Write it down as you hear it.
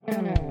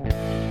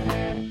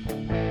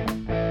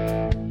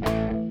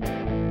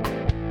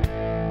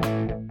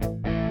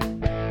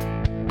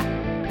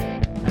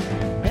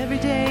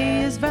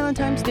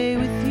Valentine's Day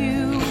with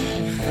you.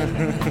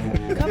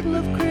 Couple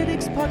of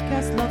critics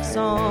podcast love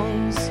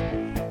songs.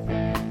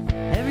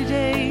 Every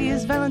day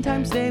is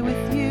Valentine's Day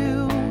with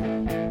you.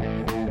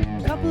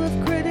 Couple of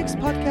critics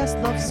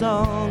podcast love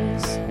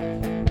songs.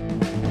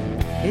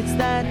 It's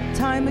that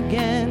time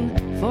again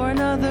for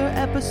another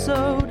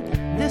episode.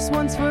 This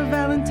one's for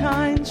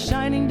Valentine's,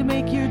 shining to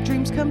make your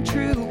dreams come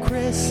true.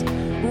 Chris,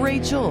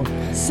 Rachel,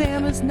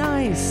 Sam is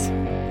nice,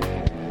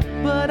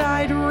 but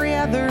I'd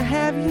rather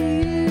have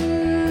you.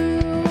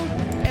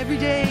 Every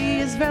day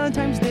is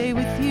Valentine's Day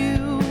with you.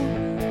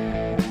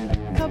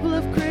 Couple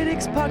of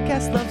critics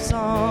podcast love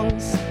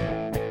songs.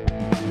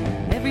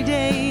 Every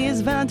day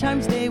is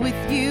Valentine's Day with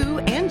you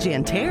and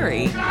Jan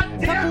Terry.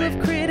 Couple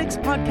of critics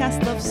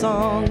podcast love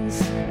songs.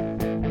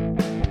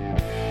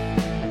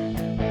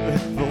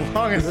 The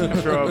longest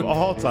intro of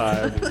all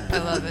time. I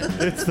love it.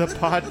 It's the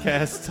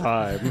podcast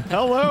time.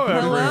 Hello,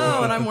 everyone.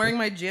 Hello, and I'm wearing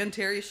my Jan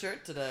Terry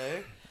shirt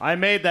today I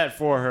made that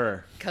for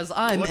her. because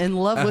I'm in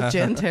love with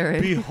Jan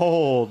Terry.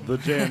 Behold the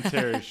Jan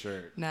Terry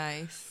shirt.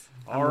 Nice.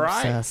 All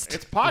right. obsessed.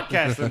 It's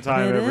podcasting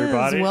time, It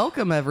everybody. is.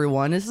 Welcome,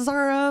 everyone. This is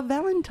our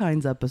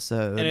Valentine's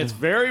episode. And it's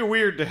very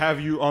weird to have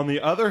you on the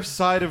other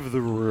side of the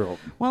room.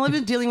 Well, I've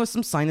been dealing with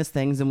some sinus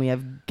things, and we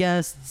have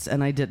guests,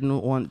 and I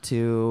didn't want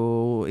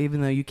to,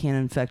 even though you can't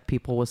infect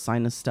people with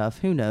sinus stuff,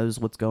 who knows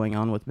what's going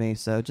on with me.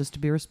 So just to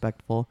be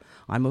respectful,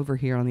 I'm over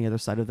here on the other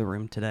side of the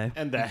room today.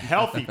 And the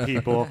healthy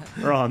people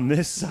are on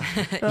this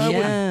side.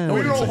 Yeah.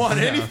 We don't want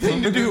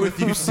anything to do with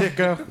you,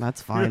 sicko.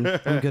 That's fine.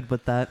 I'm good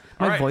with that.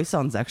 My All right. voice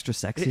sounds extra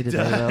sexy today,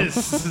 though.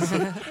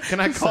 Can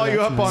I call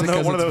you up on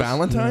Because one of it's those?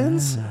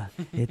 Valentine's?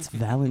 It's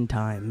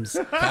Valentine's.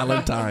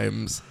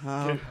 Valentine's.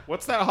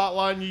 What's that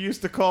hotline you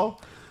used to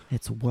call?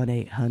 It's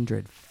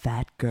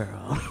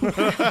 1-800-FAT-GIRL.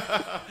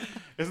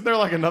 Isn't there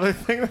like another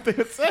thing that they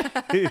would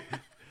say?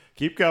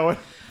 Keep going.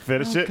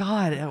 Finish it.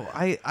 God,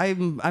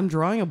 I'm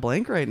drawing a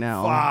blank right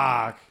now.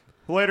 Fuck.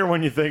 Later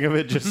when you think of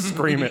it, just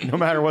scream it, no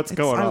matter what's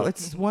going on.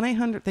 It's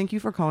 1-800. Thank you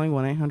for calling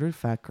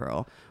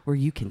 1-800-FAT-GIRL, where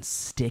you can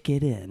stick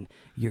it in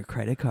your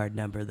credit card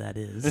number. That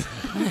is.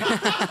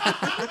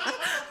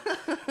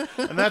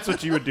 And that's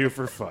what you would do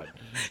for fun.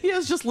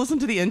 Yes, just listen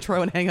to the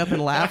intro and hang up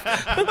and laugh.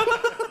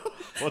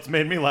 Well, it's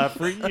made me laugh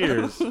for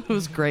years. It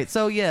was great.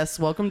 So yes,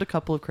 welcome to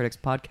Couple of Critics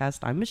podcast.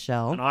 I'm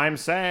Michelle. And I'm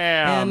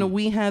Sam. And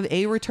we have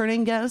a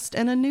returning guest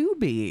and a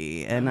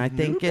newbie. And I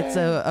think it's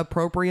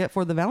appropriate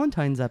for the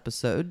Valentine's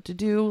episode to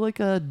do like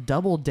a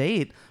double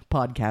date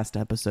podcast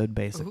episode,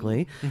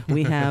 basically.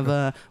 We have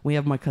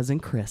my cousin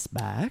Chris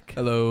back.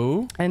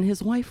 Hello. And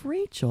his wife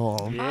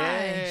Rachel.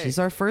 Yay. She's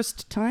our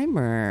first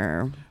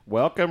timer.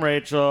 Welcome,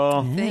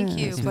 Rachel. Thank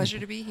you. Yes. Pleasure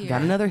to be here.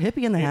 Got another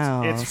hippie in the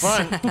house. It's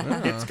fun.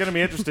 It's going to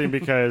be interesting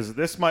because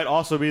this might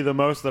also be the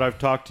most that I've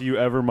talked to you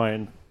ever my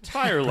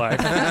entire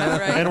life.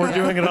 And we're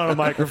doing it on a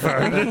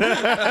microphone.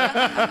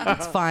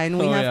 It's fine.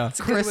 We have yeah. It's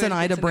a good Chris way and to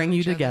I get to to bring know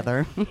you each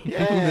other.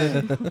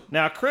 together.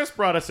 Now, Chris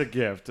brought us a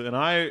gift, and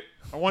I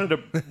wanted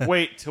to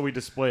wait till we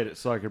displayed it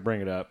so I could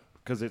bring it up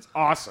because it's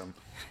awesome.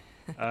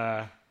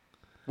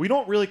 We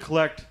don't really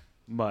collect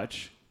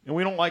much. And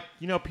we don't like,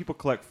 people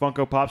collect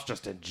Funko Pops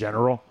just in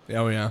general.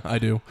 Oh, yeah, I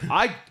do.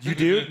 You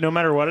do, no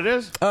matter what it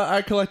is?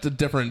 I collect a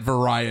different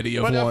variety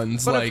of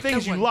ones. But like of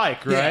things you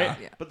like, right?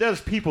 Yeah. But there's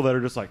people that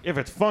are just like, if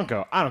it's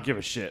Funko, I don't give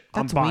a shit.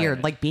 That's I'm buying weird.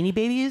 it. Like Beanie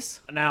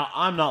Babies? Now,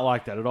 I'm not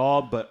like that at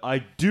all, but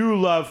I do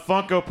love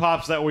Funko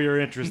Pops that we are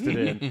interested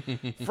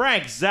in.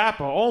 Frank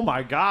Zappa, oh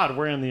my God,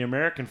 wearing the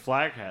American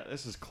flag hat.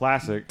 This is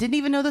classic. Didn't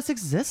even know this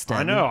existed.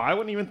 I know. I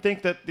wouldn't even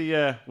think that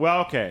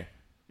okay.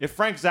 If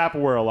Frank Zappa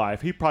were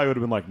alive, he probably would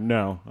have been like,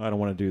 no, I don't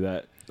want to do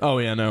that. Oh,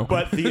 yeah, no.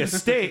 But the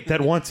estate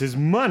that wants his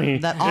money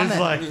That is Ahmed-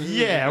 like,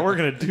 yeah, we're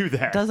going to do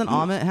that. Doesn't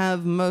Amit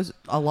have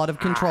a lot of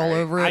control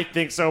over it? I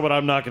think so, but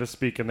I'm not going to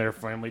speak in their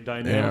family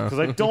dynamic Yeah. because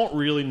I don't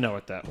really know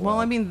it that well. Well,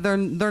 I mean,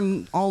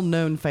 they're all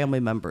known family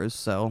members,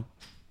 so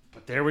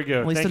But there we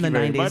go. At least Thank in the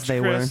you very 90s much, they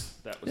Chris.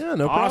 That was Yeah,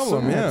 no awesome.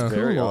 problem, yeah. That's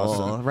very cool.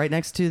 awesome. Right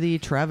next to the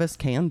Travis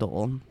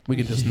candle. we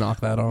can just knock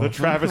that The off.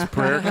 Travis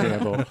prayer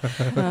candle.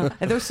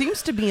 And there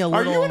seems to be a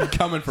Are little. you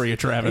Coming for you,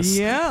 Travis.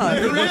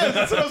 Yeah. Yeah,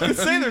 that's what I was going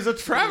to say. There's a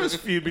Travis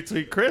feud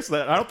between Chris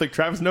that I don't think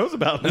Travis knows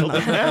about until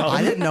just now.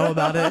 I didn't know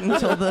about it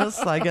until this.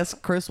 I guess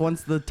Chris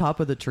wants the top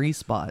of the tree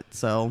spot.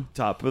 So,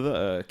 Top of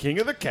the king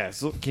of the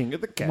castle, king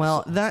of the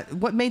castle. well,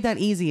 what made that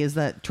easy is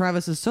that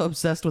Travis is so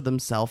obsessed with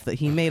himself that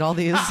he made all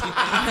these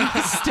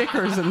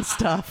stickers and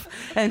stuff,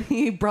 and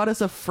he brought us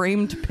a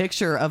framed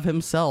picture of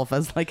himself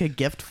as like a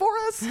gift for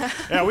us.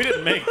 yeah, we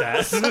didn't make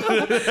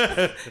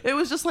that. It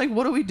was just like,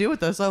 what do we do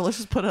with this? Oh, let's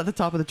just put it at the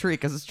top of the tree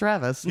because it's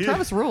Travis. And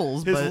Travis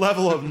rules, His but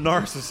level of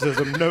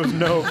narcissism knows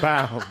no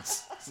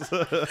bounds.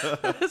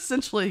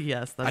 essentially,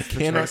 yes. That's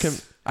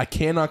I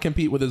cannot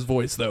compete with his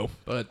voice, though.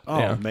 But Oh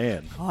yeah.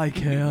 man, I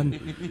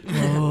can.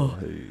 Oh,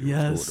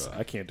 yes.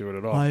 I can't do it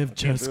at all. I have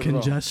can't chest do it at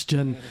all.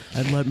 congestion,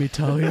 and let me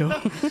tell you,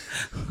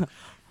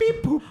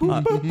 Beep, boop,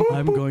 boop, boop, boop.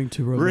 I'm going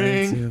to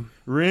romance you.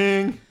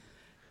 Ring.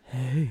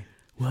 Hey,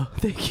 well,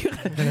 thank you.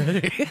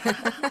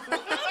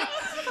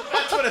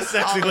 That's what a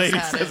sexy Almost lady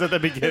had says it. at the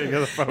beginning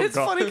of the phone It's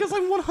call. funny because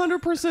I'm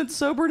 100%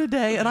 sober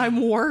today and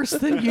I'm worse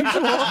than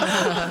usual.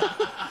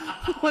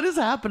 What is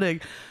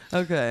happening?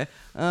 Okay.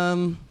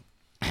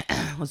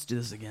 Let's do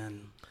this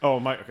again. Oh,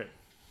 my. Okay.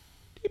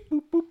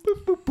 Boop, boop,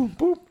 boop, boop, boop,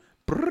 boop.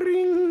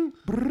 Bring,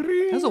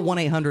 bring. That's a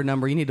 1-800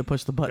 number. You need to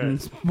push the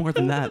buttons more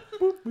than that.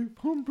 Boop, boop,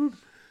 boop, boop,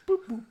 boop,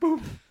 boop,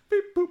 boop,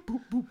 beep, boop,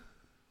 boop,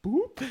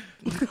 boop, boop.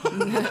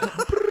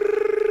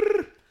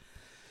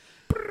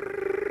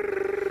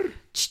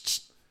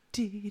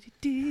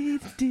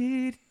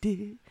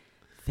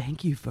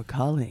 Thank you for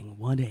calling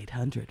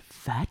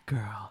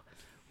 1-800-FAT-GIRL,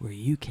 where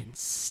you can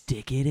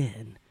stick it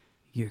in.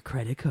 Your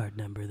credit card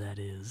number, that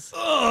is.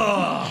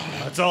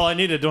 That's all I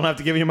needed. Don't have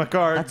to give you my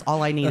card. That's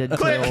all I needed, too.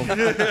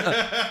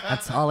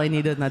 That's all I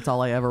needed, and that's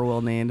all I ever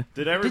will need.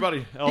 Did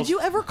everybody else? Did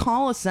you ever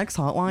call a sex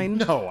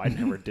hotline? No, I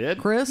never did.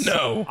 Chris?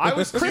 No. I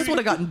was Chris would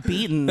have gotten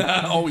beaten.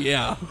 Oh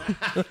yeah,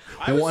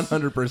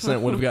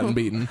 100% would have gotten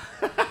beaten.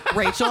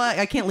 Rachel,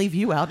 I can't leave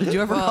you out. Did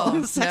you ever call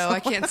Well, a sex no, I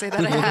can't say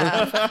that I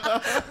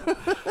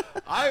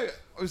have. I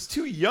was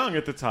too young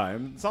at the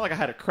time. It's not like I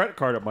had a credit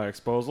card at my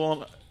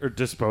disposal,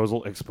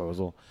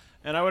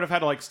 and I would have had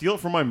to like steal it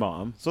from my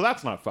mom. So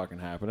that's not fucking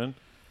happening.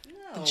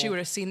 And she would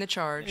have seen the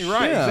charge.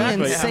 Right? Yeah.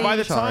 Exactly. Insane And by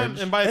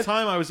the charge.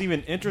 time I was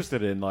even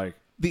interested in like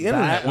The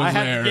internet was I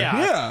had, there.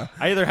 Yeah.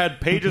 I either had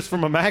pages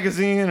from a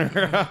magazine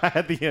or I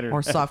had the internet.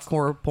 Or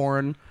softcore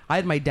porn. I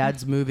had my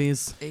dad's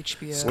movies.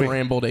 HBO.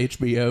 Scrambled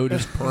HBO,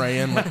 just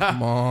praying. Like,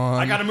 come on.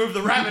 I got to move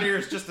the rabbit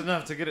ears just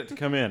enough to get it to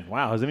come in.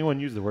 Wow, has anyone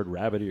used the word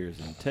rabbit ears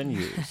in 10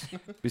 years?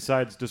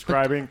 Besides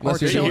describing Or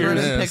Unless you're children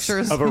hearing in this.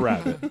 pictures. of a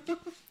rabbit.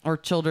 Or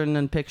children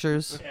in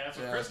pictures. Yeah, that's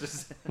what Chris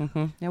just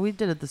said. Yeah, we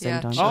did it at the same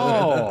Yeah, time.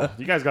 Oh,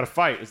 you guys got to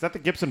fight. Is that the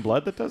Gibson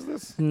blood that does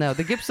this? No,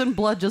 the Gibson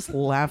blood just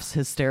laughs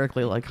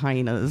hysterically like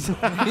hyenas.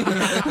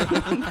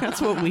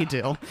 That's what we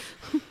do.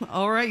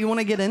 All right, you want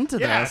to get into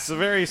Yeah, this? it's a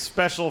very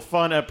special,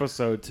 fun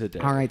episode today.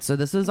 All right, so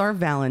this is our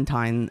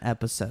Valentine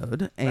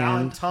episode.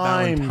 And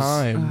Valentine's.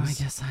 I Times.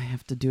 guess I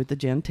have to do it the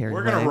Jan Terry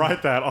We're going way. to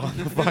write that on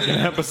the fucking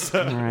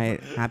episode. All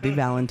right, happy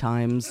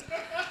Valentine's.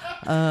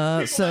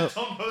 People So that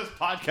don't know this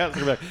podcast are gonna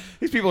be like,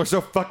 these people are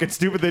so fucking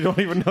stupid they don't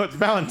even know it's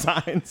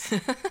Valentine's.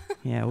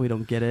 yeah, we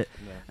don't get it.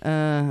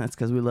 That's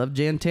because we love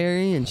Jan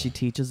Terry and she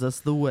teaches us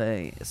the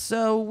way.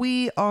 So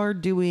we are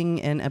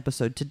doing an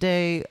episode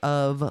today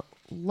of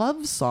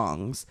love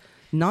songs,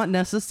 not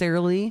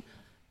necessarily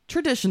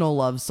traditional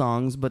love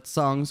songs, but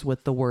songs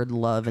with the word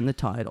love in the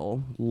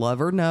title.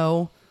 Love or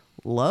no,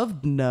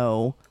 loved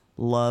no,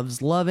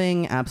 loves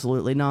loving,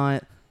 absolutely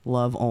not,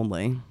 love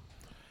only.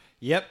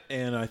 Yep,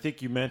 and I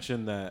think you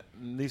mentioned that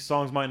these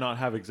songs might not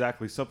have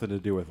exactly something to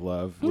do with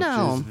love, which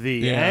No. is the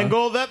Yeah.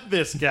 angle that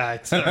this guy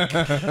took.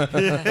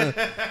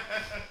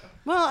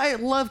 Well,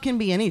 love can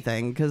be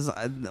anything because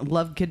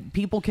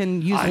people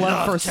can use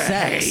love for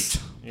sex.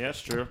 Yeah,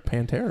 it's true.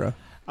 Pantera.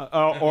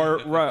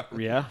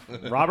 Yeah,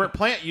 Robert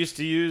Plant used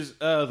to use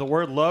the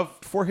word love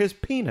for his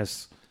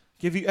penis.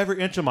 Give you every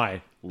inch of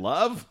my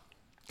love.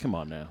 Come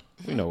on now,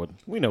 we know what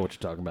you're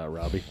talking about,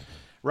 Robbie.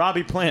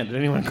 Robbie Plant. Did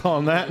anyone call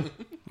him that?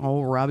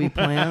 Oh, Robbie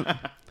Plant.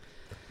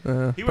 He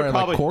would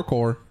probably. like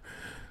Corcor.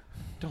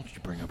 Don't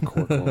you bring up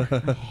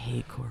Corcor? I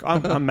hate Cork.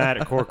 I'm mad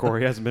at Corcor.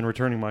 He hasn't been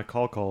returning my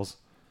calls.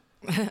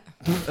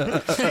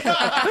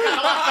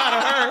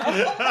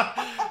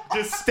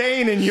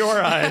 Disdain in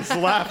your eyes.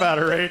 Laugh at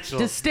her, Rachel.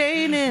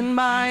 Disdain in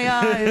my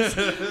eyes,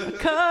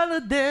 color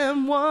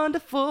them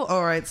wonderful.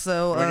 All right,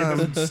 so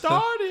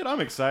Started.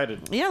 I'm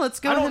excited. yeah, let's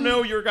go. I ahead don't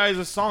know your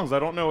guys' songs. I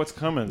don't know what's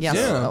coming. Yes.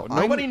 So Yeah.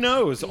 nobody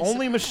knows.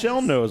 Only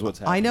Michelle knows what's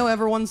happening. I know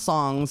everyone's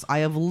songs. I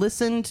have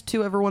listened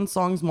to everyone's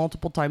songs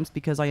multiple times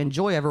because I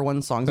enjoy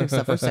everyone's songs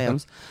except for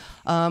Sam's.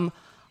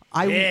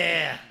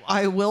 Yeah.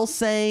 I will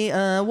say,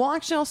 well,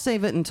 actually, I'll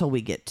save it until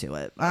we get to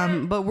it.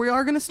 But we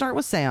are going to start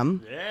with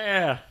Sam.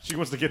 Yeah. She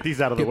wants to get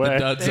these out of Get the way. the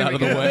duds There out we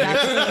of the go. way.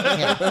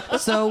 Yeah.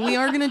 So we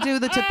are going to do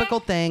the typical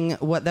thing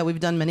that we've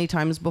done many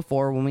times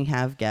before when we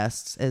have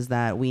guests is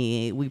that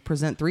we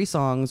present 3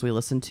 songs, we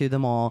listen to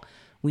them all,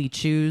 we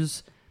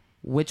choose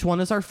which one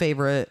is our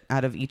favorite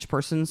out of each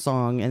person's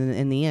song, and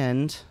in the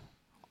end,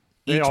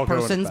 They each all go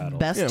into person's battle.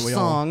 best Yeah, we all-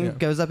 song yeah.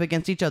 goes up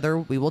against each other.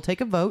 We will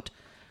take a vote.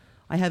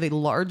 I have a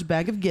large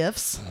bag of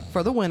gifts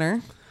for the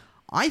winner.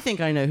 I think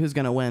I know who's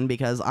going to win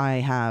because I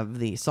have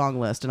the song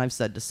list, and I've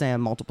said to Sam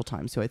multiple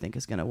times who I think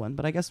is going to win.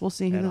 But I guess we'll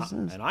see who this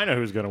is. And I know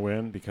who's going to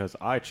win because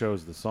I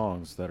chose the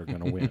songs that are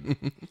going to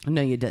win.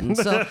 No, you didn't.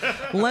 So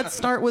let's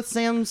start with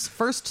Sam's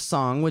first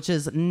song, which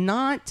is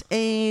not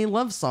a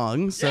love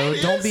song. So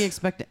don't be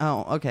expecting.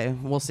 Oh, okay.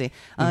 We'll see.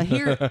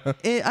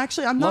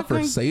 Actually, I'm Love not for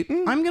going.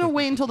 Satan? I'm going to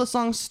wait until the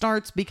song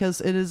starts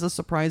because it is a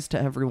surprise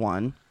to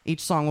everyone.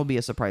 Each song will be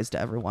a surprise to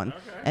everyone,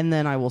 and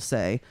then I will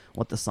say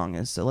what the song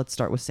is. So let's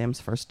start with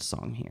Sam's first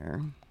song here.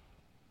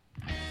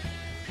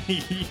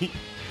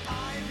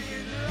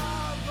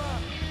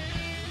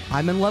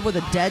 I'm in love with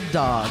a dead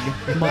dog,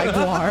 Mike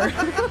Guar.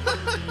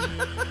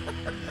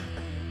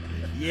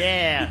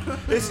 Yeah.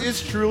 This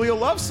is truly a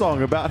love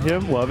song about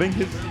him loving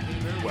his,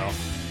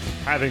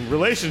 having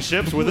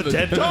relationships with a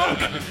dead dog.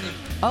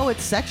 Oh,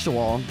 it's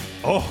sexual.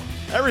 Oh,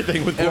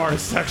 Everything with Guar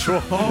is sexual.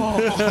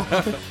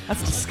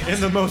 That's disgusting.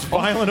 In the most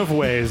violent of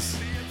ways.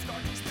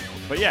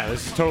 But yeah,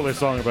 this is totally a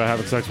song about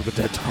having sex with a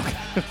dead dog.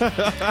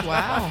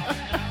 Wow.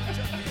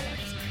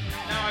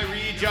 Now I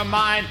read your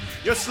mind,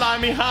 your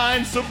slimy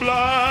hind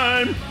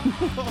sublime.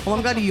 Well,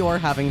 I'm glad you're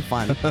having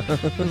fun. 'Cause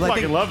I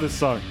fucking love this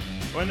song.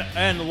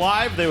 And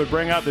live, they would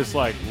bring out this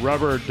like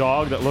rubber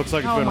dog that looks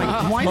like it's oh been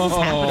my, why is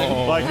this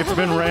happening? like it's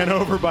been ran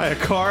over by a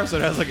car, so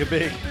it has like a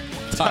big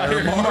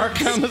tire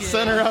mark on the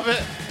center of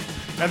it.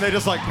 And they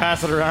just like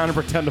pass it around and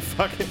pretend to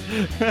fuck it.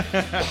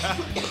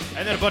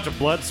 And then a bunch of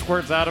blood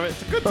squirts out of it.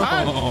 It's a good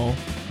time. Oh.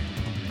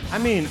 I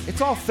mean,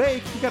 it's all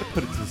fake. You gotta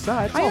put it to the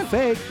side. It's all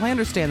fake. I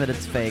understand that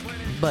it's fake,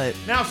 but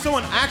Now, if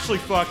someone actually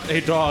fucked a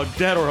dog,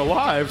 dead or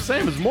alive,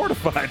 same as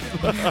mortified.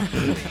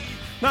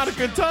 Not a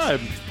good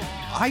time.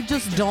 I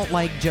just don't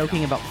like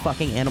joking about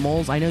fucking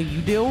animals. I know you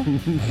do.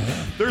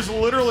 There's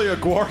literally a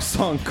Guar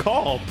song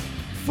called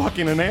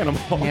Fucking an Animal.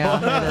 Yeah,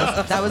 it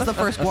is. That was the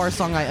first Guar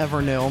song I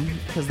ever knew,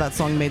 because that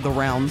song made the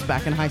rounds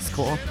back in high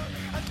school.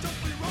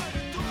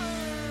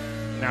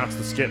 Now it's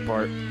the skit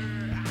part.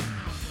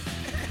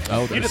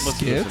 Oh, You there's didn't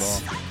listen to this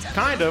skits? at all.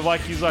 Kind of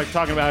like he's like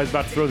talking about how he's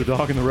about to throw the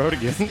dog in the road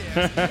again.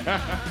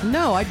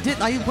 No, I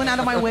didn't. I went out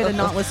of my way to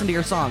not listen to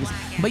your songs.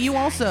 But you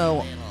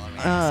also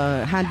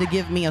had to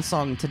give me a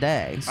song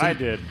today. So, I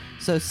did.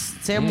 So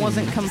Sam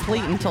wasn't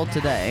complete until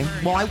today.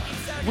 Well,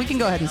 we can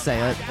go ahead and say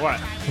it.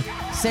 What?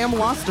 Sam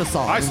lost a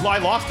song. I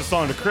lost a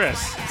song to Chris.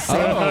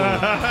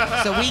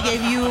 So we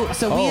gave you.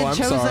 So we Oh, had I'm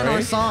chosen sorry.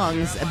 our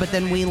songs, but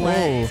then we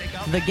let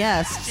the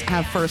guests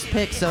have first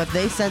pick. So if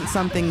they sent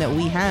something that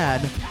we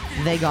had,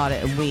 they got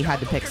it, and we had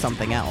to pick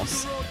something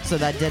else. So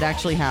that did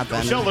actually happen.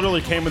 Michelle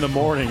literally came in the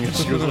morning and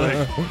she was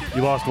like,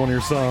 "You lost one of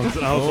your songs,"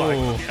 and I was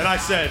like, and I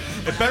said,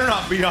 "It better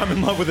not be I'm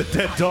in love with a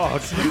dead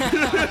dog."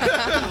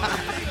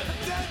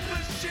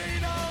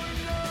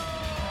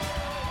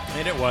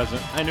 And it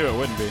wasn't. I knew it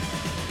wouldn't be.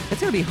 It's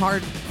gonna be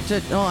hard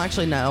to. Oh,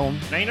 actually, no,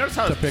 Now you notice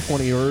how To pick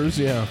one of yours,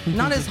 yeah.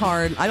 not as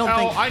hard. I don't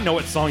think. I know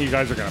what song you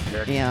guys are gonna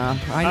pick. Yeah,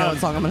 I know what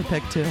song I'm gonna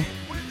pick too.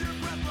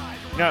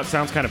 Yeah, it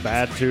sounds kind of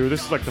bad too.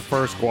 This is like the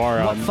first Guar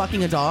What, album.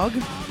 fucking a dog?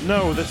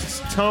 No,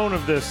 this tone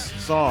of this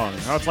song.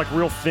 How it's like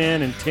real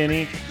thin and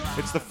tinny.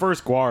 It's the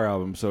first Guar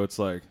album, so it's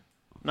like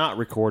not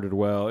recorded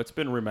well. It's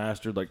been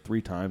remastered like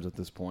 3 times at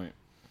this point.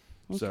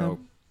 So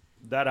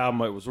that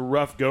album, it was a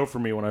rough go for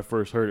me when I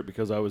first heard it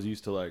because I was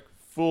used to like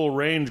full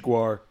range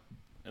Guar,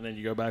 and then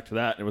you go back to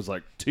that and it was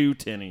like too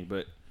tinny.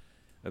 But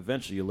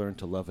eventually you learn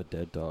to love a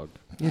dead dog.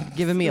 You're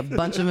giving me a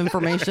bunch of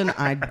information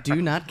I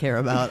do not care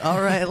about.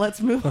 All right, let's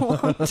move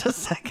along to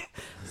second.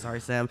 Sorry,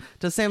 Sam.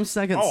 To Sam's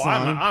second Oh,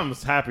 song. I'm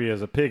as happy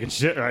as a pig and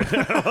shit right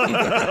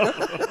now.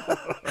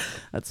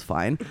 That's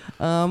fine.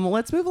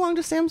 Let's move along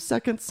to Sam's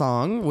second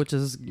song, which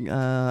is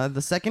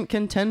the second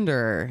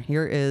contender.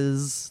 Here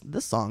is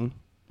this song.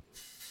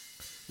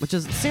 Which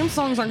is, Sam's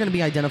songs aren't going to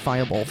be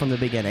identifiable from the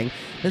beginning.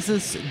 This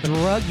is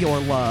Drug Your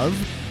Love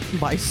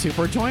by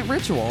Superjoint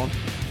Ritual.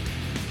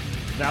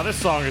 Now this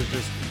song is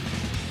just,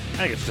 I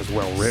think it's just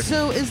well written.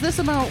 So is this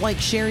about like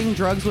sharing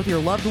drugs with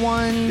your loved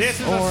ones? This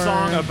is or... a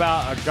song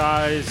about a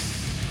guy's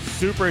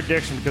super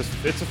addiction because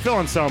it's a Phil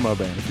Anselmo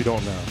band, if you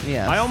don't know.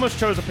 Yes. I almost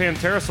chose a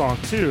Pantera song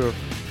too,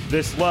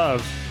 This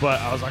Love,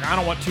 but I was like, I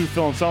don't want 2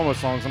 Phil Anselmo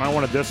songs, and I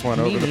wanted this one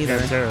Me over the neither.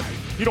 Pantera.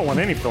 You don't want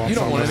any Phil You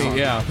Anselmo don't want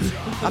any, songs.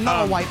 yeah. I'm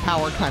not a white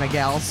power kind of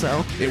gal,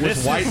 so. It was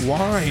This white is-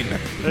 wine.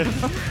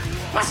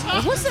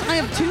 Listen, I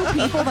have 2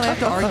 people that I have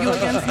to argue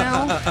against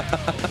now.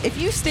 If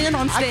you stand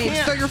on stage,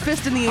 can't- throw your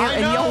fist in the air, I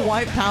and know. yell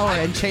white power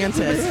and chant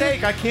it.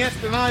 Mistake, I can't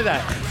deny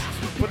that.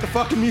 But the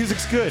fucking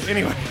music's good.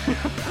 Anyway,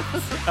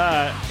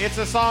 it's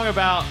a song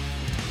about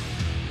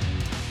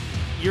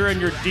you're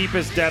in your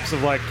deepest depths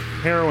of like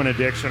heroin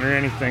addiction or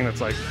anything that's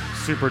like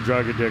super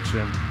drug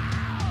addiction,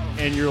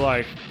 and you're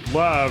like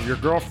love your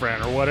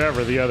girlfriend or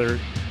whatever the other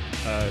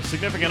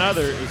significant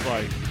other is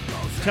like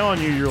telling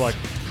you you're like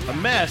a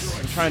mess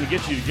and trying to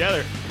get you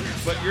together,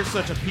 but you're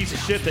such a piece of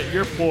shit that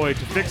your ploy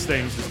to fix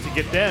things is to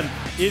get them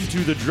into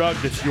the drug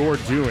that you're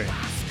doing.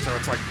 So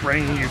it's like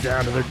bringing you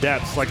down to their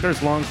depths. Like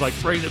there's lungs like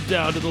bring them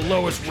down to the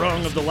lowest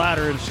rung of the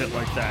ladder and shit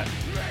like that.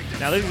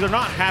 Now these are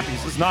not happy.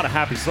 This is not a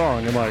happy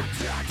song. And like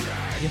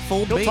You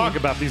fooled he'll me. talk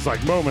about these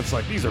like moments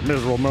like these are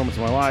miserable moments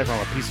in my life.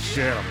 I'm a piece of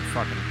shit. I'm a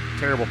fucking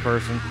terrible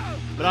person.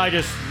 But I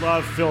just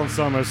love Phil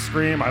Anselmo's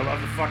scream. I love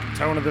the fucking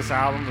tone of this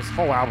album. This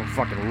whole album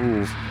fucking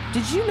rules.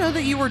 Did you know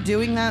that you were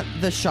doing that,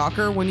 the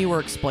shocker, when you were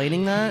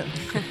explaining that?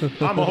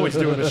 I'm always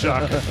doing the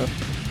shocker.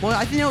 Well,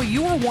 I know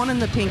you were 1 in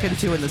the pink and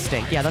 2 in the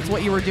stink. Yeah, that's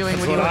what you were doing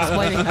when you were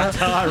explaining that. That's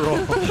how I roll.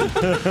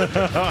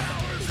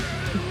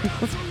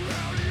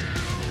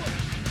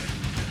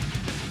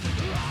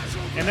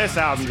 And this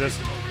album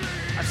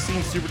I've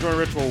seen Superjoint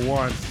Ritual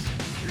once,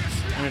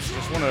 and it's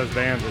just one of those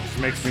bands that just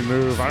makes me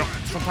move.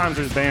 Sometimes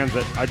there's bands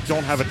that I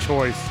don't have a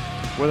choice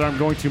whether I'm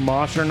going to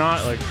mosh or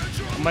not. Like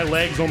my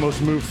legs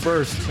almost move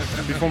first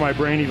before my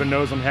brain even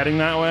knows I'm heading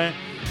that way.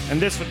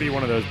 And this would be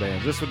one of those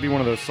bands. This would be one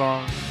of those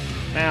songs.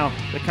 Now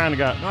they kind of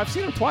got. No, I've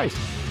seen them twice.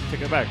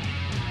 Take it back.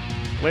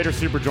 Later,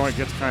 Superjoint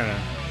gets kind of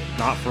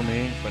not for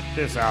me, but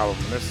this album,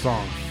 this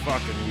song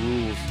fucking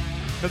rules.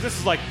 Because this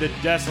is like the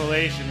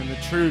desolation and the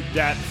true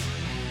depths.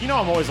 You know,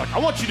 I'm always like, I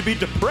want you to be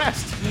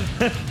depressed.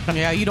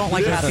 Yeah, you don't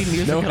like happy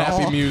music No at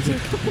happy all.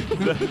 music.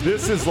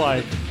 This is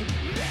like,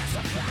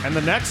 and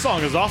the next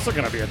song is also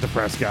going to be a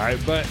depressed guy,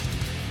 but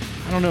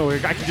I don't know, I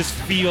can just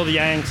feel the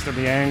angst and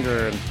the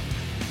anger, and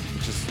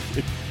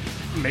it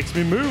makes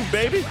me move,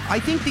 baby.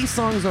 I think these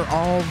songs are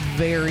all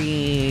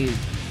very.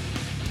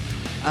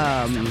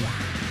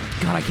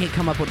 God, I can't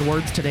come up with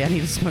words today. I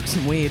need to smoke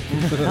some weed.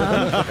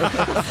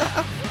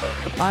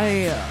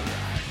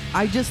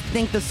 I just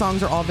think the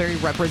songs are all very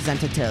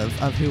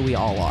representative of who we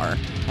all are.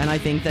 And I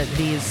think that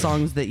these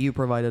songs that you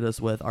provided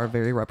us with are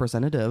very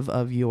representative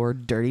of your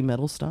dirty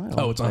metal style.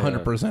 Oh, it's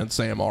 100%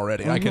 Sam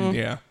already. I can,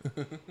 yeah.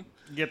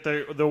 Get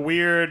the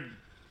weird,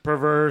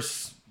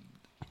 perverse,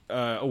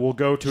 will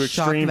go to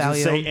Shock extremes and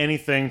value. say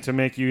anything to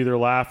make you either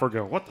laugh or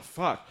go, what the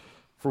fuck,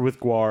 with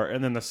Gwar.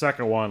 And then the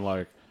second one,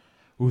 like,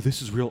 ooh,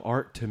 this is real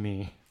art to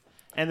me.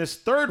 And this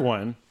third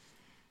one,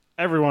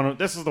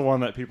 this is the one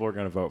that people are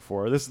going to vote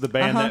for. This is the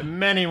band that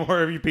many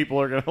more of you people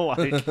are going to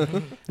like.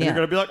 And you're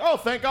going to be like, oh,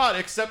 thank God,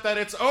 except that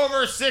it's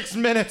over 6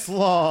 minutes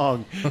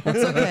long. It's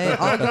okay.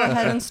 I'll go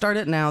ahead and start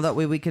it now. That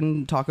way we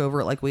can talk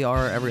over it like we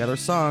are every other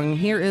song.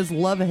 Here is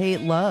Love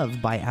Hate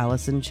Love by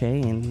Alice in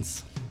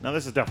Chains. Now,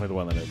 this is definitely the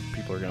one that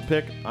people are going to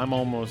pick. I'm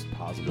almost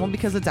positive. Well,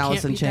 because it's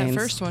Alice in Can't beat Chains.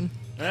 that first one.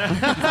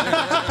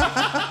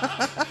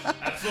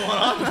 That's the one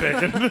I'm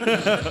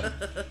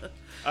picking.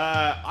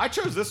 I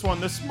chose this one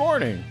this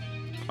morning.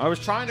 I was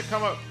trying to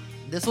come up...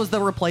 This was the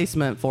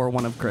replacement for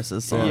one of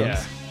Chris's songs.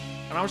 Yeah.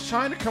 And I was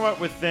trying to come up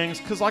with things,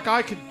 because like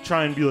I could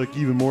try and be like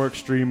even more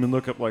extreme and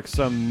look up like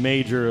some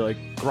major like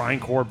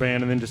grindcore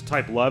band and then just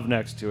type love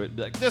next to it.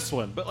 Be like this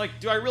one. But like,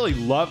 do I really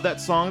love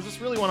that song? Is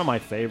this really one of my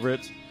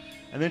favorites?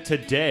 And then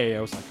today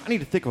I was like, I need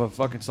to think of a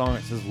fucking song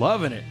that says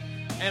love in it.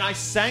 And I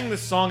sang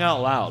this song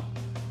out loud.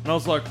 And I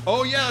was like,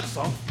 oh yeah, that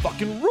song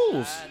fucking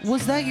rules.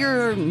 Was that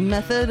your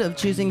method of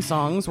choosing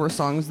songs? Were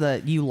songs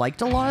that you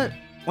liked a lot?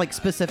 Like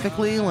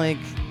specifically, like...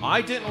 I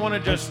didn't want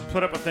to just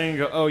put up a thing and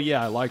go, oh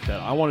yeah, I like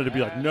that. I wanted to be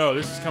like, no,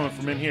 this is coming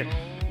from in here.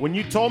 When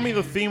you told me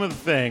the theme of the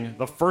thing,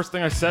 the first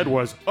thing I said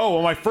was, oh,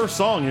 well, my first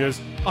song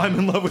is I'm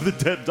in Love with a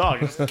Dead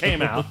Dog. It just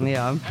came out.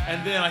 Yeah.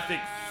 And then I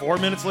think 4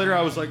 minutes later,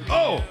 I was like,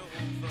 oh,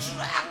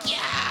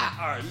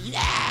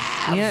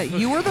 Yeah,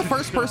 you were the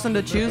first person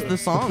to choose the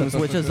songs,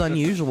 which is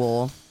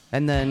unusual.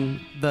 And then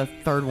the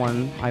third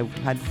one, I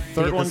had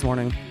to get this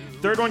morning.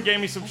 Third one gave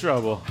me some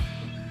trouble.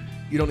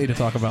 You don't need to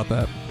talk about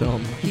that.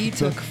 Don't. He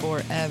took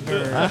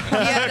forever.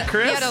 he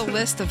Chris? had a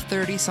list of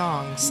 30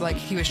 songs like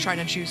he was trying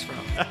to choose from.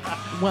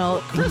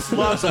 Well, Chris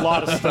loves a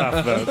lot of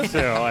stuff, though,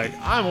 too. Like,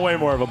 I'm way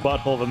more of a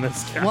butthole than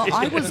this guy. well,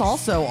 I was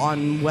also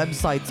on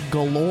websites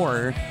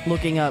galore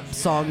looking up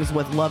songs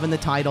with love in the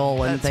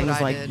title and That's what things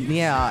I like did.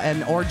 yeah,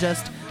 and or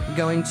just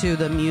going to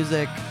the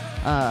music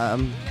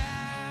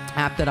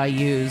app that I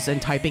use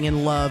and typing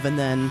in love and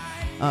then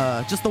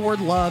just the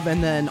word love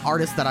and then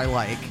artists that I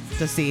like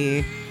to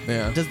see.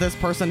 Yeah. Does this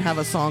person have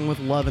a song with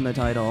love in the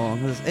title?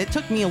 It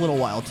took me a little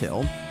while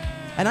too.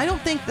 And I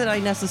don't think that I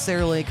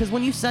necessarily, because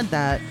when you said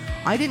that,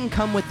 I didn't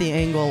come with the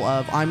angle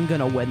of I'm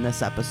gonna win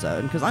this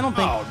episode because I don't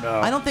think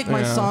I don't think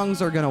my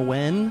songs are gonna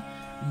win,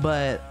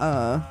 but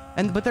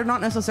they're not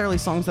necessarily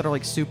songs that are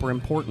like super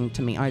important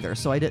to me either.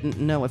 So I didn't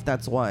know if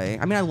that's why.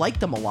 I mean, I liked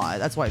them a lot.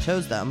 That's why I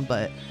chose them.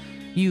 But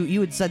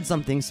you had said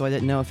something, so I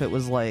didn't know if it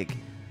was like,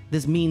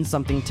 this means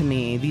something to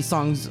me. These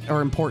songs are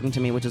important to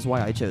me, which is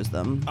why I chose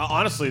them.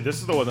 Honestly, this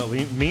is the one that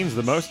means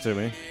the most to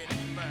me.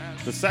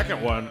 The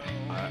second one,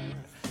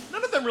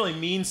 none of them really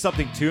mean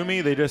something to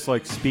me. They just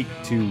like speak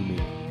to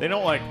me. They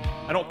don't like.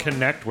 I don't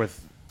connect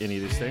with any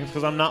of these things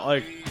because I'm not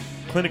like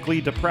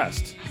clinically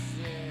depressed.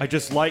 I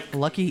just like.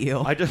 Lucky you.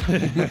 I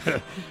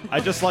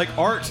just like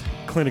art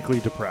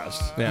clinically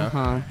depressed. Yeah.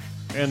 Huh.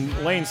 And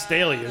Lane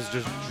Staley is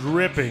just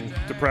dripping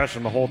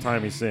depression the whole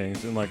time he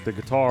sings, and like the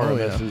guitar in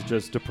this is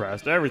just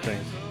depressed.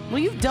 Everything's. Well,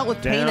 you've dealt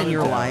with pain Down in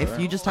your and down, life. right?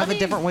 You just have a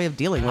different way of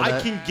dealing with I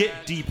it. can get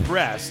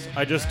depressed.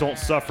 I just don't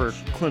suffer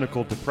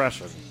clinical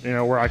depression. You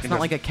know, where I can. It's not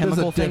just, like a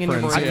chemical thing in your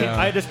difference, brain. yeah.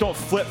 I just don't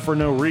flip for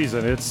no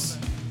reason. It's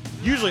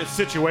usually it's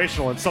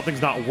situational and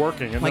something's not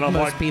working, and Like then I'm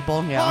most like,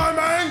 people, yeah. I'm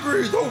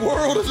angry. The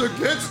world is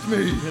against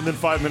me. And then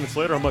 5 minutes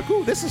later, I'm like,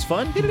 ooh, this is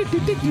fun.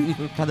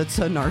 God, that's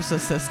so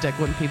narcissistic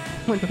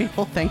when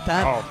people think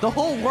that. Oh. The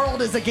whole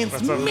world is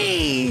against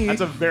me.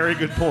 That's a very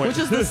good point. Which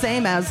is the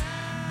same as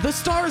the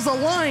stars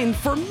align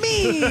for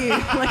me.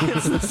 Like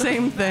it's the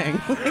same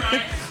thing.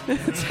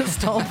 It's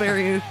just all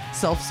very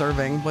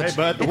self-serving. Which Hey,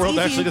 bud, the it's world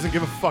easy- actually doesn't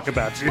give a fuck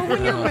about you.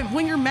 But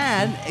when you're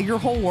mad, your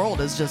whole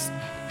world is just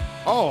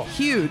oh,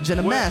 huge and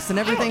a Well, mess, and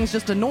everything's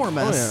just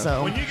enormous. Oh, yeah.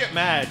 So when you get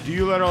mad, do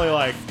you literally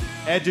like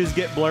edges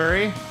get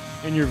blurry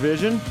in your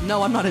vision?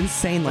 no, I'm not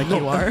insane like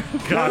you are.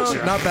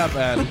 Gotcha. Not that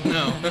bad.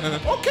 No.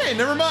 Okay,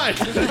 never mind.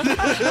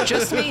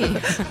 Just me.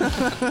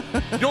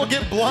 You don't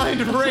get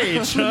blind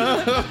rage.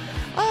 Huh?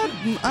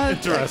 I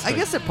Interesting.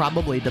 guess it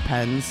probably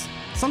depends.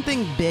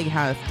 something big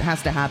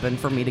has to happen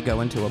for me to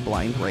go into a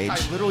blind rage.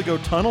 I literally go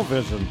tunnel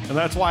vision, and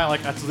that's why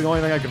that's the only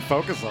thing I can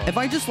focus on. If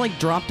I just like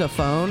dropped a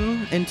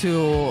phone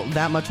into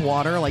that much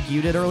water like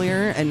you did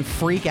earlier and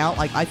freak out,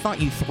 like I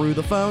thought you threw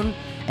the phone,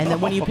 and then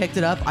when you picked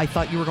it up, I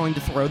thought you were going to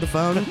throw the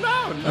phone.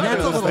 No,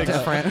 That's a little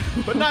different.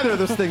 But neither of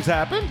those things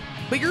happen.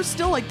 But you're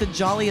still like the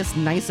jolliest,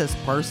 nicest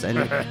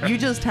person. You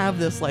just have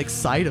this like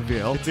side of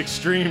you. It's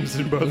extremes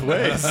in both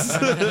ways.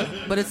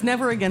 But it's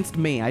never against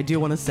me. I do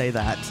want to say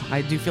that.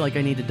 I do feel like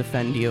I need to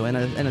defend you in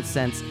a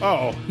sense.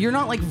 Oh. You're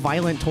not like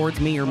violent towards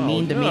me or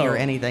mean to me no. or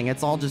anything.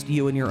 It's all just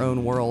you in your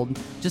own world,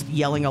 just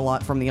yelling a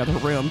lot from the other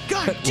room.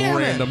 God damn it!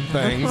 Random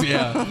things,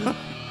 yeah.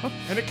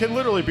 And it can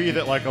literally be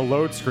that like a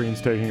load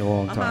screen's taking a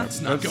long time.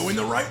 It's not going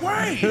the right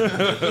way.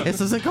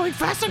 This isn't going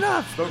fast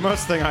enough. The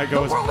most thing I go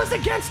The is, world is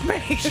against me.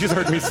 she's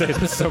heard me say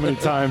this so many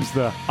times,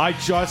 I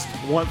just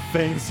want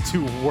things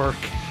to work.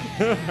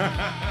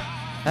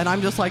 And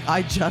I'm just like,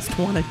 I just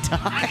want to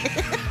die.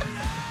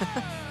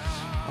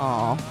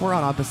 Aw, we're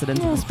on opposite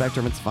ends of the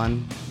spectrum. It's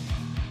fun.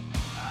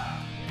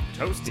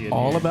 Toasty in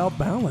All here. about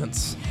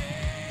balance.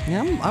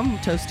 Yeah, I'm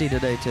toasty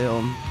today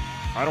too.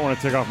 I don't want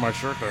to take off my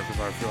shirt though because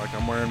I feel like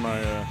I'm wearing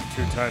my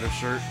too tight a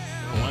shirt.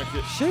 I don't like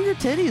it. Show your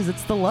titties.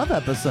 It's the love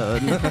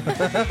episode.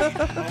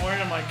 I'm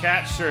wearing my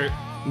cat shirt.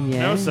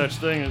 Yeah. No such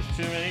thing as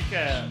too many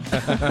cats.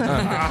 Wasn't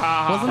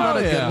that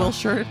a yeah. Goodwill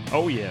shirt?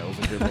 Oh yeah, it was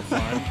a good one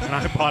time. And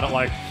I bought it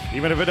like,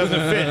 even if it doesn't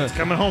fit, it's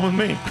coming home with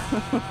me.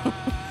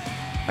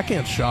 I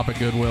can't shop at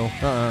Goodwill.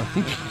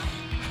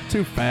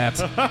 Too fat.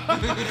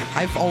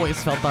 I've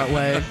always felt that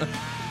way.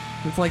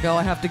 It's like, oh,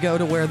 I have to go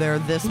to where there are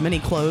this many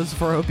clothes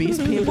for obese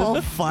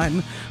people.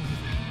 Fun.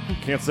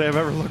 Can't say I've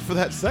ever looked for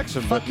that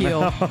section. Fuck but you.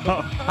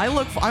 no.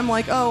 I'm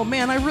like, oh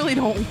man, I really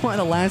don't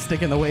want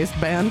elastic in the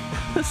waistband.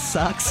 This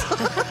sucks.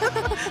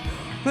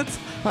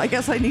 I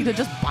guess I need to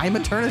just buy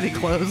maternity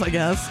clothes, I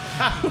guess.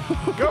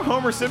 Go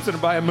Homer Simpson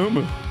and buy a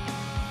muumuu.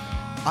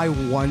 I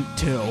want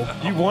to.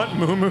 You want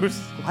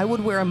muumuus? I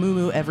would wear a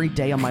muumuu every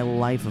day of my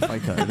life if I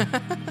could.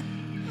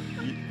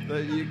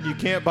 You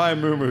can't buy a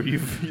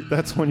muumuu.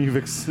 That's when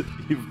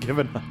you've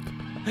given up.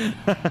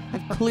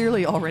 I've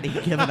clearly already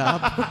given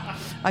up.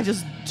 I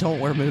just don't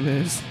wear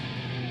muumuus.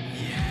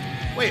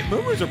 Wait,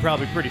 muumuus are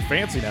probably pretty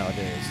fancy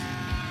nowadays.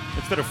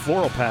 Instead of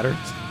floral patterns.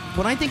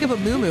 When I think of a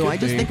muumuu, I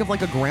just be. think of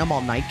like a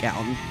grandma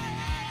nightgown.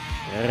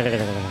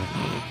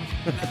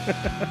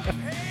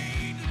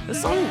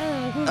 This song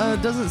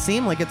doesn't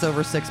seem like it's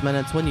over 6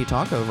 minutes when you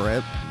talk over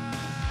it.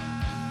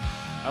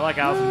 I like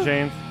Alice in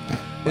Chains.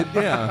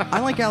 Yeah. I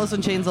like Alice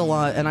in Chains a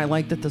lot, and I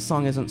like that the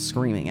song isn't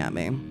screaming at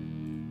me.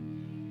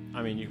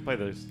 I mean, you can play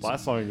the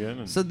last song again.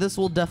 And So this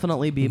will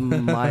definitely be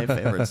my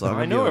favorite song.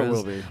 I of know it yours.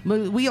 will be.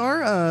 But we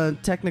are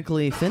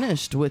technically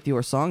finished with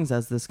your songs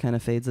as this kind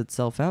of fades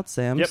itself out,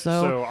 Sam. Yep,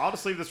 So, so I'll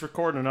just leave this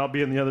recording and I'll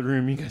be in the other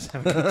room. You guys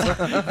have a good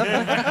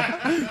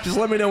time. Just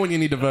let me know when you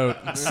need to vote.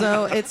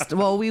 so it's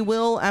we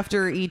will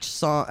after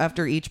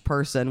each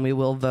person we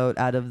will vote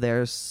out of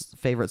their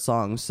favorite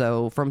songs.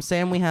 So from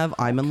Sam we have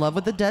 "I'm in Love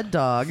with a Dead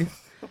Dog,"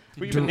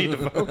 We even need to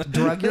vote.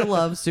 "Drug Your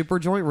Love," "Super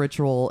Joint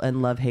Ritual,"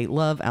 and "Love Hate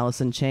Love." Alice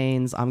in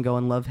Chains. I'm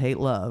going "Love Hate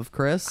Love."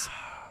 Chris.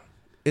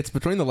 It's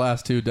between the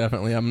last two,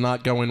 definitely. I'm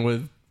not going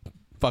with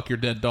 "Fuck Your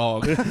Dead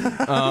Dog."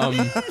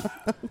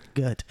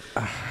 Good.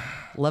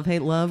 "Love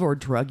Hate Love" or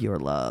 "Drug Your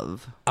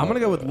Love." I'm going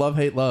to go with "Love,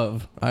 Hate,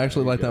 Love." I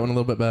actually like that one a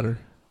little bit better.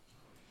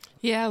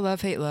 Yeah, love,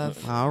 hate,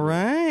 love. All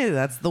right,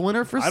 that's the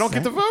winner for. I don't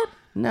get to vote?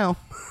 No.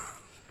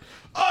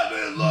 I'm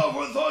in love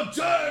with a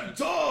dead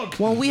dog.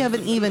 Well, we have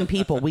an even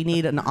people. We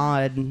need an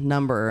odd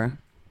number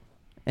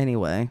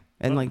anyway.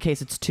 And in case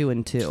it's 2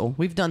 and 2.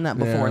 We've done that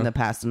before Yeah. in the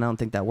past, and I don't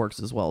think that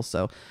works as well.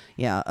 So,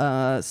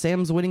 yeah.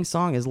 Sam's winning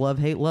song is "Love,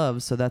 Hate,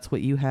 Love," so that's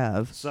what you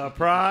have.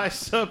 Surprise,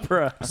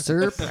 surprise.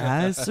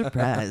 Surprise,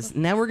 surprise.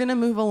 Now we're going to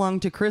move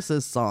along to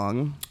Chris's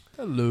song,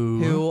 Hello.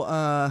 who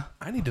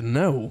I need to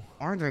know.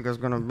 I think is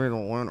going to be the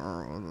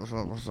winner of this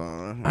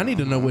episode. I need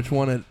to know which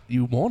one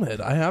you wanted.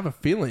 I have a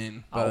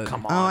feeling. But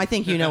Come on. Oh, I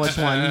think you know which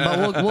one,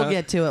 but we'll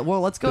get to it. Well,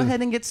 let's go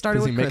ahead and get started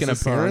Does with he make an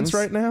Chris's appearance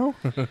songs. right now?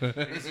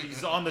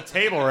 He's on the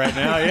table right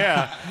now,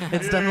 yeah.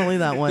 It's definitely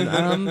that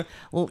one.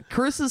 Well,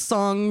 Chris's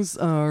songs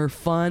are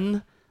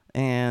fun,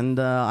 and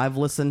I've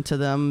listened to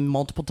them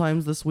multiple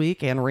times this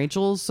week, and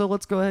Rachel's, so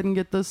let's go ahead and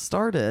get this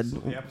started.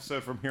 The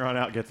episode from here on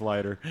out gets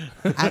lighter.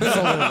 Absolutely.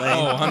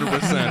 Oh,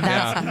 100%.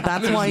 Yeah.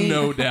 That's There's why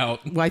no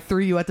doubt. I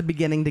threw you at the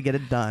beginning to get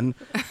it done.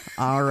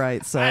 All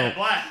right, so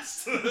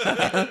Blast.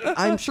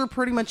 I'm sure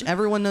pretty much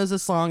everyone knows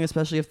this song,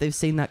 especially if they've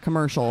seen that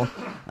commercial.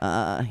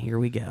 Here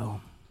we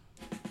go.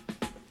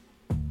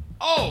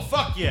 Oh,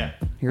 fuck yeah.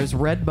 Here's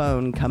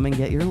Redbone, "Come and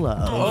Get Your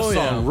Love." Oh, this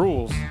yeah. song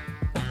rules.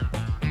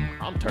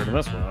 I'm turning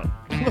this one on.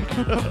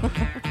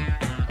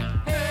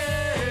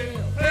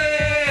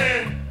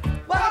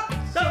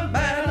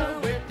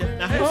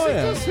 Oh,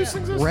 yeah. Who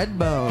sings this?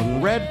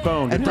 Redbone.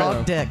 Redbone. And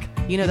Dog Dick.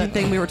 You know that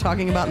thing we were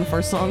talking about in the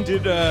first song?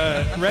 Did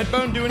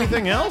Redbone do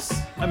anything else?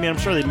 I mean, I'm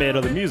sure they made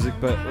other music,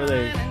 but were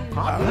they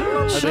popular?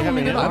 Are they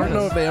having I don't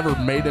know if they ever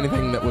made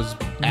anything that was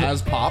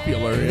as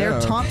popular. Their yeah.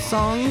 top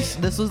songs,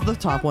 this was the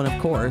top one,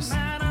 of course.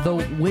 The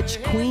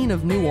Witch Queen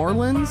of New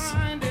Orleans.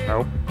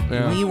 Nope.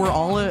 Yeah. We were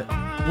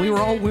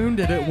all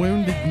wounded. It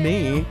wounded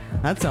me.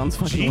 That sounds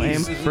fucking lame.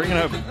 Jeez, bringing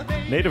up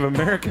Native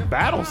American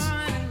battles.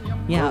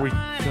 Yeah.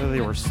 Where they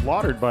were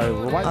slaughtered by the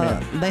white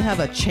man. They have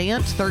a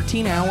chant,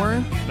 13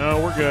 hour. No,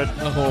 we're good.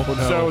 Oh, no.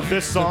 So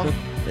this song,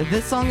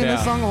 This song and Yeah.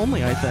 this song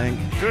only, I think.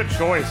 good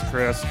choice,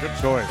 Chris. Good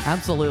choice.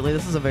 Absolutely,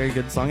 this is a very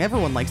good song.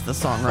 Everyone likes this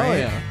song, right? Oh,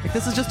 yeah. Like,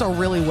 this is just a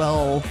really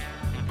well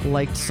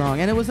liked song,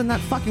 and it was in that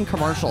fucking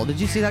commercial. Did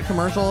you see that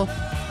commercial?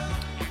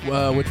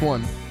 Which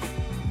one?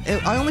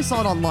 I only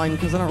saw it online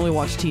because I don't really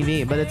watch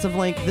TV, but it's of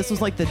like, this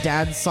was like the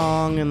dad's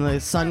song, and the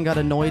son got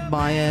annoyed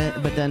by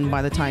it, but then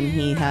by the time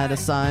he had a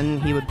son,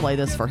 he would play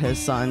this for his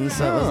son,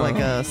 so it was like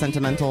a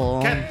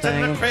sentimental Cat in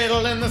the thing.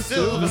 cradle and the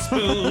silver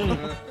spoon.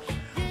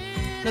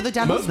 No, the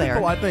dad Most was there.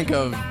 people I think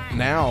of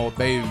now,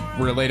 they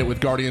relate it with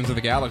Guardians of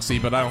the Galaxy,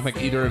 but I don't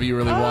think either of you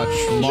really watch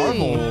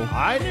Marvel.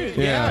 I knew.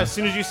 Yeah. Yeah. As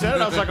soon as you said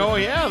it, I was like, oh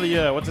yeah,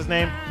 the what's his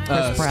name?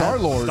 Pratt.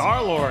 Star-Lord.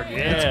 Star Lord.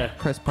 Yeah.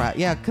 Chris Pratt.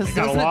 Yeah, because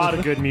Got a lot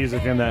of good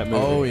music in that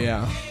movie. Oh,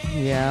 yeah.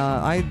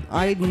 Yeah,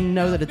 I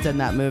know that it's in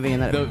that movie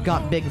and that The- it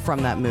got big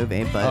from that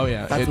movie, but Oh,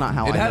 yeah. that's not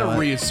how it I had know a it.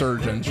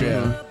 resurgence,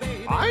 yeah.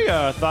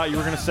 I thought you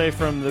were going to say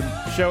from the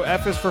show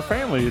F is for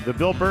Family, the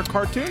Bill Burr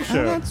cartoon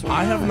show. Oh, that's right.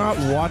 I have not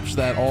watched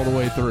that all the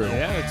way through.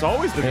 Yeah, it's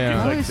always the Yeah. I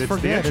like, always it's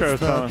forget the intro it's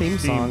the song. theme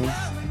song.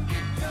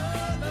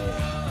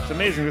 It's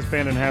amazing this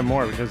band didn't have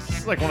more because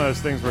it's like one of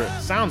those things where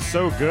it sounds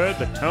so good,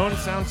 the tone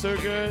sounds so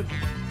good,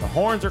 the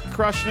horns are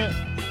crushing it.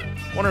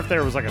 Wonder if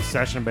there was like a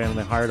session band and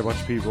they hired a bunch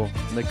of people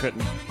and they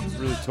couldn't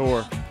really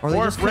tour. Or they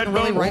just if couldn't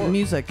really Redbone- write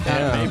music.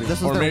 Yeah, maybe.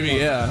 This was or their maybe,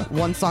 yeah.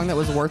 one song that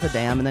was worth a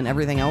damn, and then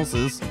everything else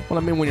is. Well,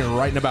 I mean, when you're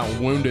writing about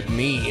Wounded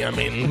Knee, I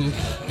mean,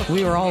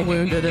 We were all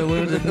wounded. It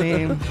wounded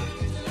me.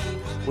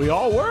 We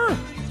all were.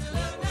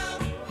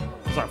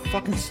 It's our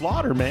fucking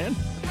slaughter, man.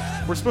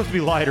 We're supposed to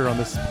be lighter on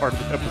this part of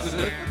the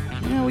episode.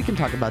 Yeah, we can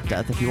talk about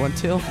death if you want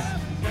to.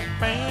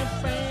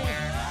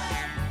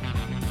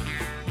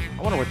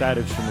 I wonder what that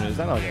instrument is. Is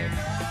that like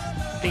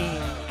a ding,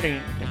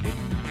 ding, ding,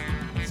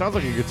 ding? Sounds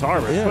like a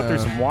guitar, but it's put Yeah. through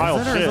some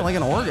wild Is it, or shit. is it like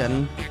an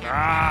organ It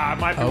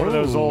might be one of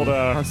those Oh. old, or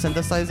a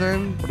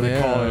synthesizer? what do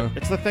they call Yeah. it?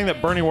 It's the thing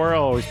that Bernie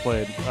Worrell always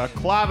played. A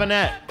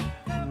clavinet.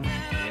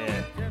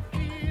 Yeah.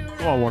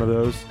 I want one of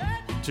those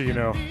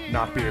to,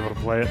 not be able to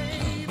play it.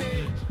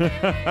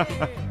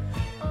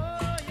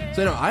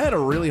 so, I had a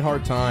really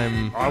hard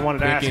time I wanted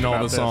to ask picking all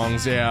about the this.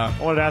 songs, yeah.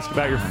 I wanted to ask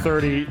about your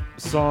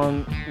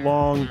 30-song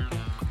long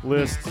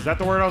list. Is that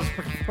the word I was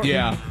looking for?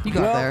 Yeah. You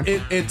got well,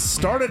 there. It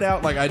started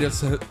out like I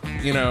just,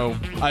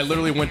 I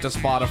literally went to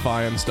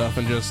Spotify and stuff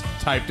and just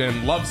typed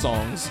in love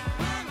songs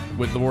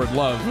with the word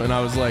love. And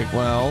I was like,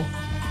 well,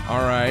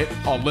 all right,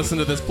 I'll listen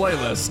to this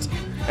playlist.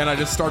 And I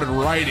just started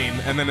writing,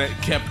 and then it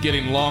kept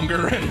getting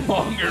longer and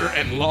longer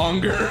and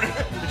longer.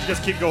 Did you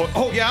just keep going,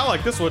 oh, yeah, I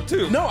like this one,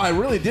 too? No, I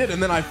really did.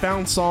 And then I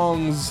found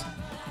songs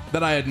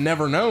that I had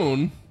never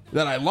known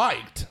that I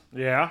liked.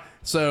 Yeah.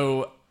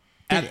 So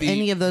Did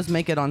any of those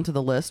make it onto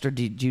the list, or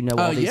did you know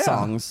all these yeah.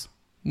 songs?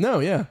 No,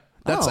 yeah.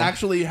 That's Oh.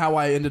 actually how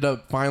I ended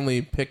up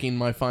finally picking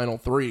my final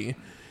three.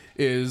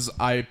 Is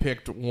I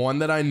picked one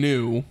that I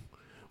knew,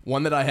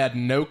 one that I had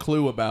no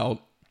clue about,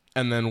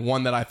 and then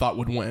one that I thought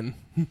would win.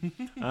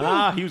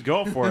 He was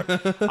going for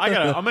it.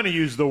 I'm going to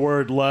use the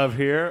word love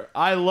here.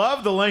 I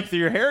love the length of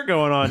your hair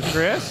going on,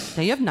 Chris.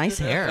 Now you have nice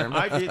hair.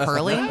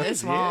 Curly.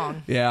 It's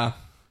long. Yeah.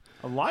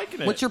 I'm liking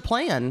it. What's your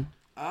plan?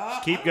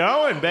 Just keep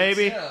going,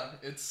 baby.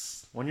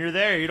 It's. When you're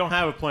there, you don't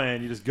have a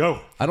plan. You just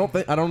go. I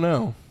don't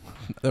know.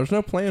 There's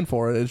no plan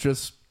for it. It's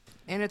just.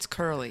 And it's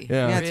curly.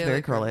 Yeah. Yeah, it's Really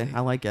very curly.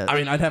 I like it. I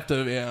mean, I'd have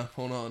to. Yeah.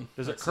 Hold on.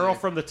 Does it curl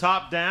from the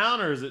top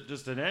down, or is it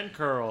just an end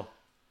curl?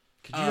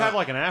 Could you have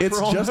like an afro? It's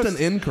on just this?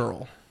 an in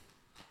curl.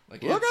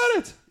 Like Look it's-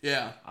 at it.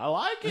 Yeah. I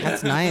like it.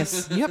 That's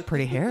nice. You have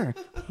pretty hair.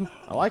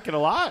 I like it a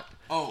lot.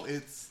 Oh,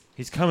 it's.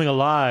 He's coming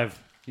alive.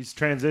 He's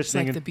transitioning. It's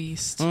like and- the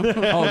beast. Oh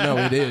no,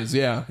 it is.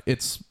 Yeah.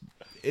 It's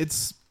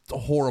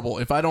horrible.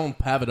 If I don't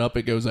have it up,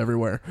 it goes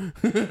everywhere.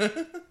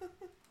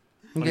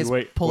 You me guys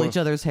wait. pull Well- each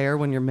other's hair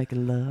when you're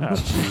making love.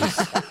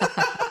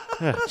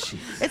 Oh,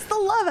 jeez. It's the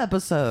love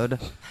episode.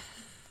 Supposed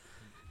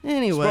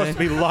Anyway, to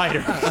be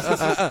lighter.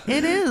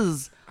 it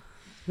is.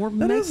 We're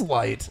That is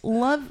light.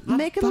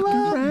 making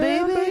love,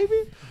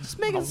 baby. Just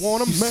making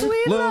Wanna make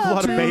sweet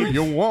love to baby.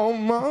 you,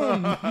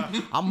 woman.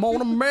 I'm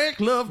gonna make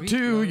love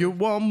to you,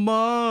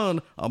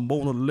 woman. I'm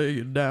gonna lay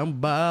you down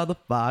by the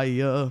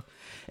fire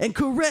and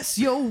caress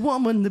your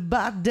womanly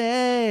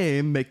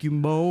body, make you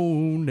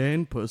moan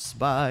and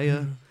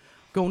perspire.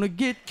 Gonna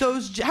get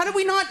those. How did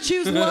we not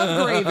choose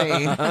Love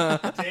Gravy?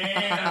 Damn.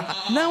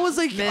 That was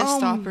like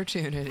Missed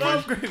opportunity.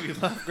 Love gravy,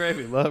 love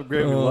gravy, love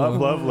gravy,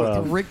 love,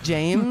 love. Rick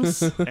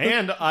James.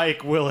 And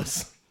Ike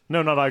Willis.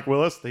 No, not Ike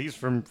Willis. He's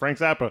from Frank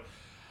Zappa.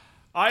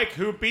 Ike,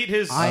 who beat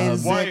his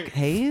Isaac wife.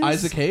 Hayes.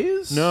 Isaac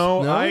Hayes?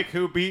 No, Ike,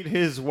 who beat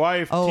his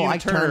wife. Oh, Tina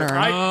Ike Turner.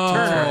 Ike Oh.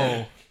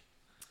 Turner.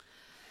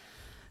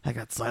 I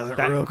got silent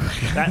That, real quick.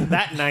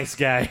 that nice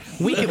guy.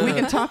 We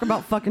can talk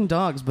about fucking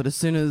dogs, but as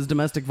soon as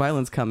domestic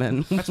violence come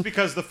in. That's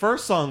because the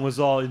first song was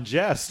all in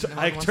jest.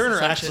 Ike wants Turner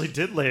to touch actually it.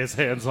 did lay his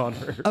hands on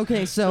her.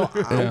 Okay, so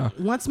Yeah.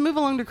 let's move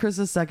along to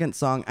Chris's second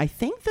song. I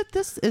think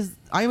that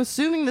I'm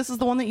assuming this is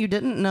the one that you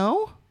didn't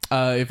know.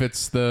 If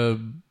it's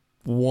the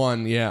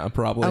one, yeah,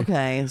 probably.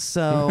 Okay,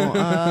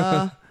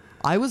 so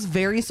I was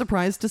very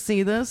surprised to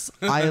see this.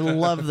 I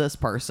love this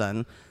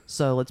person.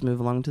 So let's move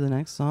along to the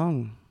next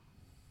song.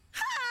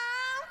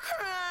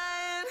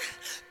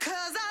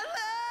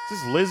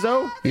 Is this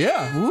Lizzo?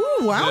 Yeah. Ooh,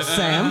 wow,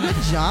 Sam, good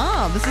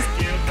job. This is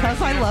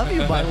 "Cause I Love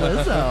You" by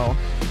Lizzo.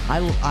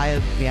 I'm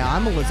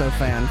a Lizzo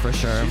fan for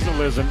sure. She's a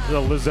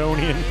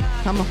Lizonian.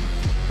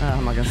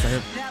 I'm not gonna say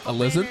it. A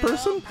lizard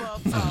person?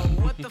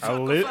 A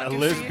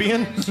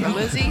lesbian?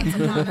 Lizzie?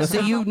 So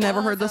you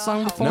never heard this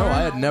song before? No,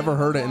 I had never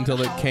heard it until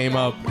it came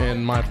up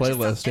in my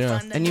playlist,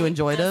 yeah. And you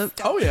enjoyed it?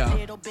 Oh,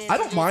 yeah. I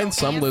don't mind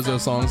some Lizzo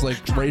songs. Like,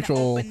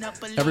 Rachel,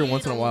 every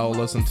once in a while, will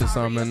listen to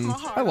some, and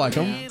I like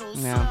them.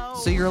 Yeah.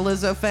 So you're a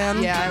Lizzo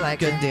fan? Yeah, I like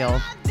Good her.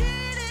 deal.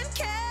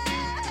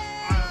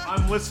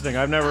 I'm listening.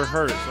 I've never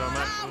heard it, so I'm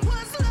actually.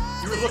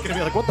 You were looking at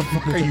me like, what the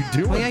fuck are you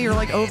doing? Well, yeah, you're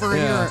like over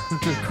Yeah.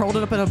 and you're curled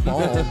it up in a ball.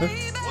 Well,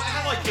 I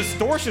had like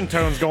distortion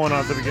tones going on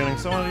at the beginning,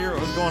 so I wanted to hear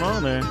what was going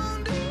on there.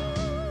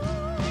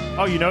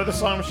 Oh, you know the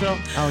song, Michelle?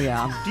 Oh,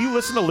 yeah. Do you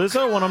listen to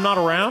Lizzo when I'm not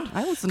around?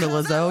 I listen to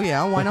Lizzo.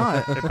 Yeah, why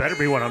not? It better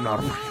be when I'm not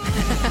around.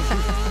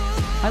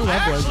 I love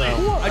Actually,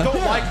 Lizzo. I don't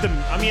like the.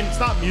 I mean, it's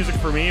not music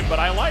for me, but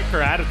I like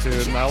her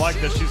attitude, and I like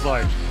that she's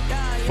like,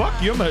 "Fuck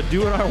you, I'm gonna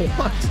do what I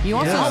want. You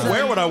also I'll said-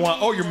 wear what I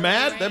want." Oh, you're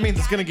mad? That means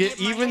it's gonna get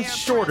even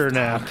shorter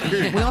now.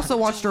 We also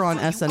watched her on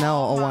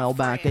SNL a while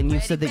back, and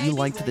you said that you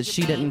liked that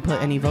she didn't put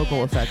any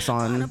vocal effects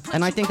on.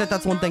 And I think that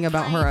that's one thing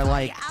about her I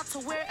like.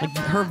 Like,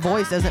 her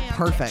voice isn't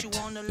perfect,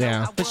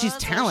 Yeah. but she's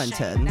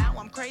talented.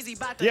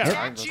 Yeah,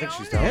 I think she's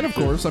And talented. of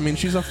course, I mean,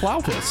 she's a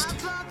flautist.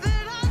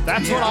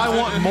 That's what I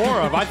want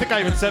more of. I think I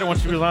even said it when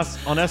she was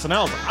on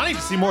SNL. I need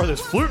to see more of this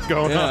flute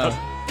going Yeah. on.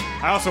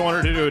 I also want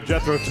her to do a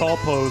Jethro Tull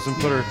pose and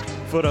put her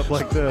foot up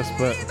like this,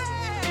 but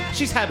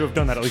she's had to have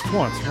done that at least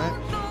once,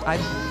 right?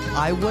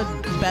 I would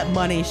bet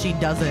money she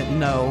doesn't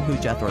know who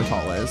Jethro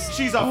Tull is.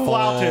 She's a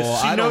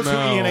flautist. She I don't knows who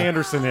know. Ian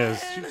Anderson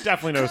is. She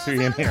definitely knows who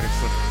Ian Anderson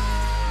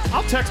is.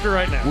 I'll text her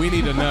right now. We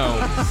need to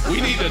know.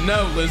 We need to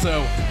know,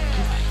 Lizzo.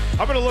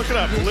 I'm going to look it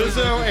up.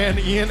 Lizzo and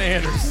Ian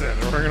Anderson.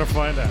 And we're going to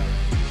find out.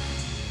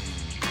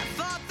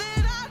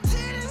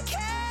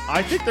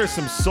 I think there's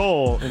some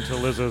soul into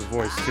Lizzo's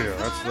voice, too.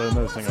 That's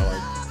another thing I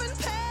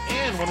like.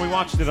 And when we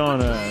watched it on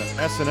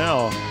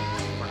SNL,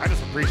 I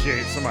just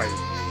appreciate somebody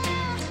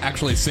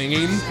Actually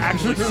singing.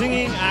 actually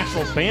singing,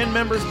 actual band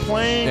members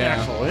playing, Yeah.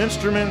 actual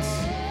instruments.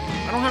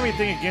 I don't have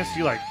anything against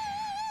you, like,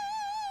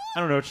 I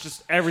don't know, it's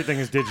just everything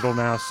is digital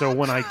now, so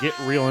when I get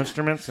real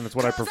instruments and it's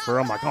what I prefer,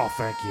 I'm like, oh,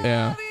 thank you.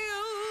 Yeah.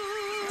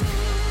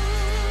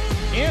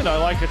 And I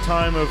like a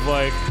time of,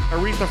 like,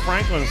 Aretha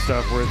Franklin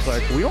stuff where it's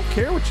like, we don't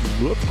care what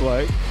you look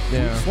like. We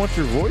Yeah. just want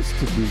your voice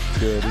to be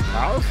good and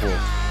powerful.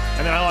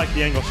 And then I like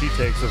the angle she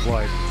takes of,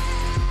 like,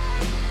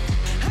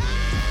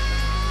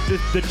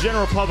 the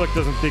general public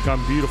doesn't think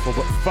I'm beautiful,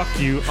 but fuck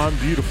you, I'm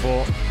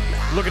beautiful.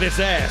 Look at this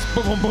ass.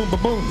 Boom, boom,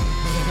 boom,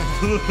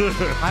 boom,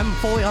 boom. I'm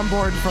fully on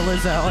board for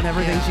Lizzo and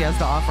everything she has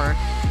to offer.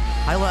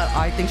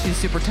 I think she's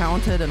super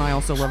talented, and I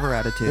also love her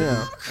attitude.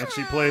 And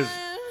she plays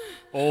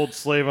old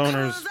slave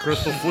owners'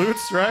 crystal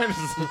flutes, right?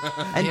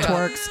 And Yeah.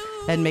 twerks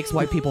and makes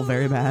white people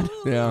very mad.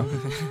 Yeah.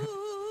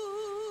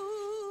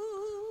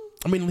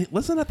 I mean,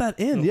 listen at that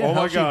end. Yeah, Oh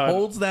how my she God.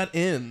 holds that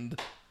end.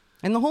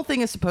 And the whole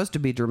thing is supposed to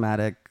be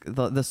dramatic.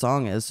 The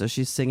song is, so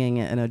she's singing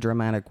it in a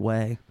dramatic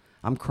way.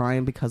 I'm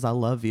crying because I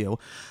love you.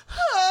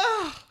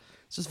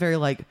 It's just very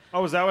like,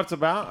 Oh, is that what it's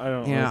about? I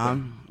don't know. yeah,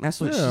 that's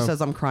what she Yeah. says.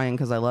 I'm crying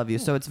because I love you.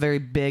 So it's very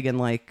big and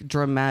like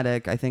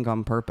dramatic. I think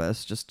on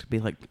purpose, just to be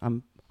like,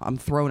 I'm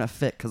throwing a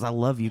fit because I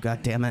love you.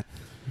 God damn it.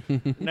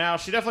 Now,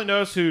 she definitely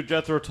knows who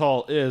Jethro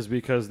Tull is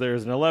because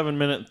there's an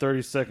 11-minute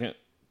and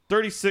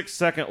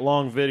 36-second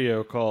long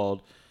video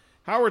called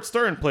Howard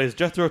Stern Plays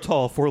Jethro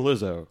Tull for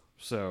Lizzo.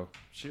 So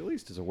she at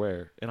least is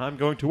aware. And I'm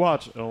going to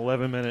watch an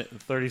 11-minute and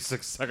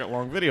 36-second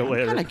long video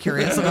later. Kind of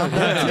curious about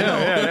that too.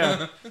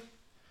 Yeah.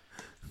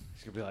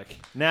 She's going to be like,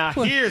 now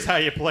here's how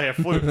you play a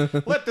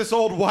flute. Let this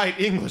old white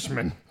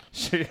Englishman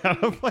show you how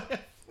to play it.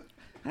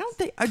 I don't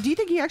think. Do you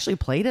think he actually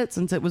played it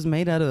since it was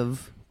made out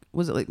of?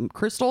 Was it like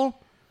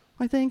crystal?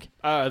 I think.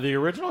 The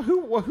original?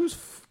 Whose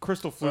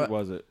crystal flute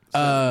was it?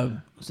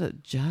 Was it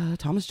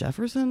Thomas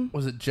Jefferson?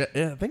 Was it?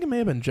 Yeah, I think it may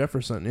have been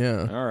Jefferson.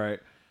 Yeah. All right.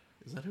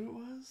 Is that who it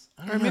was?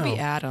 Or maybe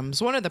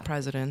Adams, one of the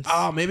presidents.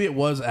 Oh, maybe it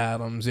was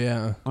Adams.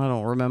 Yeah. I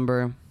don't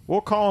remember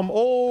We'll call him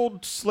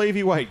old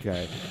slavey white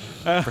guy.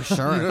 for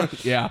sure.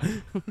 Yeah. I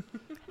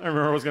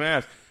remember I was going to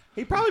ask.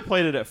 He probably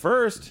played it at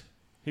first.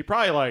 He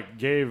probably like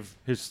gave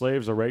his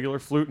slaves a regular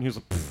flute, and he was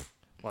like, "Pfft,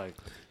 like,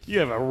 you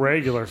have a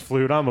regular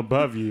flute, I'm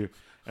above you.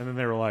 And then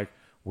they were like,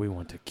 we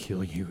want to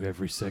kill you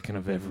every second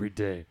of every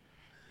day.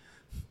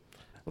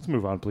 Let's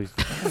move on, please.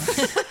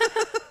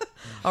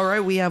 All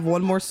right, we have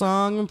one more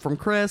song from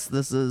Chris.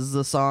 This is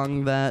the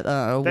song that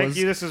Thank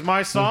you. This is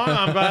my song.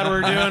 I'm glad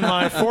we're doing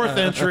my 4th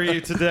entry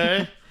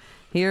today.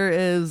 Here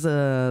is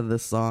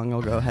this song.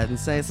 I'll go ahead and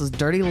say this is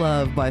 "Dirty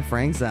Love" by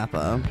Frank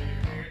Zappa.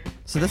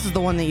 So this is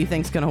the one that you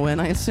think's gonna win,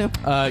 I assume.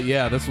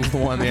 Yeah, this was the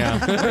one.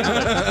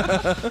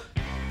 Yeah.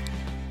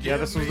 Yeah,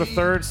 this was the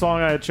 3rd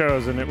song I had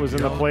chosen. It was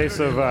in the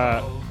place of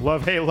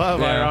Love, Hey, Love,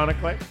 Yeah.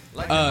 ironically.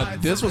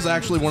 This was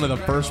actually one of the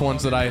first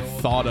ones that I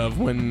thought of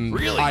when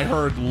I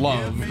heard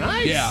Love.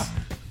 Nice. Yeah.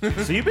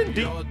 So you've been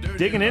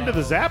digging into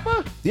the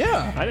Zappa?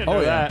 Yeah. I didn't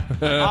know that.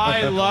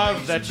 I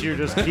love that you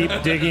just keep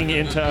digging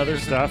into other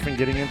stuff and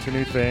getting into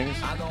new things.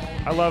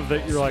 I love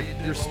that you're like,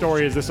 your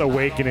story is this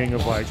awakening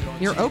of like...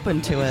 You're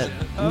open to it.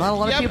 Not a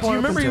lot of Yeah, people but are you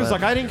remember open he was to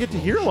like, it. I didn't get to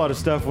hear a lot of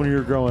stuff when you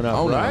were growing up,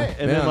 Oh, no. right?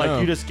 And Yeah, then like no.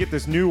 you just get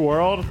this new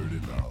world.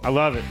 I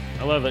love it.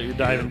 I love that you're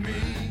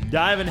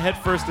diving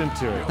headfirst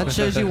into it. That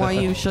shows you why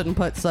you shouldn't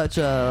put such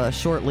a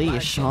short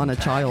leash on a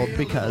child,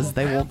 because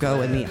they will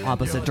go in the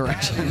opposite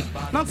direction.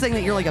 I'm not saying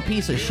that you're like a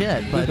piece of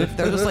shit, but if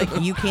they're just like,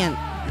 you can't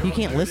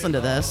listen to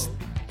this,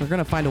 they're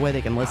gonna find a way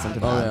they can listen to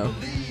that.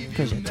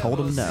 Because you told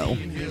them no.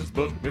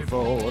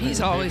 He's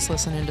always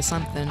listening to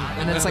something,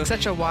 and it's like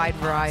such a wide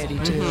variety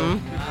too.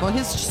 Well,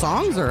 his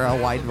songs are a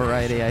wide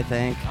variety, I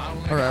think,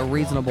 or a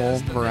reasonable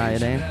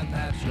variety.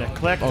 An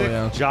eclectic, Oh,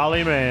 yeah.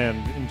 jolly man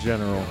in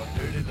general.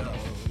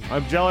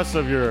 I'm jealous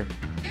of your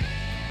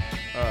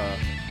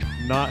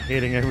not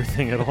hating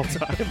everything at all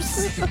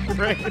times.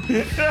 Right?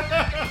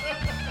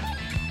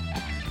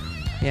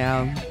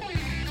 Yeah.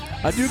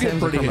 I do get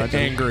Sam's a pretty curmudgeon.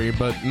 angry,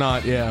 but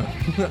not, yeah.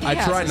 I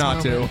has try his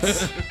not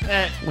moments.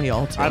 Eh, We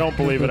all do. I don't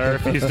believe it. I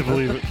refuse to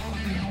believe it.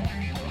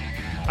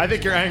 I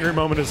think your angry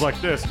moment is like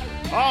this.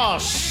 Oh,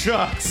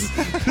 shucks.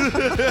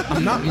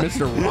 I'm not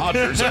Mr.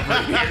 Rogers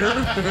over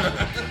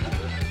here.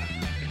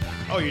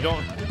 Oh, you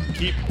don't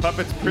keep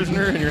puppets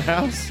prisoner in your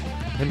house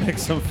and make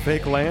some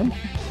fake land?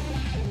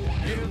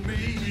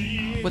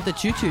 With the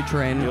choo-choo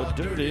train. Your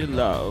dirty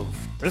love.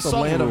 This The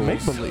song land of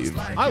rules. make-believe.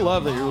 I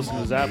love that you're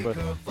listening to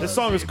Zappa. This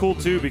song is cool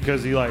too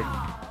because he like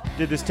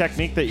did this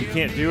technique that you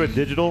can't do with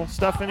digital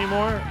stuff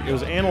anymore. It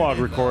was analog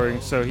recording,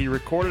 so he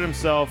recorded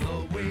himself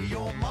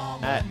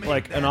at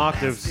like an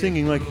octave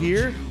singing like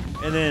here,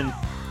 and then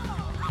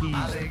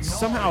he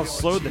somehow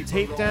slowed the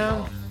tape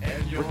down,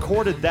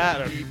 recorded that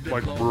at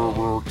like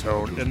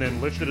tone, and then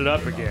lifted it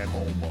up again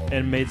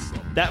and made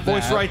that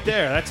voice That. right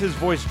there. That's his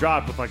voice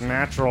dropped with like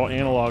natural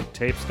analog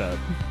tape stuff.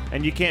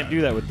 And you can't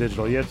do that with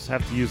digital. You just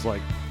have to use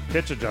like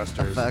pitch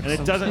adjusters. Effects. And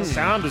it doesn't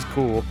sound as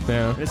cool.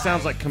 Yeah. It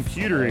sounds like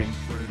computery.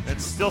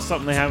 It's still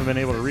something they haven't been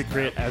able to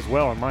recreate as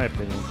well, in my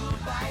opinion.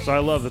 So I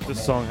love that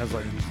this song has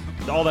like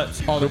all that.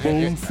 All the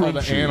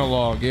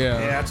analog, Yeah,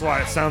 yeah. that's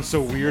why it sounds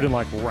so weird and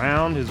like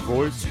round, his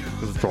voice.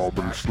 Because it's all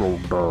been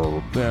slowed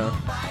down. Yeah.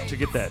 To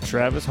get that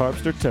Travis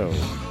Harpster tone.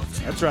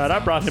 That's right, I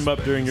brought him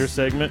up during your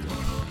segment.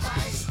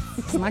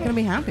 I'm not gonna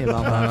be happy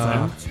about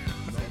that. So.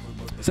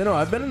 So no,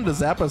 I've been into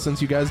Zappa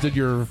since you guys did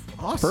your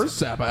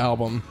first Zappa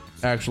album,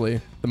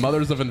 actually. The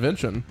Mothers of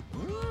Invention.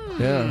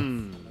 Yeah.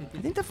 I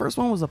think the first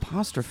one was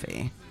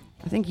Apostrophe.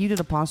 I think you did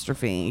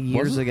Apostrophe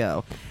years it?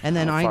 ago, and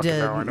then I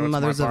did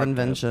Mothers of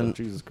Invention.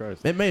 Jesus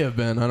Christ. It may have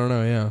been. I don't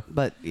know, yeah.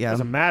 But yeah,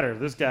 Doesn't matter.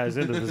 This guy's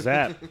into the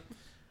Zap.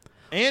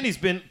 And he's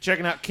been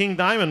checking out King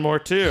Diamond more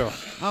too.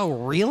 oh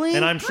really?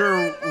 And I'm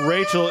sure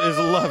Rachel is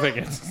loving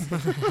it.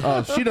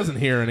 Oh, she doesn't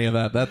hear any of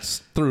that. That's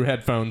through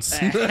headphones.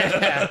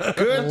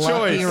 Good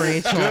Lucky choice.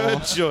 Rachel.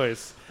 Good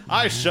choice.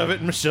 I shove it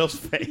in Michelle's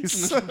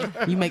face.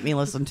 You make me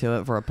listen to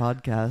it for a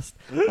podcast.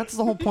 That's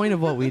the whole point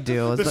of what we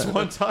do. Is This that,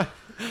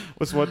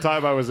 one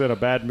time I was in a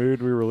bad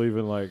mood. We were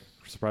leaving, like,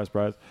 surprise,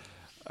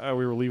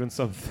 we were leaving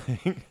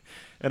something,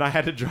 and I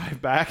had to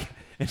drive back,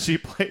 and she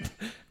played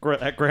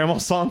that grandma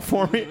song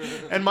for me,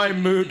 and my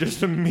mood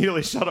just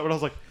immediately shut up, and I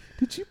was like,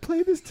 did you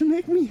play this to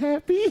make me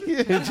happy?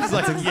 And she's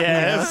like,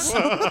 yes.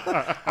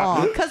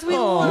 because we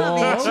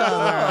love each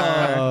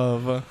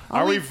other.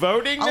 Are we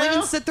voting I'll now?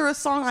 even sit through a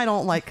song I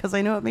don't like because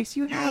I know it makes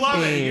you happy. You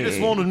love it. You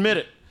just won't admit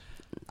it.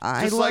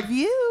 I just love like-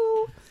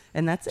 you,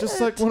 and that's Just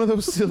it. like one of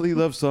those silly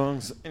love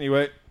songs.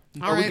 Anyway,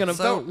 are we Alright, gonna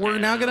so vote? we're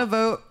now gonna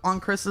vote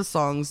on Chris's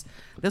songs.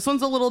 This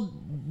one's a little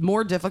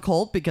more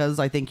difficult because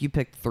I think you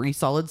picked 3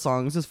 solid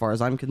songs as far as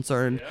I'm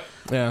concerned.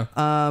 yeah.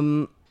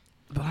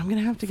 But I'm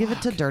gonna have to give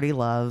it to Dirty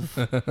Love,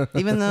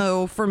 even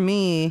though for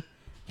me,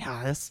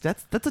 yeah, that's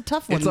a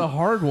tough one. It's a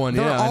hard one,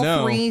 They're yeah, I all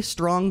know. 3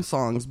 strong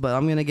songs, but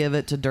I'm gonna give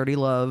it to Dirty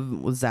Love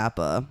with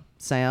Zappa.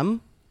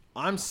 Sam,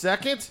 I'm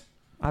second.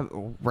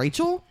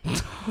 Rachel,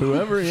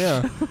 Whoever,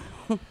 yeah.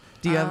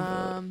 do you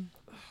have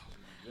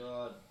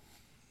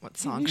What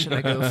song should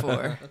I go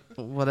for?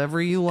 whatever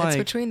you It's like?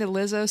 between the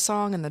Lizzo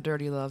song and the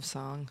Dirty Love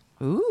song.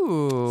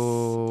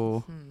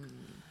 Ooh,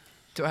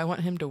 Do I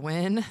want him to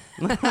win?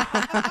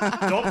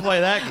 Don't play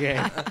that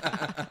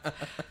game.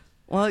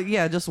 well,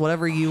 yeah, just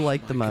whatever you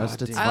like the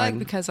most. It's I fine. like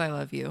Because I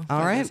Love You. All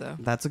by right, Lizzo.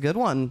 that's a good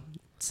one.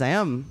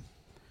 Sam,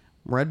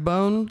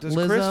 Redbone, Does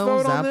Lizzo, Chris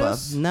vote on Zappa.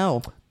 this?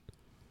 No,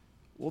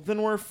 Well,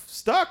 then we're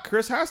stuck.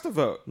 Chris has to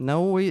vote.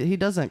 No, he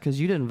doesn't because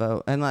you didn't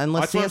vote. And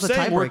unless That's he what has I'm a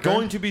saying. tiebreaker. We're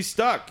going to be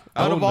stuck.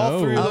 Out Oh, of all no.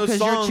 three of Oh, those because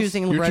songs, you're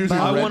choosing You're Redbone. choosing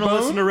I want to Redbone?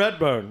 listen to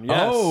Redbone.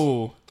 Yes.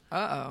 Oh.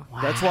 Uh-oh.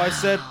 That's why I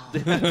said they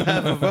have to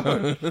have a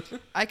vote.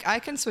 I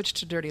can switch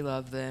to Dirty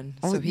Love then.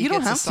 Oh, So he you don't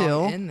gets have a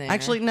song to. in there.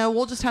 Actually, no.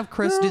 We'll just have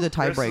Chris do the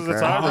Chris is the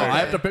tiebreaker. tiebreaker. I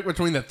have to pick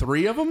between the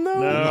three of them, though?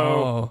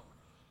 No.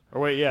 Or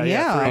wait, yeah,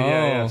 Yeah. three.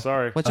 Yeah, Oh.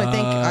 sorry. Which I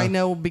think I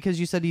know because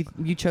you said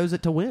you chose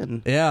it to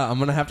win. Yeah, I'm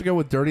going to have to go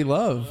with Dirty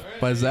Love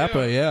by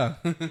Zappa, yeah.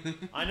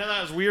 I know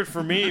that was weird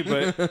for me,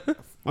 but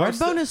I was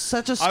Redbone thi- is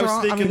such a I strong.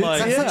 was thinking, like-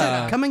 that's such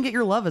Yeah. Come and Get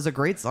Your Love is a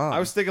great song. I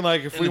was thinking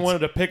like if we wanted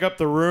to pick up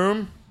the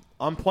room,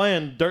 I'm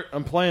playing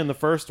the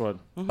first one.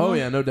 Oh,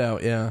 yeah, no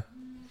doubt, yeah.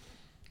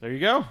 There you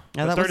go. Yeah,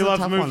 But that was Dirty a Love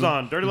tough moves one.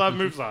 on. Dirty Love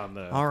moves on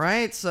though. All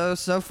right, so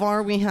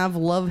far we have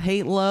Love,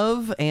 Hate,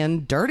 Love,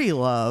 and Dirty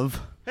Love.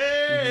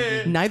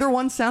 Hey. Neither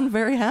one sound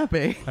very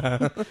happy,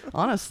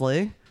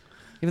 honestly.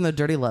 Even though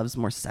Dirty Love's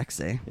more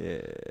sexy.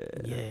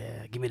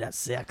 Yeah, give me that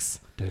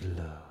sex. Dirty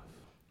Love.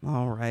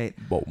 All right.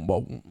 Boom,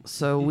 boom.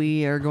 So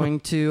we are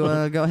going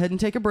to go ahead and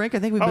take a break. I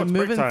think we've Oh, been it's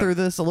break moving time. through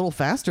this a little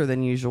faster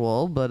than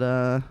usual, but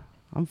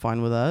I'm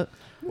fine with that.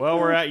 Well,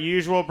 we're at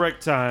usual break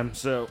time,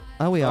 so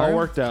Oh, we all are?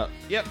 worked out.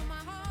 Yep.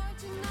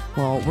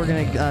 Well, we're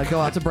going to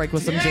go out to break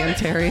with some Jan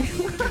Terry.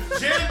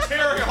 Jan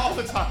Terry all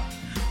the time.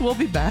 We'll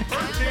be back.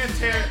 Her Jan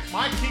Terry.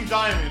 My King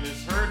Diamond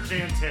is her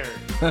Jan Terry.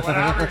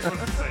 Whatever you're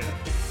supposed to say.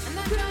 I'm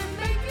not trying to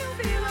make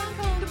you feel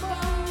uncomfortable.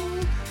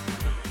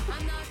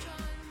 I'm not trying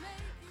to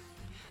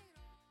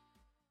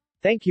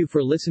Thank you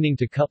for listening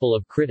to Couple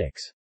of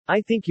Critics.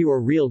 I think you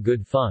are real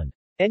good fun.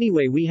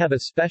 Anyway, we have a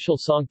special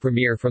song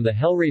premiere from the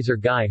Hellraiser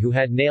guy who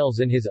had nails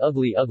in his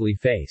ugly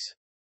face.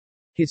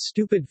 His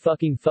stupid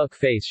fucking fuck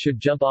face should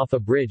jump off a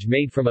bridge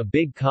made from a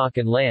big cock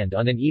and land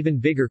on an even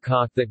bigger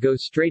cock that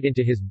goes straight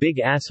into his big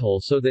asshole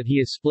so that he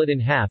is split in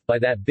half by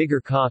that bigger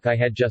cock I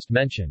had just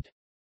mentioned.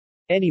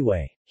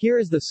 Anyway, here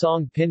is the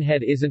song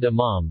Pinhead Isn't a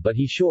Mom but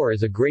he sure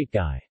is a great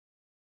guy.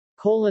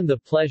 The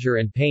Pleasure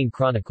and Pain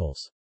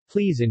Chronicles.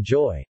 Please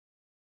enjoy.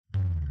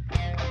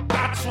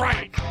 That's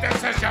right, this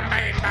is your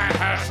main man,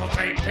 Herschel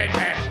J.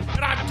 Pinhead,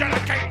 and I'm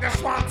dedicating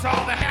this one to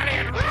all the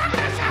Hellion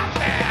rockers out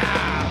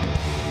there!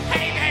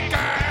 Hey there,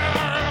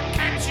 girl,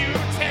 can't you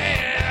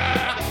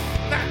tell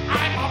that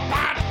I'm a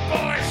bad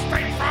boy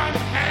straight from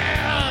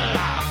hell?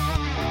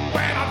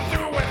 When I'm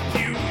through with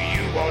you,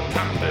 you won't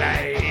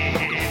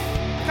complain,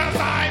 'cause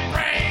I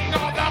bring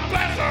all the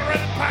pleasure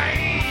and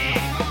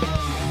pain.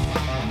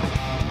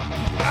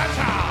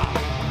 Pleasure,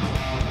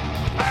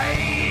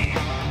 pain,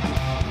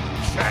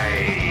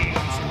 change.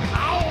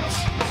 Ouch!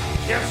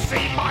 You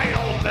see, my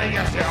old day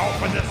as you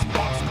open this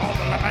box called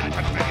the Lament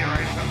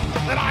Configuration,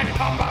 then I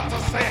pop out to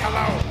say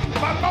hello.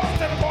 But most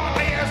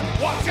importantly is,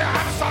 once you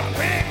have some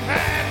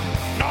Pinhead,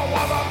 no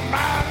other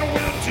man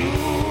will do.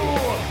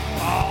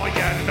 Oh,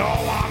 you know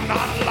I'm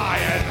not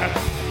lying.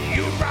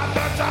 You'd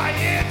rather die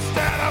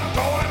instead of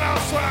going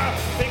elsewhere,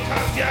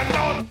 because you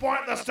know it's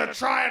pointless to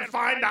try and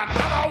find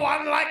another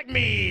one like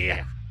me.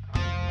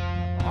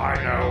 I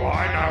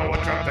know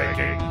what you're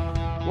thinking.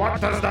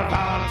 What does the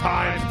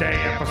Valentine's Day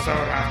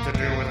episode have to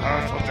do with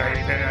Herschel J.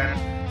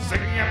 Pinhead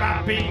singing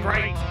about being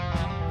great?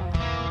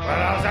 Well,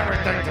 it has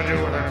everything to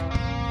do with it.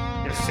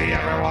 You see,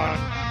 everyone,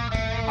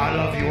 I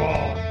love you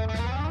all.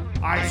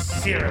 I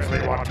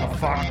seriously want to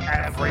fuck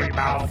every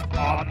mouth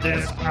on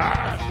this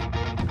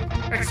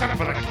earth. Except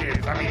for the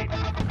kids. I mean,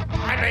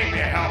 I may be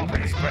a hell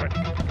priest, but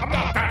I'm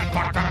not that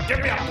fucked up. Give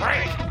me a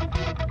break.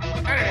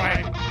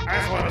 Anyway, I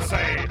just want to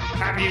say,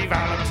 Happy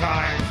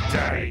Valentine's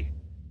Day.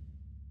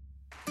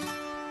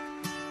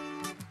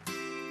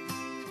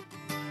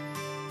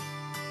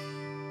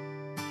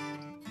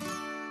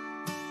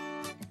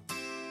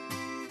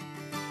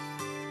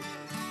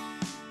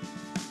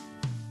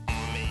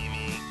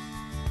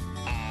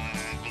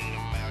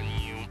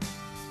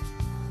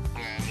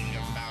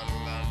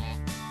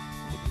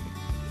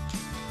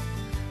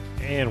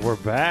 And we're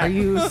back.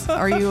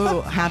 Are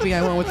you happy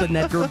I went with the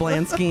Nedgar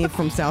Blansky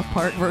from South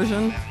Park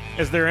version?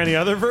 Is there any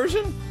other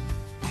version?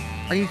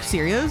 Are you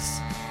serious?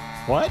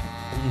 What?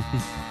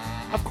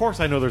 Of course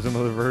I know there's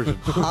another version.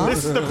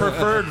 This is the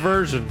preferred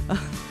version.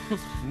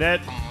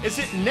 Is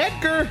it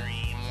Nedgar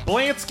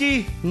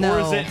Blansky? No. Or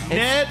is it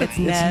Ned? It's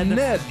Ned.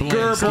 Ned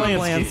Ger Blansky.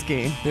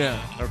 Blansky. Yeah.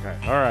 Okay,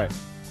 all right.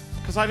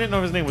 Because I didn't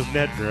know his name was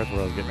Nedgar. That's what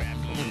I was getting at.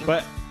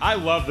 But I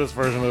love this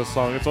version of this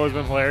song. It's always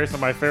been hilarious,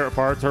 and my favorite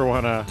parts are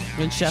when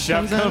When Chef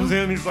comes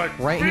in, he's like,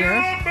 Right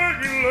here?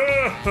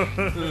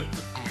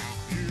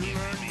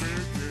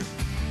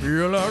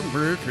 Feel like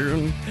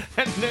making love.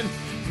 And then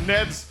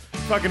Ned's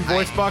fucking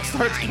voice box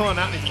starts going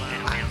out. And he's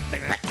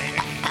like,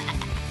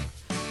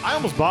 I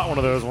almost bought one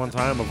of those one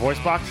time, a voice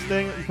box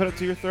thing that you put it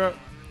to your throat.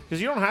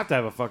 Because you don't have to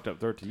have a fucked up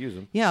throat to use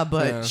them. Yeah,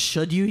 but Yeah.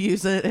 should you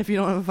use it if you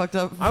don't have a fucked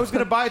up? I was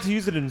going to buy it to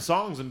use it in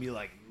songs and be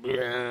like,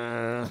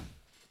 "Bleh."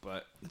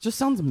 But It just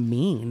sounds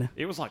mean.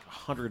 it was like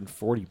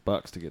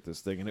 $140 to get this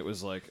thing, and it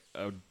was like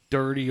a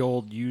dirty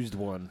old used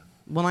one.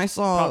 When I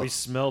saw, Probably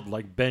smelled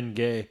like Ben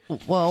Gay.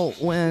 well,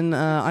 when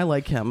I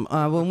like him,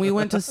 when we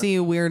went to see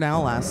Weird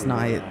Al last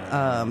night,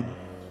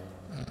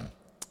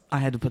 I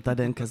had to put that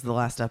in because the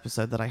last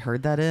episode that I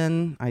heard that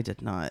in, I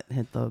did not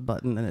hit the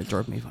button and it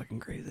drove me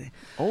fucking crazy.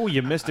 Oh,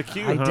 you missed a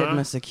cue, I huh? did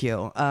miss a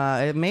cue.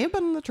 It may have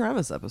been in the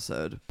Travis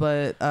episode,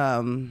 but I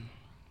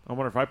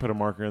wonder if I put a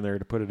marker in there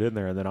to put it in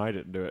there and then I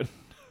didn't do it.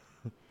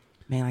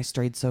 man, I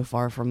strayed so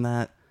far from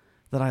that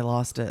I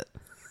lost it.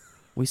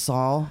 We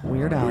saw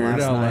Weird Al,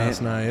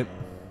 last night.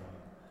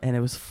 and it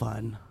was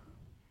fun.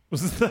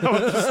 Was that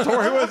what the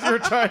story was you were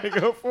trying to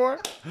go for?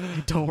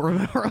 I don't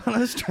remember what I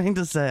was trying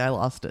to say. I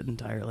lost it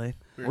entirely.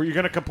 Were you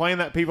going to complain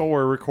that people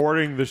were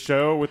recording the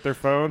show with their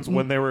phones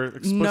when they were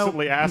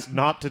explicitly asked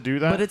not to do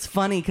that? But it's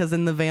funny because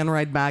in the van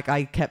ride back,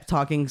 I kept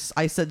talking.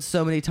 I said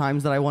so many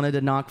times that I wanted to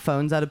knock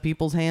phones out of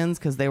people's hands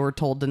because they were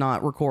told to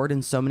not record,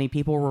 and so many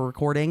people were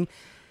recording.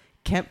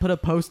 Kent put a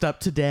post up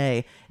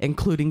today,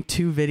 including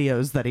 2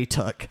 videos that he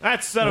took.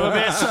 That son of a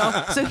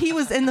bitch. So he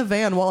was in the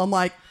van while I'm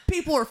like,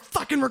 people are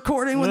fucking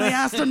recording when they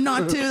asked him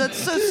not to. That's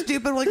so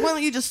stupid. We're like, why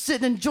don't you just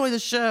sit and enjoy the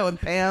show?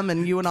 And Pam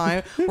and you and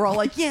I were all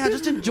like, yeah,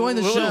 just enjoy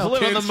the show.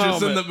 Live in the Kent's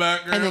just in moment. the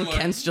background. And then like,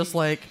 Kent's just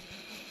like,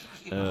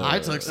 I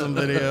took some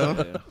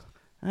video.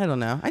 I don't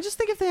know. I just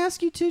think if they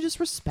ask you to, just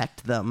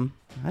respect them.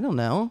 I don't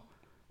know.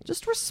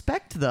 Just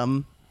respect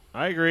them.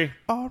 I agree.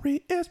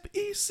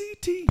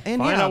 RESPECT. And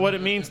Find yeah, out what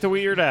it means to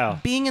Weird Al.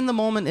 being in the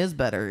moment is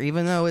better,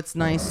 even though it's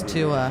nice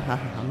to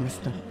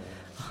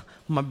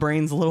my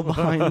brain's a little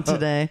behind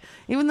today.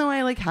 Even though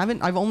I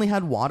I've only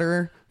had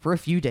water for a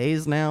few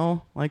days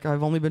now. Like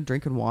I've only been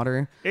drinking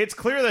water. It's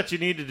clear that you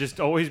need to just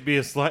always be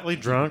a slightly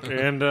drunk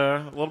and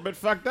a little bit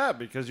fucked up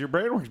because your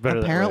brain works better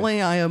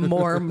Apparently I am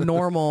more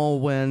normal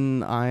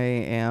when I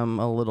am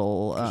a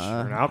little that way.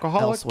 You're an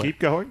alcoholic. elsewhere. Keep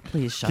going.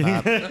 Please shut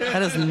up.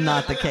 That is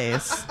not the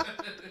case.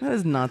 That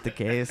is not the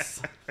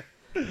case.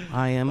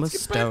 I am a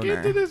stoner.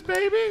 Back into this,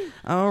 baby.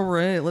 All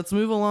right, let's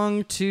move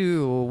along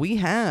to we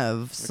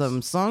have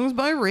some songs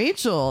by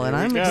Rachel, and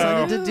Here we I'm go.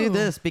 excited to do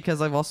this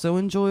because I've also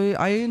enjoy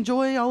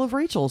all of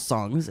Rachel's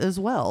songs as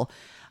well.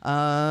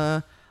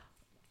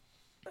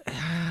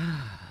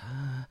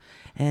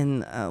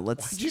 And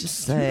let's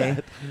just say,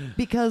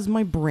 because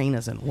my brain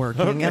isn't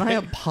working, and I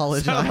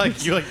apologize. Sounded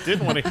like you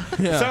didn't want to.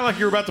 Sounded like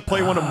you were about to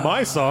play one of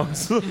my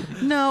songs.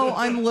 No,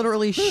 I'm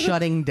literally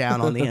shutting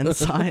down on the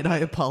inside. I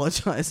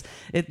apologize.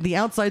 The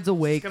outside's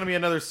awake. It's gonna be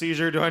another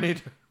seizure.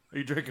 Are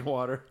you drinking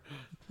water?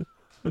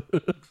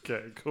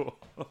 Okay, cool.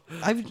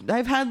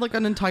 I've had like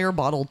an entire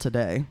bottle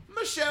today.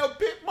 Michelle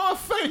bit my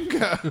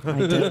finger.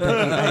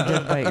 I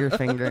did bite your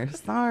finger.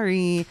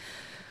 Sorry.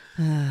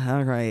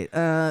 All right.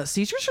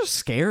 Seizures are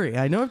scary.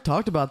 I know I've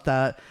talked about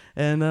that,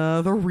 and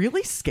they're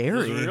really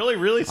scary. It's really,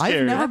 really scary.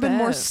 I've never been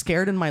more bet.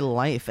 scared in my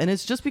life, and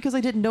it's just because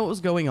I didn't know what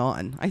was going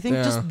on. I think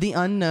Yeah. just the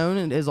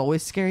unknown is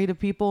always scary to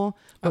people,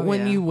 but Oh,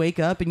 when yeah. you wake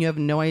up and you have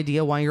no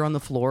idea why you're on the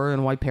floor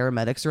and why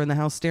paramedics are in the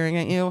house staring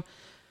at you,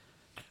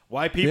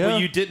 Why people Yeah.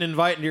 you didn't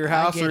invite into your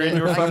house get are in it.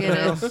 your I fucking get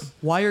it. house?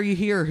 why are you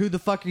here? Who the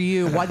fuck are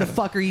you? Why the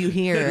fuck are you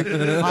here?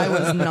 I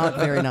was not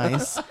very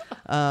nice.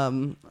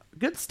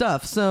 Good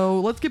stuff. So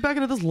let's get back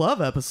into this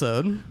love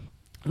episode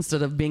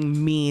instead of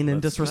being mean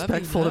and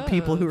disrespectful to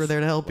people who are there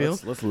to help you.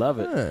 Let's love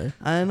it.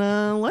 And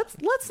let's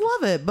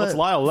love it. But Let's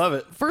Lyle love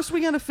it. first, we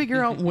got to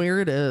figure out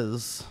where it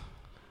is.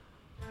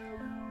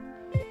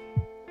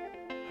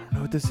 I don't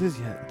know what this is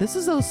yet. This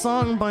is a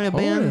song by a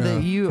band yeah.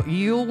 that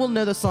you will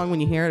know the song when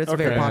you hear it. It's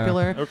very Okay.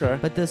 popular. Okay.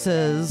 But this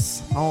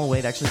is. Oh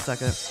wait, actually, a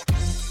second.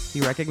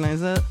 You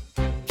recognize it?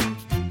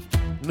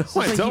 No, It's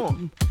like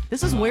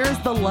this is "Where's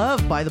the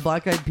Love" by the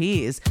Black Eyed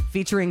Peas,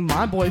 featuring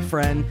my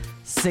boyfriend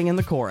singing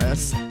the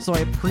chorus. So I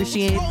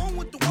appreciate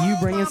you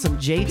bringing some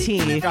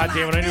JT. God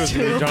damn it! I knew it was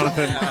going to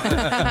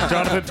be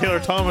Jonathan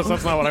Taylor Thomas.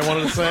 That's not what I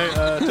wanted to say.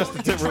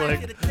 Justin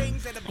Timberlake.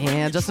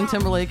 And Justin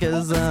Timberlake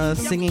is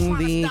singing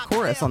the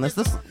chorus on this.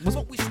 This was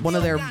one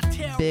of their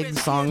big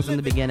songs in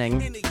the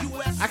beginning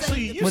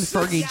Actually, you when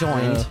said- Fergie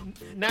joined.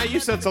 Now you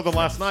said something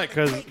last night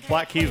because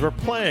Black Keys were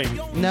playing.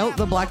 No,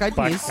 the Black Eyed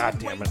Peas. God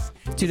damn it!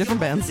 2 different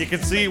bands. You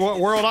can see what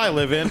world I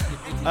live in.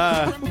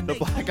 The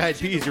Black Eyed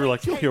Peas. You were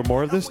like, you'll hear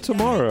more of this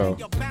tomorrow.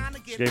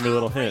 Gave me a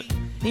little hint.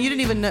 You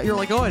didn't even know. You're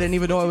like, oh, I didn't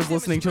even know I was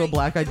listening to a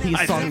Black Eyed Peas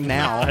song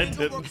now. I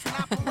didn't.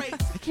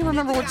 I can't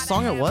remember which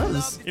song it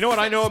was. You know what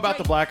I know about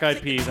the Black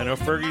Eyed Peas? I know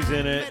Fergie's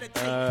in it,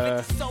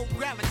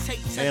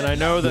 and I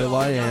know that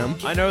Will.i.am.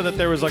 I know that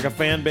there was like a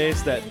fan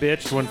base that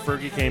bitched when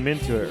Fergie came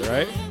into it,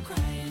 right?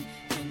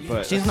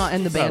 But She's not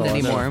in the band all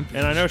I know. anymore.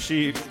 And I know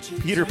she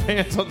peed her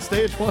pants on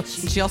stage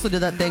once. She also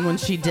did that thing when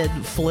she did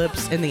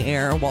flips in the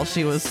air while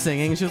she was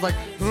singing. She was like,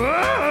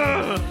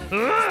 But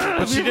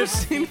have you ever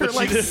seen her but she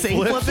like did sing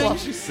flips flipping? while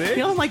she sang? You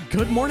know, like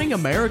Good Morning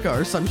America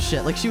or some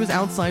shit. Like she was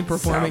outside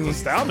performing. Sounds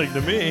astounding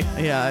to me.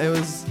 Yeah,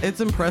 it's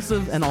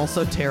impressive and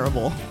also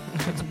terrible.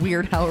 It's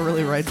weird how it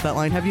really writes that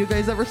line. Have you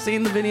guys ever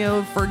seen the video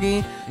of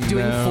Fergie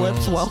doing No.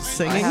 flips while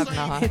singing? I have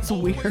not. It's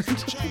weird.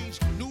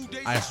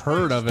 I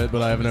heard of it,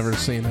 but I've never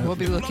seen it. We'll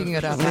be looking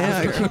it up Yeah,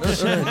 after. we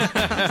should.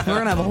 We're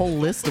gonna have a whole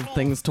list of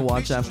things to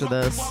watch after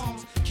this,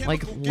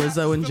 like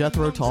Lizzo and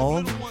Jethro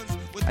Tull.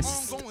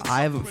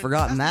 I haven't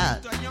forgotten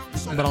that.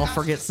 but I'll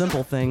forget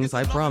simple things,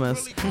 I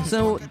promise.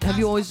 So, have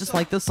you always just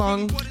liked this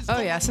song?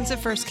 Oh yeah, since it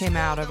first came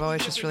out, I've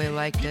always just really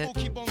liked it.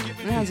 It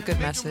has a good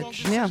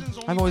message. Yeah,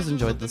 I've always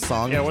enjoyed this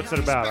song. Yeah, what's it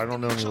about? I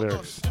don't know any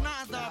lyrics.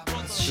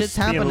 Shit's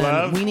being happening.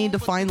 loved? We need to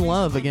find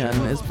love again.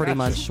 Is pretty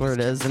much what it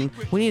is, and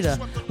we need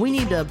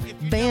to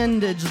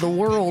bandage the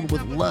world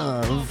with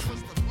love.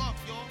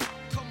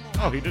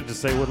 Oh, he did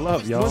just say with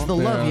love, y'all. Where's the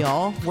love, Yeah.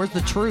 y'all? Where's the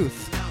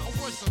truth?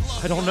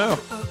 I don't know.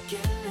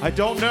 I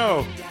don't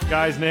know.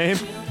 Guy's name.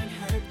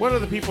 What are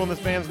the people in this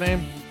band's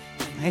name?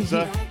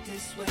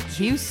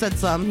 He said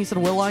some. He said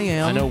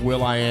Will.i.am. I know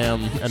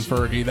Will.i.am and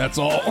Fergie. That's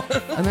all.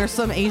 And there's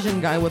some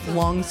Asian guy with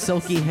long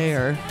silky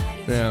hair.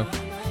 Yeah.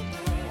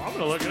 Well, I'm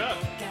gonna look it up.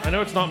 I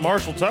know it's not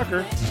Marshall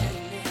Tucker.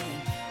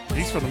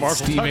 He's from the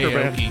Marshall Steve Tucker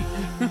band.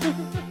 Aoki.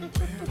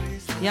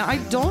 Yeah, I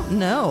don't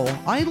know.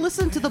 I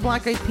listened to the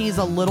Black Eyed Peas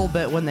a little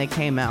bit when they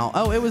came out.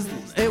 Oh, it was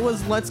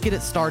Let's Get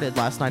It Started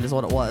last night is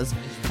what it was.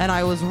 And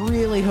I was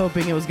really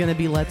hoping it was going to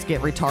be Let's Get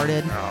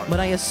Retarded. But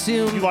I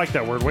assumed You like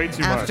that word way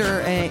too much.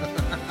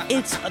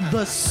 it's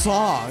the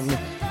song.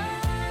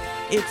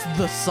 It's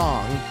the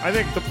song. I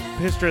think the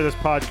history of this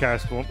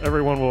podcast,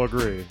 everyone will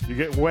agree. You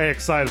get way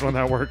excited when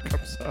that word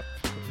comes up.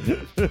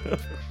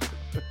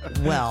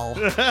 Well,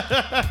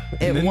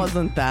 it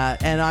wasn't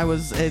that, and I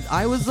was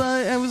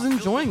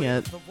enjoying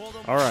it.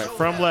 All right,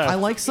 from left. I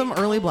like some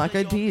early Black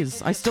Eyed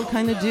Peas. I still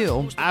kind of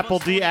do. Apple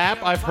D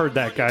App. I've heard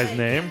that guy's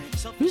name.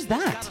 Who's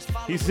that?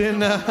 He's in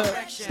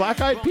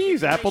Black Eyed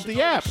Peas. Apple D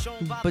App.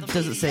 But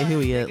does it say who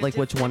he is? Like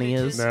which one he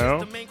is?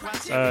 No.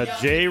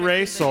 J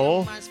Ray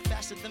Soul.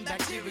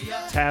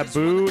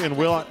 Taboo and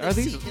Will. Are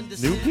these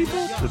new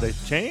people? Did they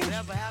change?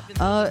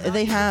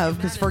 They have,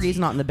 because Fergie's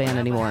not in the band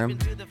anymore.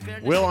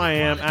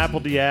 Will.i.am, Apple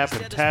D App,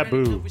 and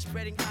Taboo.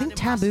 I think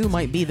Taboo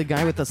might be the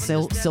guy with the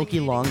silky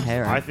long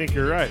hair. I think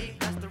you're right.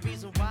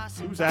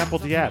 Who's Apple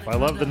D App? I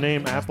love the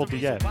name Apple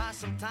D App.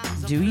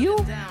 Do you?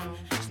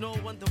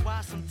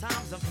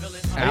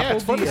 Yeah,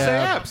 it's fun to say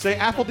app. Say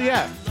Apple D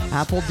App.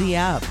 Apple D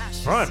App.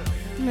 Fun.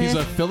 He's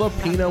a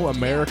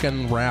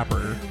Filipino-American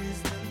rapper.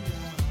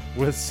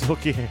 With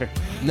silky hair.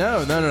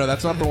 No.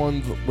 That's not the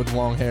one with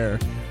long hair.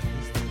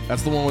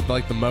 That's the one with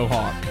like the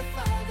mohawk.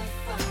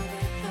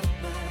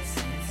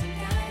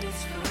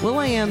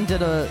 Will.i.am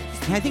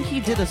I think he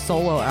did a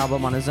solo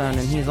album on his own,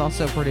 and he's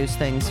also produced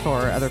things for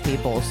other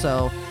people.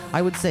 So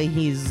I would say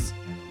he's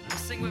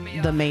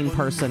the main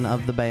person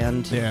of the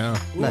band Yeah.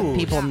 that Ooh.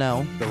 people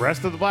know. The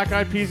rest of the Black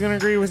Eyed Peas gonna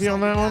agree with you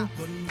on that one?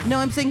 No,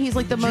 I'm saying he's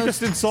like the Did you most.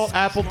 just insult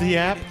Apple D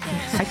App?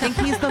 I think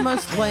he's the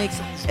most like,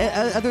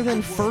 other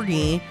than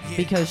Fergie,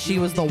 because she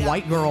was the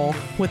white girl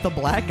with the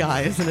black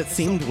eyes, and it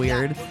seemed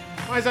weird.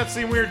 Why does that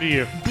seem weird to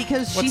you?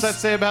 Because What's that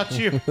say about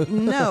you?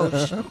 No,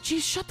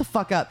 geez, shut the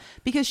fuck up.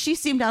 Because she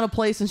seemed out of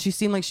place, and she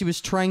seemed like she was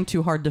trying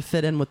too hard to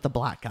fit in with the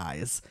black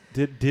guys.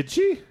 Did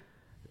she?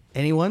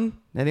 Anyone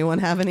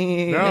have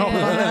any? No.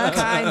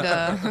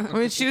 Kinda. I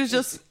mean, she was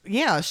just,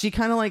 yeah, she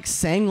kind of like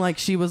sang like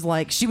she was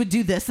like, she would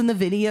do this in the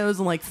videos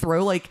and like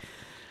throw like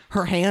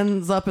her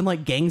hands up in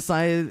like gang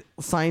sign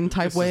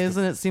type ways,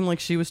 and it seemed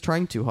like she was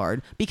trying too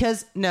hard.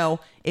 Because,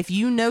 no, if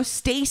you know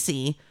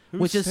Stacy,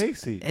 which is,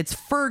 Stacey? it's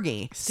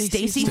Fergie.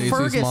 Stacy Stacey's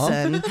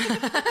Ferguson.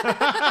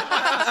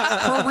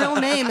 Her real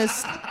name is,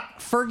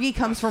 Fergie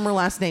comes from her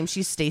last name.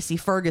 She's Stacy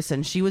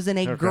Ferguson. She was in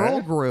a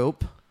girl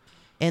group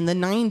in the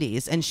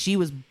 90s, and she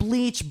was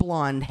bleach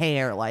blonde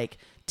hair, like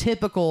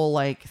typical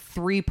like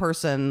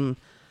 3-person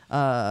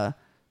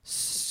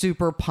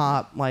super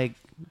pop like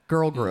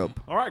girl group.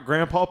 All right,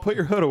 Grandpa, put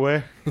your hood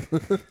away.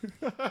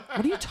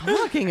 What are you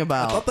talking I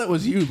about? thought that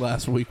was you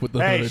last week with the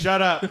Hey, hood.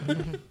 shut up.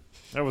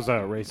 That was a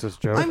racist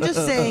joke. I'm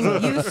just saying,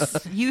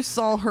 you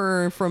saw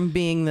her from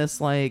being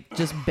this like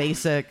just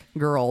basic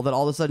girl that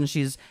all of a sudden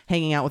she's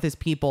hanging out with his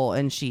people,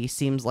 and she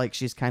seems like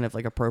she's kind of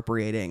like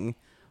appropriating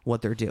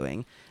what they're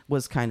doing.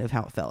 Was kind of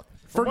how it felt.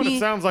 What it Fergie,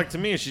 sounds like to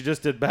me is she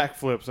just did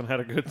backflips and had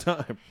a good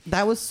time.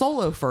 that was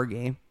solo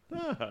Fergie.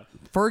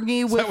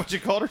 Fergie Is with that what she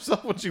called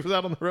herself when she was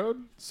out on the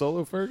road?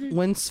 Solo Fergie?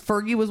 when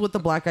Fergie was with the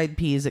Black Eyed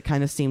Peas, it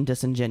kind of seemed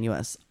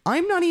disingenuous.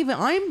 I'm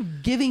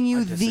giving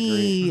you this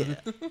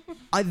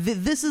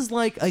is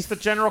like a Is the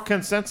general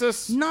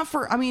consensus? not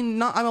for, I mean,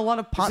 not, a lot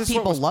of pop this what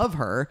people was- love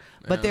her,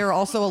 but there are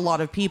also a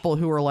lot of people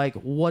who are like,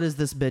 what is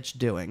this bitch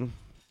doing?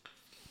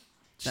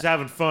 She's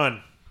having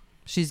fun.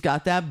 She's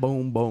got that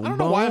boom, boom, I don't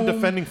know why I'm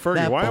defending Fergie.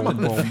 that Why am I-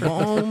 boom,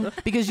 boom, boom.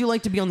 Because you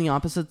like to be on the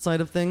opposite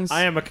side of things.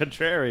 I am a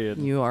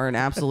contrarian. You are an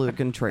absolute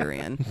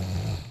contrarian.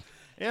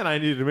 And I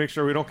needed to make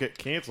sure we don't get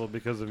canceled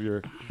because of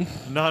your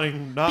not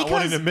Because-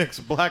 wanting to mix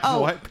black and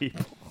oh. white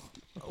people.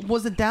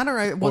 Was it that,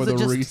 or was Or it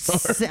the just?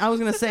 retard. I was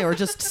gonna say, or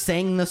just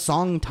saying the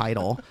song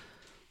title.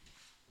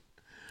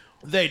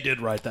 They did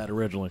write that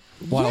originally.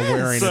 While Yes.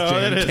 wearing So a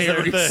Jam it is their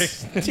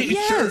Carrey's t-shirt.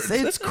 Yes,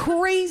 it's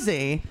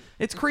crazy.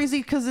 It's crazy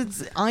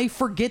because I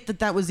forget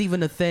that was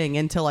even a thing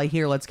until I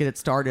hear "Let's Get It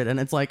Started," and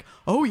it's like,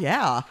 oh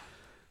yeah,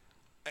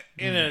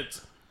 And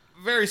it's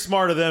very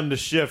smart of them to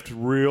shift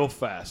real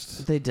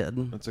fast. they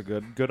did. That's a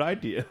good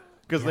idea.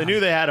 because they knew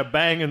they had a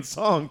banging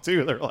song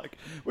too. They're like,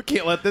 we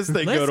can't let this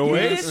thing Let's go to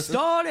get waste.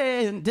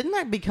 started. Didn't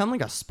that become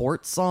like a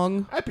sports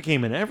song? That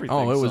became an everything.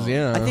 Oh, it was, song.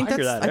 yeah. I think I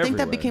hear that's. that I think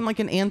that everywhere. became like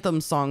an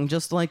anthem song,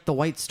 just like the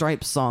White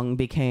Stripes song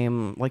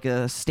became like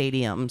a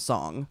stadium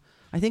song.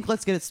 I think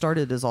 "Let's Get It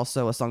Started" is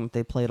also a song that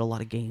they play at a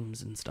lot of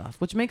games and stuff,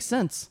 which makes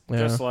sense. Yeah.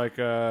 Just like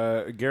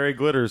Gary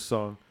Glitter's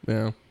song.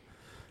 Yeah.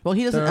 Well,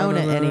 he doesn't own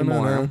it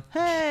anymore.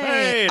 Hey,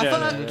 Hey, I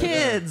fuck da-da-da-da.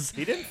 kids.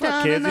 He didn't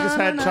fuck kids. He just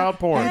had child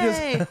porn.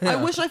 Hey, I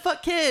wish I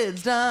fucked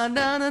kids. Da,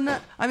 da, da, da.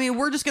 I mean,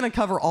 we're just gonna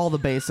cover all the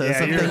bases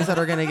Yeah, of you're things that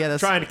are gonna get us.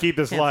 Trying to keep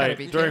this Yeah, gotta light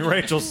be during careful.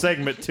 Rachel's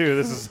segment too.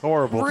 This is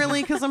horrible.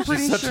 Really, because I'm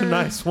pretty She's such sure. a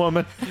nice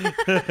woman.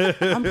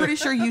 I'm pretty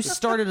sure you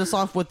started us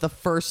off with the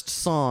first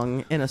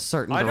song in a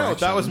certain I know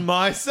direction. that was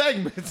my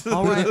segment.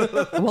 All right.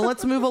 Well,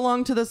 let's move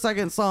along to the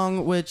second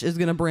song, which is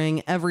going to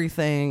bring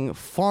everything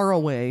far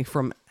away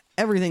from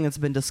everything that's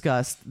been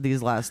discussed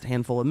these last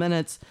handful of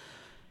minutes.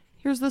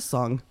 Here's this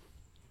song.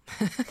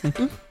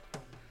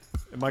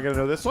 Am I gonna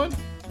know this one?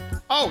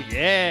 Oh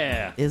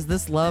yeah. Is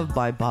This Love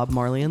by Bob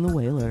Marley and the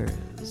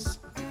Wailers.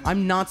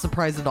 I'm not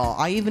surprised at all.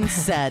 I even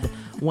said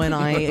when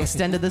I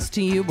extended this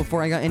to you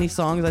before I got any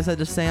songs, I said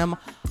to Sam,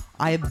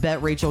 I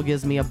bet Rachel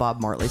gives me a Bob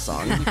Marley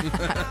song.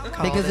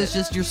 Because it's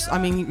just your. I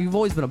mean, you've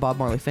always been a Bob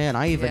Marley fan.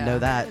 I even know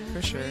that.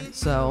 For sure.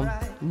 So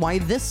why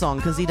this song?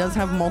 Because he does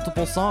have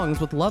multiple songs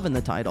with love in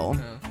the title.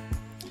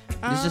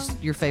 It's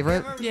just your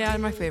favorite? Yeah,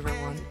 my favorite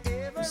one.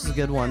 This is a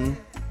good one.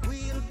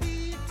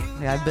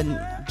 Yeah, I've been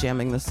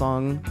jamming this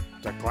song.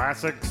 It's a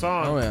classic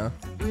song. Oh, yeah.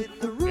 It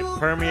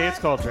permeates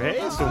culture.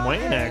 Hey, some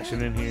Wayne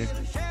action in here.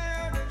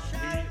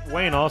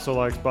 Wayne also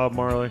likes Bob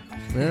Marley.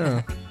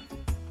 Yeah.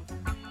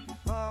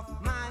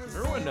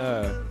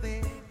 Remember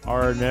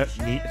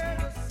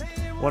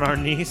when our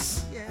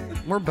niece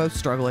We're both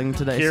struggling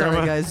today. Kirma.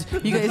 Sorry, guys.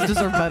 You guys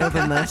deserve better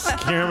than this.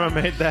 Kirma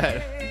made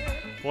that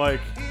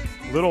like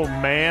little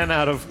man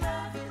out of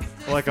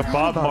like a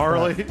Bob about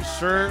Marley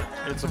shirt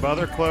and some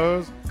other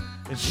clothes,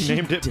 and she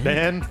named it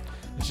Ben.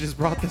 And she just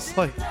brought this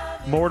like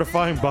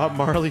mortifying Bob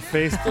Marley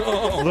faced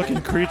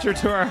looking creature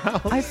to our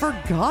house. I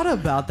forgot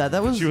about that.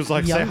 That was. She was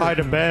like, "Say younger. hi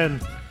to Ben.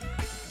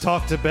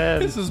 Talk to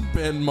Ben." This is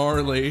Ben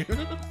Marley.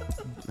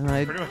 And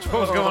I Pretty much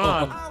what was going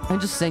on. I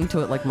just sang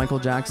to it like Michael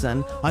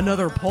Jackson.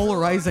 Another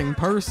polarizing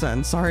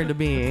person. Sorry to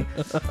be.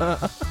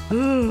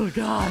 Oh,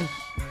 God.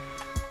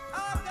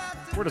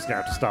 We're just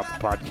gonna have to stop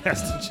the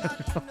podcast in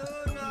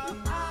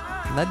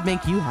general. That'd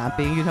make you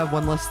happy. You'd have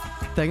one less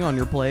thing on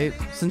your plate.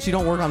 Since you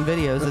don't work on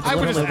videos, it's I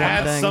would literally just one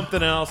add thing.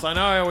 something else. I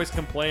know I always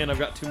complain I've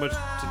got too much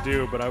to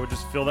do, but I would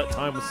just fill that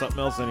time with something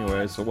else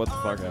anyway. So what the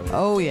fuck ever.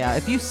 Oh, yeah.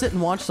 If you sit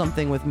and watch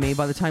something with me,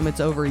 by the time it's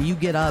over, you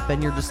get up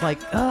and you're just like,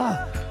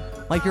 ugh.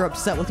 Like you're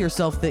upset with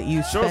yourself that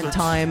you spent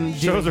time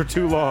shows doing... are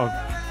too long.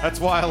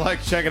 That's why I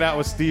like check it out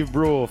with Steve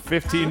Brule.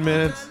 15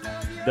 minutes,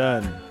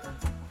 done.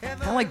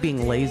 I like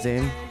being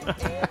lazy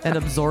and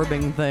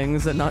absorbing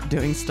things and not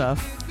doing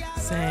stuff.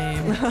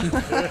 Same.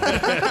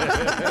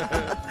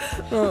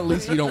 Well, at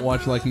least you don't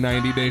watch like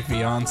 90 Day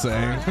Fiance.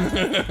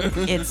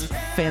 It's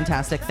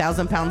fantastic.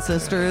 1,000-Pound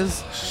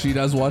Sisters. She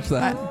does watch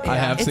that. I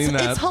have It's, seen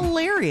that. it's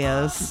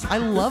hilarious. I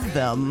love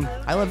them.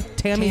 I love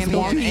Tammy's Tammy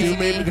walk. and You Amy.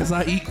 made because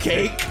I eat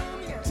cake.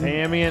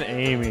 Tammy and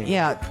Amy.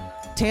 Yeah,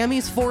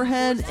 Tammy's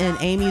forehead and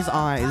Amy's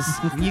eyes.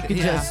 You could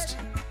Yeah. just...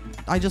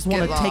 I just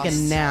want to Get take a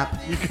lost. nap.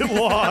 You get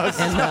lost.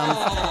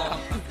 And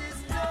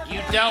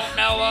You don't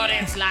know what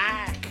it's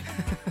like.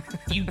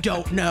 you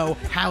don't know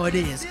how it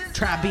is.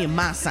 Try being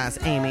my size,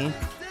 Amy.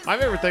 My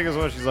favorite thing is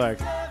when she's like,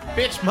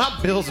 "Bitch, my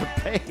bills are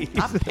paid."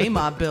 I pay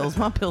my bills.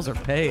 My bills are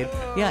paid.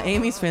 Yeah,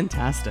 Amy's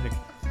fantastic.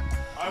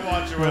 I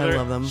watch it with I her.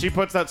 love them. She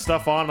puts that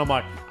stuff on, and I'm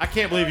like, I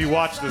can't believe you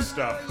watch this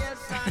stuff.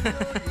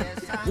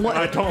 What?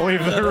 I don't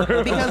leave the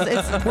room.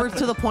 Because we're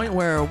to the point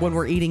where when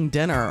we're eating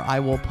dinner, I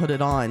will put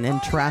it on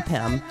and trap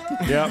him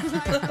Yep.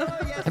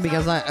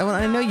 because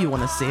I know you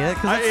want to see it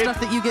because that's stuff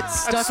that you get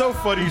stuck. That's so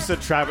funny you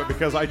said trap it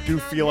because I do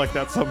feel like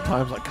that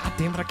sometimes. Like, God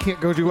damn it, I can't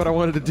go do what I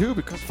wanted to do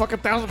because fucking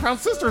 1,000-Pound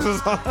Sisters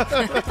is on.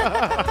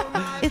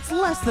 It's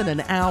less than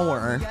an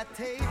hour.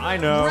 I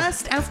know.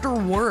 Rest after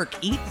work,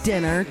 eat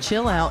dinner,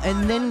 chill out,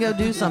 and then go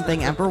do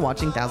something after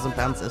watching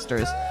 1,000-Pound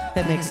Sisters.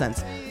 That makes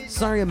sense.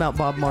 Sorry about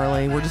Bob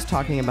Marley. We're just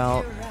talking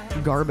about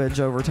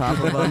garbage over top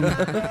of him.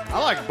 I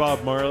like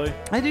Bob Marley.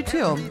 I do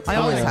too. I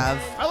always have.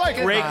 I like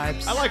Good reggae.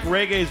 vibes. I like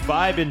reggae's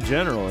vibe in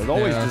general. It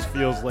always Yeah. just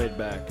feels laid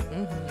back.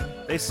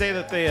 They say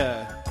that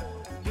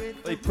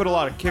they put a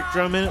lot of kick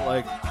drum in it.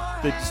 Like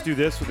they just do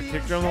this with the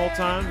kick drum the whole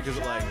time because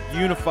it like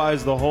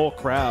unifies the whole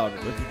crowd.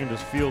 Like you can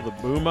just feel the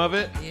boom of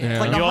it. Yeah.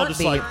 Like And a you all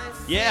just heartbeat.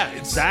 like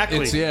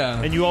exactly.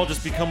 yeah. And you all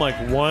just become like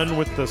one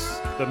with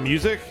the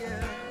music.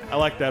 I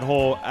like that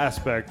whole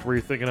aspect where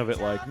you're thinking of it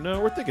like, no,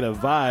 we're thinking of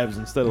vibes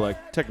instead of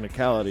like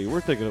technicality.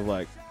 We're thinking of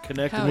like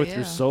connecting Hell with yeah.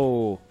 your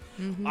soul.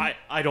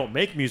 I don't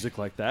make music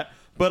like that,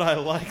 but I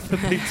like that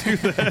they do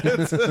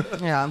that.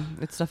 Yeah,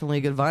 it's definitely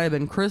a good vibe.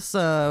 And Chris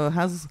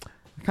has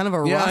kind of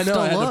a Yeah, I Rasta know.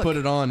 I had look. to put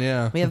it on.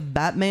 Yeah. We have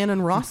Batman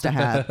and Rasta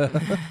hat.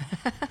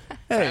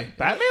 Hey,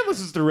 Batman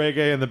listens to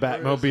reggae in the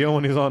Batmobile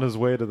when he's on his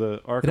way to the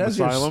it Arkham has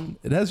your Asylum.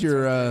 it has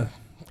your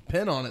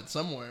pin on it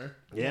somewhere.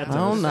 Yeah.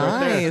 Oh, it's right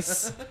there.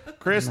 nice.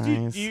 Chris,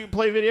 Nice. do you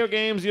play video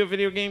games? You a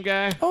video game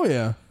guy? Oh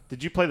yeah,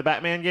 Did you play the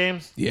Batman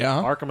games?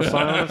 yeah. Arkham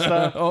Asylum and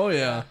stuff? Oh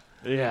yeah,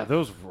 Yeah,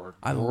 those were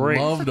I great.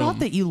 I loved forgot them.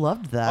 that you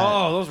loved that.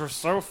 Oh, those were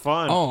so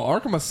fun. Oh,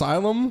 Arkham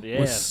Asylum Yeah.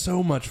 was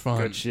so much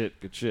fun. Good shit.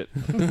 Good shit.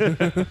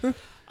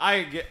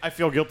 I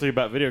feel guilty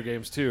about video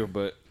games too,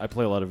 but I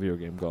play a lot of video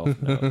game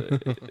golf nowadays.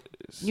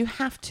 You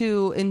have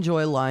to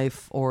enjoy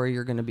life or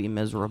you're going to be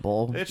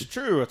miserable. It's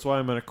true. That's why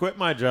I'm going to quit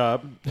my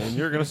job, and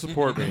you're going to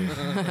support me.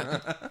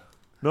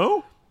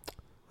 No?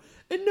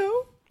 And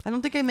no? I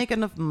don't think I make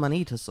enough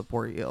money to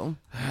support you.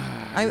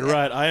 You're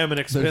right. I am an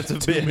expensive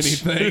Too many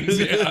bitch. things.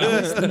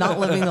 Yeah. Not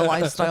living the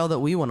lifestyle that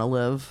we want to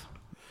live.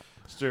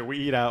 It's true. We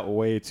eat out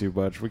way too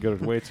much. We go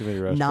to way too many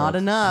restaurants. Not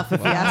enough, if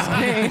you ask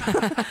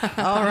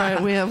me. All right,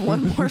 we have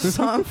one more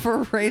song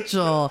for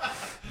Rachel.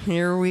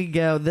 Here we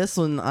go. This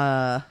one,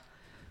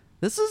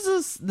 this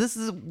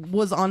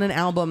was on an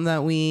album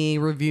that we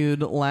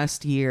reviewed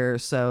last year,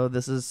 so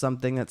this is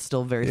something that's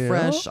still very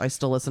fresh. I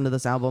still listen to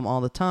this album all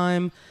the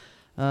time.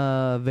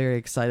 Very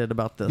excited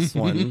about this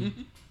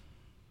one.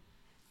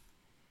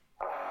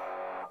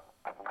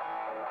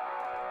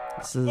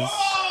 This is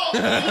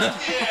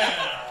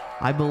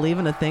I Believe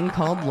in a Thing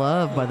Called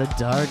Love by The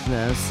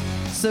Darkness.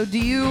 So do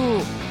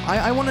you...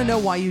 I want to know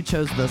why you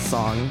chose this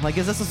song. Like,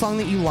 is this a song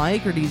that you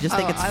like, or do you just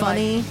think it's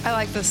funny? I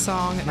like this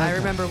song. I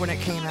remember when it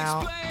came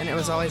out, and it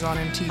was always on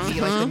MTV,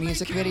 like the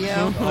music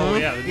video. Oh,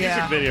 yeah. The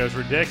music video is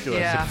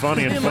ridiculous Yeah. and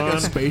funny and Like a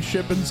fun.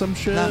 spaceship and some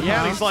shit.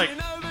 Yeah, and he's like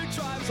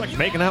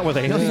making out with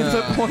aliens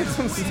at points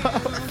and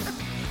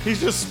stuff. He's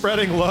just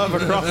spreading love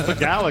across the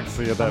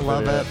galaxy at that I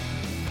love video. it.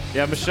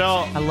 Yeah,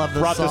 Michelle I love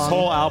this brought this song.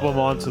 whole album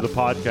onto the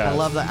podcast. I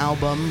love the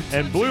album.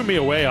 And blew me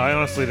away. I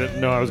honestly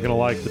didn't know I was going to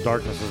like The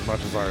Darkness as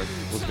much as I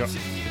was going.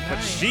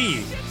 But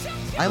she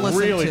I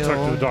listened really to... took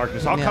to The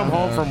Darkness. I'll come Yeah.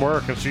 home from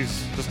work and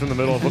she's just in the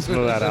middle of listening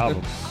to that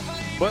album.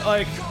 But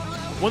like,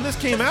 when this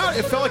came out,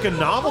 it felt like a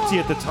novelty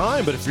at the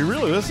time. But if you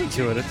really listen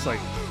to it, it's like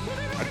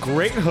a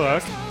great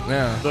hook.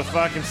 Yeah. The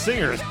fucking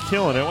singer is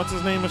killing it. What's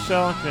his name,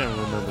 Michelle? I can't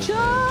remember his name.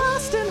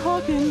 Justin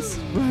Hawkins.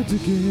 Rides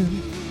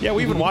Again. Yeah,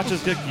 we even watch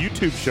his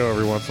YouTube show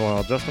every once in a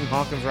while. Justin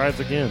Hawkins Rides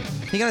Again.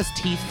 He got his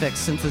teeth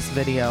fixed since this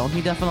video. He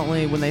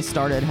definitely, when they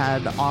started,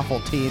 had awful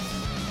teeth.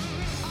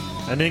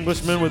 An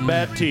Englishman with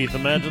bad teeth.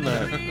 Imagine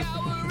that.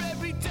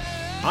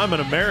 I'm an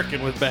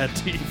American with bad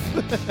teeth.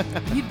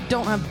 You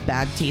don't have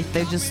bad teeth.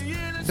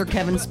 They're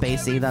Kevin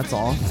Spacey, that's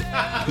all.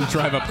 You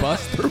drive a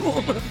bus through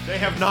them. They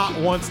have not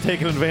once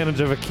taken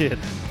advantage of a kid.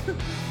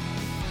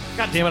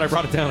 God damn it, I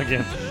brought it down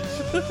again.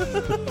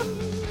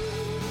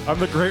 I'm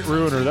the Great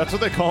Ruiner. That's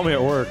what they call me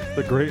at work.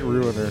 The Great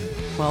Ruiner.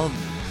 Well,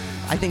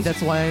 I think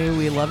that's why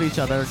we love each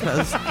other,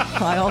 because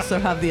I also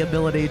have the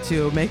ability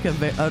to make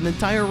an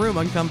entire room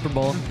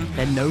uncomfortable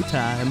in no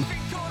time.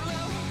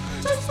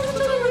 Just a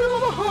little room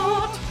of a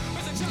heart.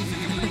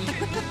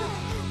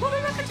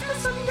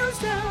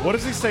 What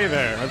does he say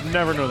there? I've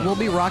never known that. We'll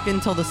be rocking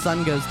till the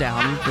sun goes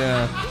down.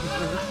 Yeah.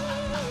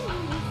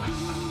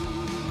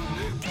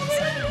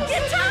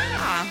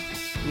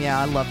 Yeah,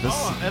 I love this.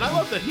 Oh, and I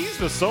love that he's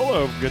the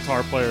solo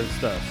guitar player and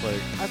stuff.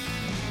 Like,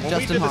 when Justin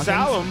we did Hawkins. this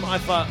album, I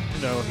thought,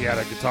 he had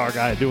a guitar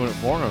guy doing it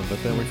for him.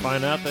 But then we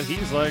find out that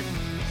he's like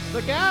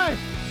the guy.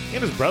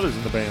 And his brother's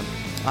in the band.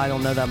 I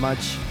don't know that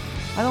much.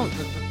 I don't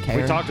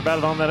care. We talked about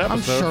it on that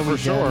episode sure we for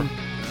sure. did.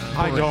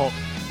 I don't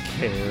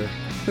care.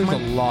 There's a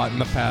lot in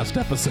the past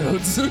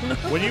episodes.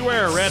 When you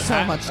wear a red So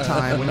hat, much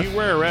time. when you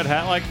wear a red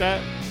hat like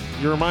that,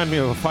 you remind me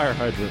of a fire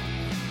hydrant.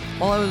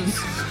 Well,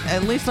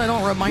 at least I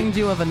don't remind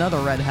you of another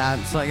red hat,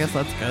 so I guess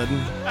that's good.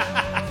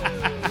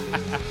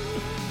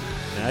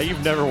 Now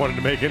you've never wanted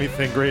to make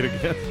anything great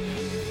again.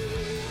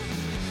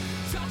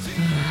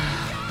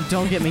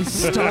 Don't get me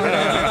started.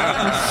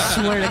 I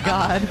swear to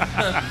God.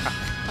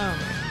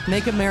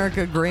 Make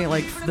America great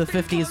like the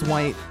 50s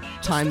white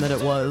time that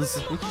it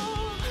was.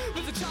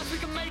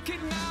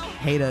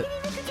 Hate it.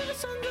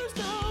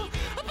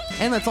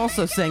 And that's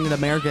also saying that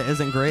America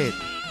isn't great.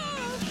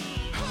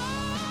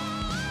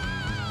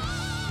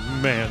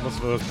 Man, listen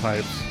to those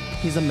pipes.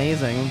 He's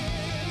amazing.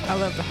 I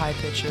love the high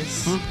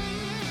pitches.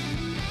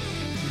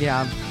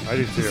 Yeah. I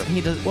do too.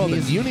 He does. Well, then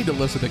he's, you need to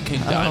listen to King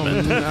oh,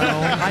 Diamond. no.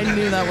 I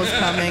knew that was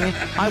coming.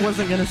 I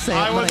wasn't going to say it,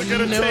 I but wasn't I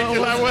gonna knew take it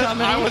it. was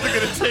coming. I wasn't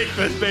gonna take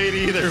this bait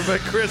either,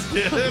 but Chris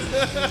did.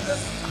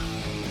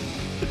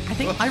 I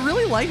think I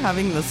really like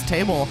having this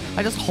table.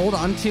 I just hold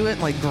on to it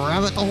and like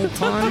grab it the whole Do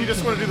time. you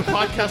just want to do the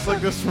podcast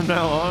like this from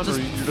now on, or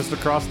you're just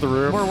across the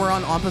room, Where we're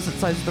on opposite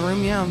sides of the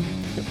room, yeah.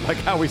 like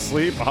how we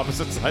sleep,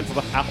 opposite sides of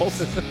the house?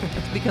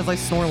 Because I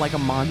snore like a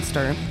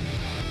monster.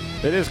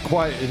 It is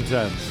quite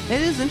intense.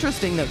 It is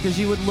interesting though, because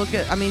you would look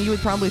at, you would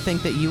probably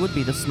think that you would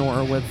be the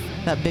snorer with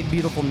that big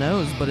beautiful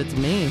nose, but it's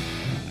me.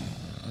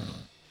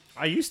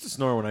 I used to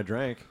snore when I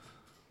drank.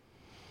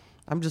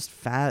 I'm just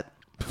fat.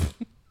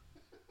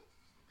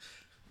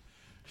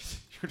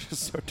 You're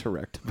just so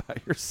direct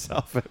about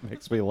yourself. It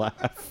makes me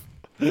laugh.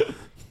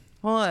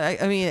 Well,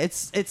 I mean,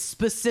 it's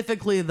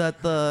specifically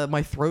that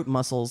my throat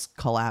muscles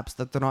collapse,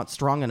 that they're not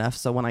strong enough.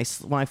 So when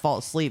I fall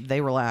asleep, they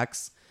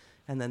relax,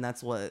 and then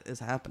that's what is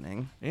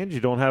happening. And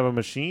you don't have a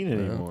machine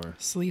anymore.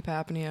 Sleep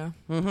apnea.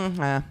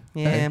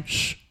 Yeah.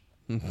 Shh.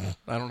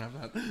 I don't have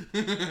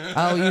that.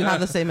 Oh, you have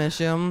the same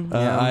issue?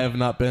 I have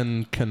not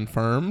been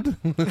confirmed.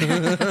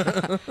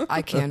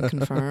 I can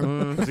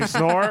confirm. Does he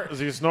snore? Does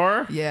he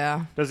snore?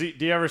 Yeah. Do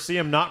you ever see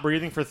him not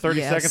breathing for 30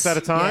 Yes. seconds at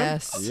a time?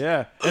 Yes.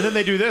 Yeah. And then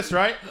they do this,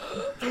 right?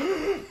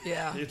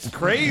 Yeah. It's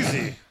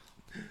crazy.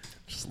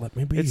 Just let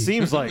me be. It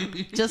seems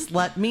like Just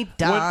let me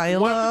die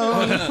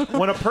alone.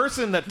 when a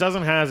person that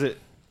doesn't has it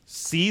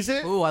sees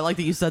it, Ooh, I like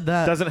that you said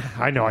that.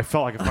 I know, I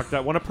felt like I fucked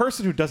up. When a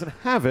person who doesn't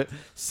have it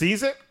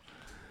sees it,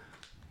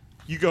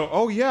 you go,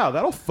 oh yeah,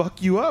 that'll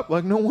fuck you up.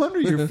 Like, no wonder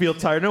you feel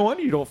tired. No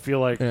wonder you don't feel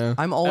like. Yeah.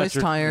 I'm always That's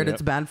your- tired. yeah.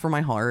 It's bad for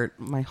my heart.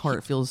 My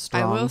heart feels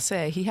strong. I will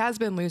say he has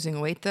been losing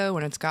weight though,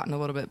 and it's gotten a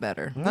little bit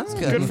better. That's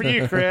good. Good for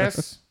you,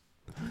 Chris.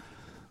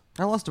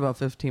 I lost about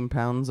 15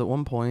 pounds at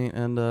one point,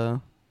 and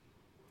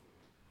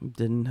it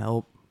didn't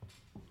help.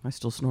 I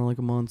still snore like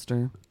a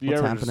monster. Do you What's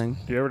ever happening?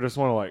 do you ever just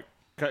want to like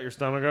cut your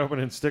stomach open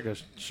and stick a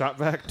shot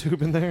vac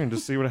tube in there and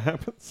just see what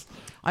happens?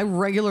 I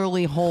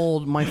regularly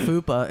hold my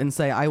fupa and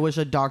say, I wish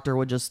a doctor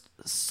would just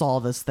saw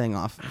this thing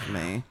off of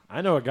me.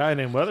 I know a guy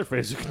named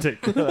Leatherface who can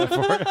take care of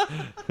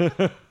that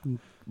for you.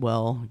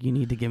 Well, you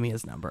need to give me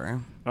his number.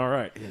 All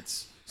right,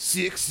 it's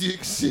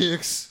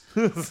 666.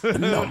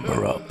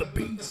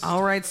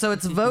 All right, so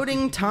it's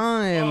voting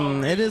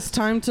time. It is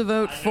time to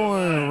vote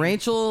for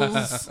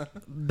Rachel's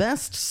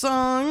best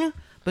song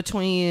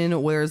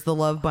between Where's the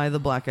Love by the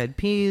Black Eyed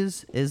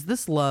Peas, Is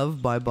This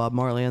Love by Bob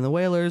Marley and the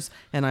Wailers,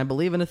 and I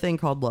Believe in a Thing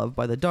Called Love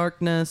by the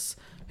Darkness.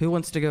 Who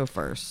wants to go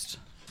first?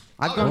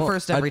 I've gone Well,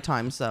 first every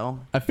time, so.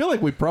 I feel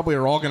like we probably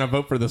are all going to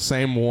vote for the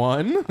same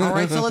one. All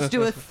right, so let's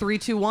do a 3,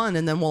 2, 1,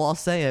 and then we'll all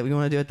say it. We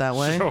want to do it that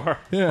way? Sure.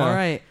 Yeah. All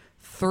right.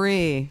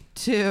 3,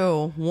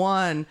 2,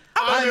 1.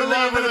 I'm in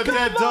love with a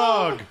dead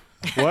dog.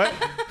 What?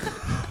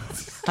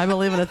 I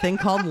believe in a thing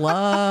called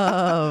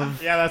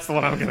love. Yeah, that's the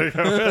one I'm gonna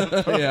go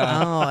with.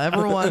 Yeah. Oh,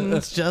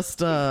 everyone's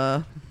just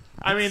I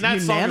mean, that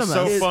song is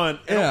so unanimous. fun.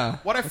 And Yeah.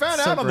 what I found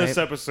So out on this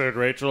great. episode,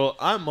 Rachel,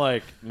 I'm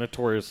like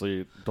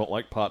notoriously don't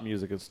like pop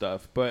music and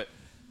stuff, but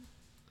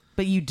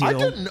But you do.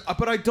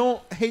 I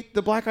don't hate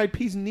the Black Eyed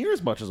Peas near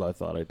as much as I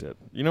thought I did.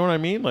 You know what I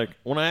mean? Like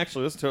when I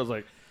actually listened to it, I was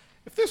like,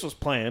 if this was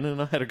playing and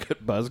I had a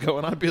good buzz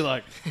going, I'd be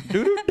like,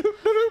 doo-doo-doo-doo-doo.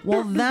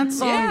 Well, that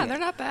song. Yeah, they're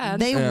not bad.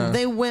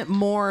 They went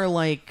more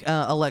like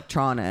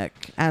electronic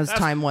as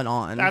time went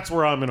on. That's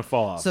where I'm gonna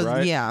fall off, so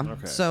right? yeah.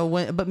 Okay.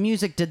 So but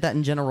music did that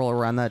in general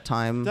around that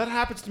time. That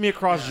happens to me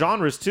across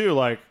genres too.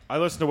 Like I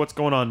listen to what's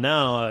going on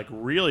now, and I like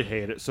really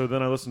hate it. So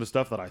then I listen to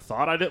stuff that I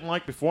thought I didn't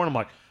like before, and I'm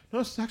like, no,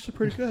 it's actually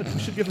pretty good.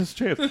 We should give this a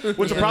chance.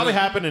 Which will probably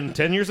happen in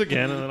 10 years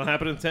again, and then it'll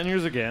happen in 10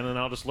 years again, and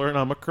I'll just learn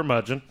I'm a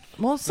curmudgeon.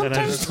 Well, And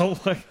I just sometimes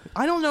don't like.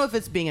 I don't know if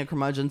it's being a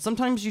curmudgeon.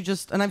 Sometimes you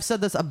just, and I've said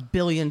this a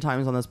billion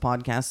times on this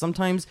podcast.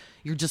 Sometimes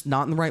you're just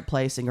not in the right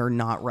place and you're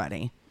not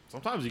ready.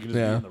 Sometimes you can just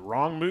Yeah. be in the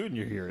wrong mood and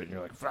you hear it, and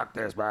you're like, fuck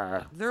this,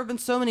 bye. There have been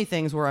so many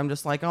things where I'm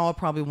just like, oh, I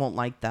probably won't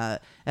like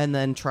that, and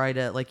then tried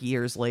it like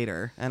years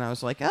later, and I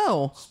was like,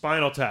 oh,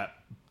 Spinal Tap.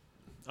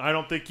 I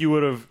don't think you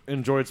would have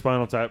enjoyed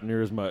Spinal Tap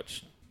near as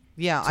much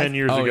yeah. 10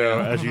 years Oh, ago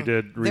yeah. as you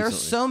did recently. There are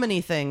so many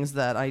things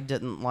that I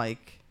didn't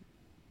like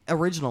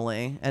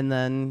originally, and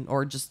then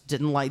or just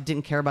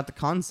didn't care about the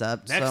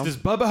concept. Next so is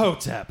Bubba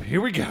Hotep.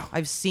 Here we go.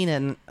 I've seen it.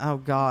 And, oh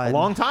God, A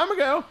long time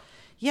ago,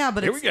 yeah,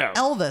 but Here it's we go.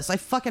 Elvis. I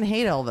fucking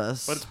hate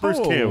Elvis. but it's Bruce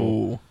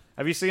Campbell. Oh.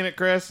 Have you seen it,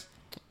 Chris?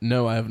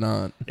 No, I have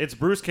not. It's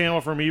Bruce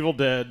Campbell from Evil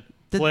Dead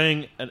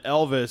playing an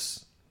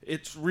Elvis.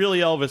 It's really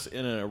Elvis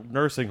in a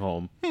nursing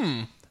home.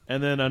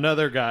 And then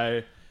another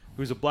guy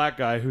who's a black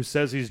guy who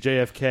says he's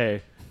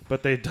JFK,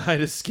 but they dyed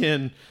his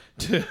skin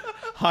to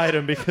hide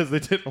him because they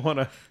didn't want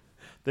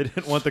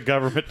the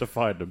government to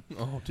find him.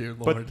 Oh, dear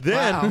Lord. But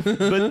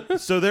then,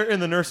 so they're in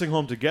the nursing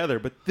home together.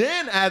 But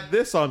then add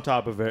this on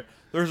top of it.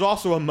 There's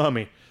also a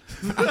mummy.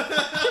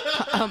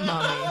 A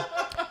mummy.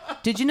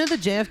 Did you know that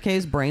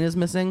JFK's brain is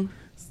missing?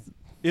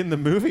 In the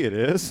movie, it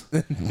is.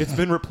 It's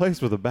been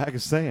replaced with a bag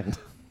of sand.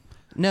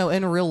 No,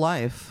 in real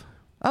life.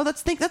 Oh,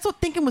 that's what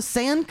thinking with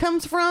sand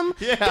comes from.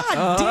 Yeah.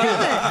 God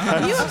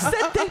damn it! You have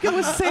said thinking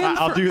with sand.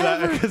 I'll do that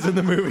forever. because in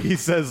the movie he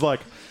says like,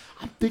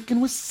 "I'm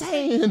thinking with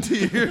sand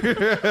here."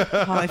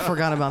 Oh, I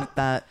forgot about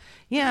that.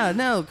 Yeah,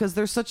 no, because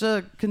there's such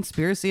a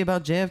conspiracy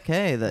about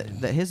JFK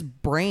that his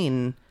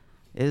brain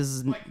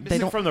is they Missing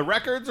don't from the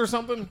records or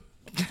something.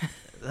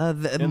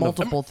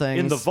 multiple things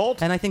in the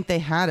vault? and I think they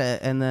had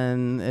it and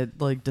then it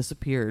like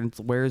disappeared. It's,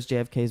 where's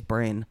JFK's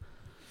brain?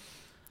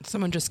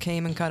 Someone just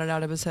came and cut it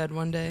out of his head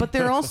one day. But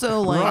they're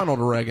also like Ronald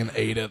Reagan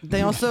ate it.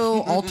 they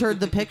also altered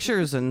the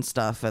pictures and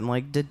stuff and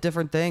like did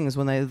different things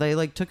when they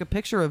like took a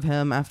picture of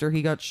him after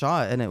he got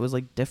shot and it was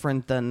like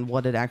different than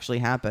what had actually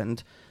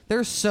happened.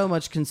 There's so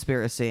much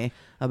conspiracy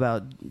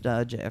about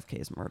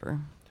JFK's murder.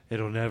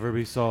 It'll never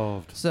be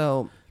solved.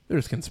 So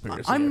There's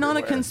conspiracy. I'm not a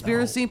everywhere.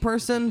 conspiracy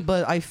person,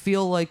 but I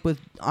feel like with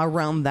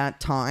around that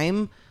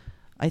time,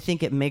 I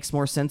think it makes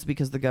more sense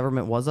because the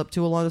government was up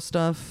to a lot of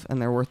stuff,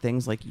 and there were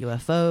things like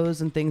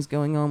UFOs and things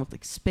going on with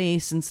like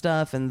space and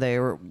stuff, and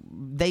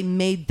they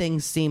made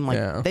things seem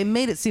like they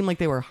made it seem like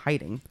they were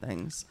hiding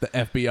things. The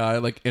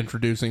FBI like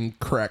introducing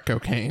crack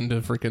cocaine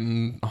to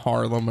freaking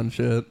Harlem and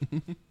shit.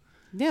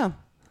 Yeah.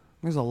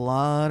 There's a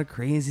lot of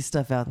crazy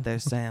stuff out there,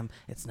 Sam.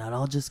 It's not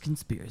all just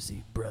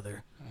conspiracy,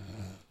 brother.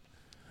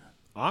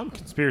 I'm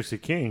conspiracy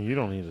king. You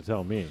don't need to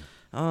tell me.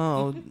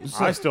 Oh,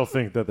 I still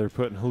think that they're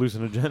putting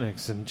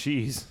hallucinogenics in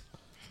cheese.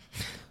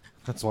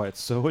 That's why it's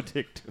so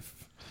addictive.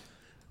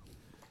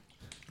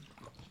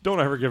 Don't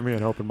ever give me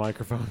an open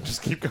microphone.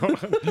 Just keep going.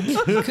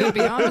 You could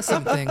be onto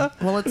something.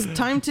 well, it's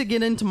time to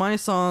get into my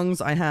songs.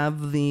 I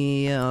have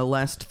the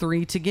last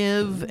 3 to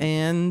give,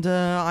 and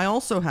I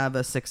also have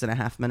a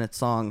 6.5-minute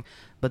song,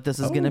 but this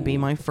is going to be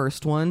my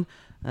first one.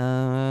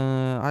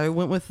 I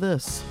went with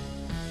this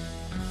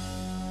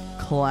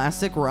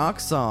classic rock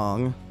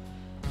song.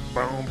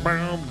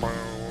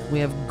 We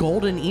have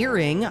Golden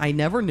Earring. I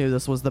never knew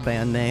this was the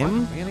band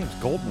name. My name's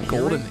Golden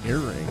Golden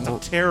Earring. Earring. It's a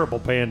terrible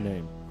band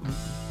name.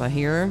 But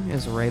here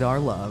is Radar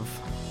Love.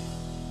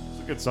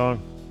 It's a good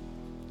song.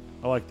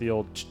 I like the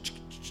old.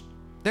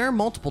 There are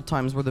multiple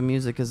times where the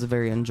music is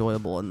very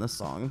enjoyable in this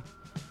song.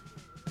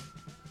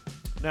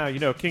 Now,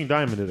 King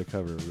Diamond did a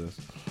cover of this,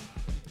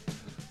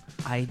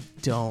 I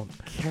don't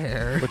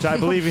care. which I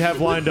believe you have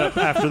lined up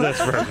after this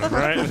version,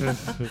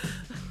 right?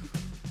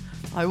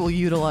 I will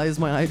utilize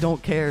my I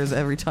don't cares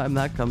every time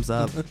that comes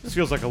up. This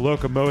feels like a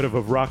locomotive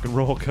of rock and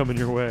roll coming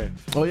your way.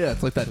 Oh yeah,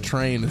 it's like that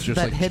train. It's just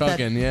that like hit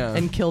chugging. Yeah.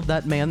 and killed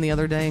that man the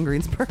other day in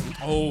Greensburg.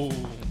 oh.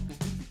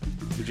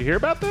 Did you hear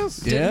about this?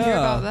 Didn't hear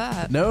about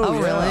that. No. Oh, yeah,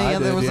 really? I Yeah,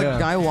 there did, was yeah. a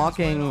guy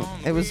walking.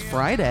 It was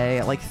Friday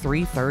at like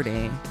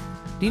 3:30.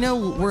 Do you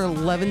know where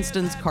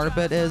Levinston's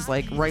Carpet is?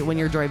 Like right when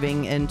you're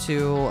driving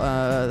into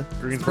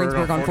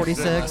Greensburg on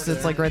 46.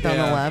 It's like right down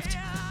the Yeah. left.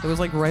 It was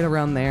like right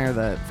around there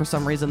that for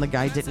some reason the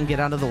guy didn't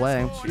get out of the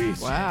way.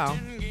 Jeez. Wow.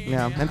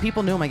 Yeah, and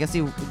people knew him. I guess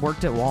he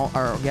worked at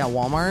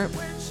Walmart.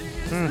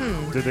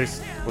 Did they?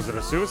 Was it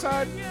a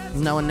suicide?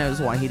 No one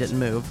knows why he didn't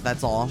move.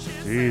 That's all.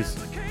 Jeez.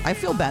 I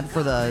feel bad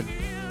for the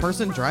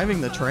person driving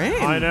the train.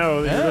 I know.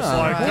 You're just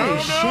like, Right. no, Holy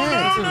no,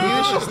 shit. no, He no.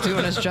 was just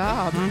doing his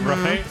job.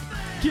 Right?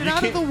 Get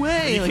out of the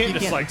way. You Like, can't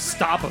just like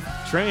stop a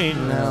train.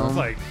 No. It's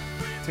like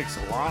it takes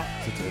a lot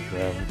to take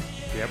them.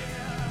 Yep.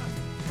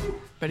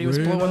 But he was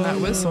blowing that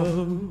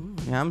whistle.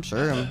 Yeah, I'm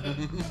sure.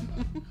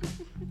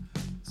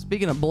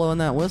 Speaking of blowing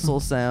that whistle,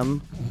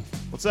 Sam,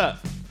 What's that?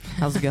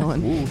 how's it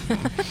going?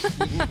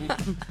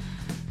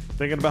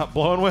 Thinking about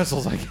blowing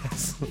whistles, I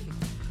guess.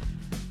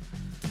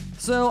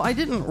 So I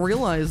didn't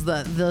realize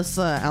that this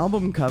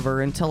album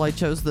cover until I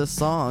chose this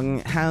song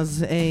has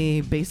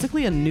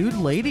basically a nude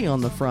lady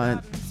on the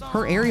front.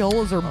 Her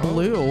areolas are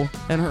blue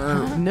and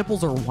her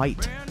nipples are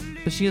white,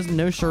 but she has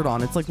no shirt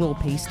on. It's like little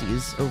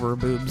pasties over her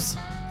boobs.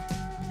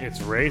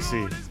 It's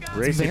racy.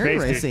 Racy, It's very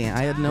pasty. racy.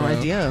 I had no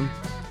idea.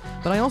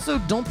 But I also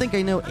don't think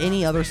I know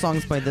any other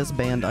songs by this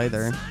band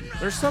either.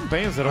 There's some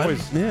bands that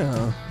always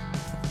Yeah.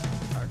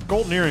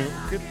 Golden Earring.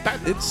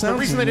 The sounds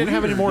reason they didn't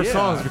have any weird, more yeah.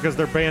 songs because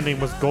their band name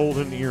was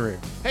Golden Earring.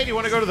 Hey, do you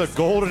want to go to the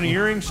Golden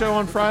Earring show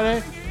on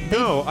Friday?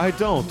 No, I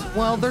don't.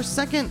 Well, their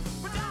second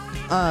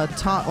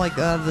top,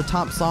 the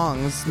top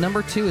songs,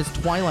 number 2 is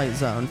Twilight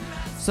Zone.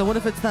 So what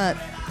if it's that?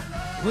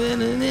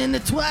 Winning in the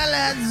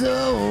Twilight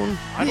Zone.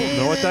 I don't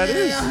know what that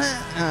is.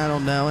 I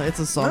don't know. It's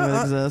a song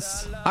that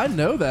exists. I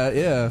know that.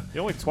 Yeah. The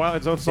only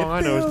Twilight Zone song I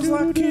know Feels is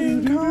like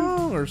King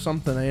Kong or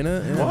something, ain't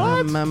it? Yeah. I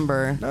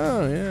remember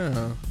Oh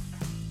yeah.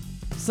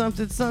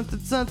 something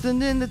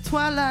in the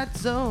Twilight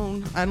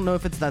Zone. I don't know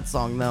if it's that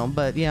song though,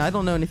 but yeah, I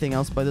don't know anything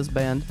else by this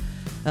band.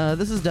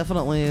 This is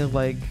definitely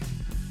like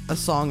a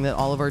song that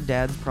all of our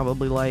dads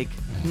probably like.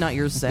 Not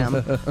yours, Sam,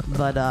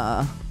 but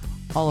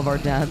all of our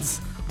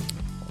dads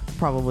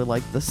probably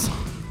like this song.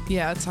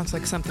 Yeah, it sounds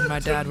like something my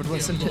dad would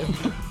listen to.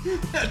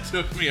 That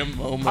took me a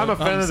moment. I'm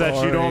offended that you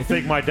sorry. don't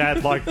think my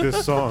dad liked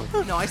this song.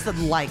 No, I said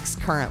likes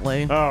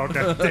currently. Oh,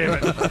 God damn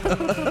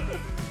it.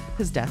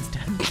 His dad's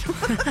dead.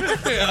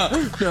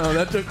 No,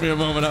 that took me a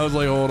moment. I was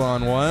like, hold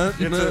on, what?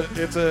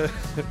 It's a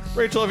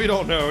Rachel, if you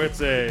don't know,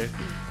 it's a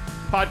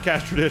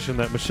podcast tradition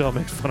that Michelle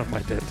makes fun of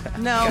my dead dad.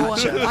 No,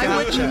 I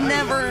would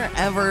never,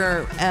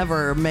 ever,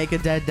 ever make a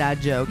dead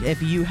dad joke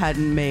if you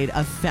hadn't made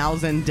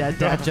 1,000 dead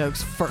dad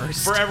jokes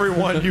first. For every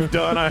one you've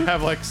done, I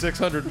have like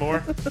 600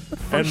 more.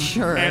 And,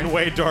 sure. And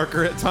way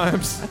darker at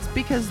times. That's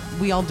because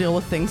we all deal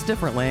with things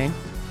differently.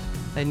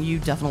 And you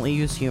definitely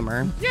use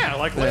humor. Yeah,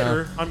 like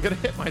later, I'm going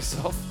to hit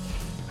myself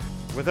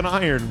with an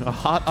iron, a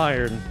hot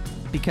iron.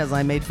 Because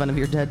I made fun of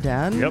your dead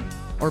dad? Yep.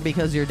 Or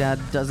because your dad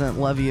doesn't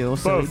love you,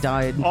 so Both. he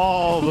died?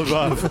 All the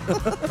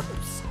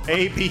above.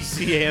 A, B,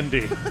 C, and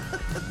D.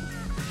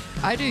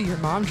 I do your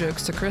mom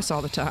jokes to Chris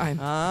all the time.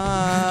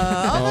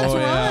 That's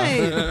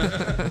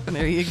right.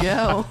 There you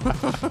go.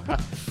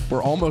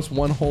 We're almost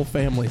one whole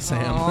family,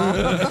 Sam.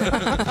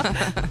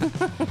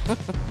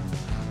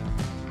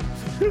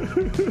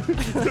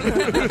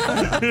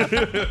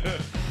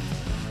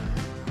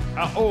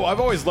 I've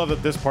always loved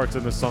that this part's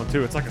in this song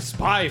too. It's like a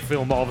spy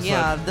film all of a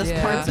Yeah, sudden. this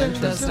Yeah, part's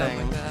it does sound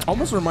interesting. like that.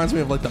 Almost reminds me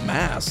of like The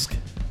Mask.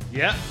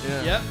 Yep.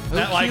 Yep.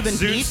 That Ooh, like Cuban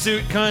Pete?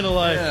 suit kind of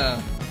like.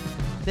 Yeah.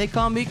 They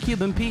call me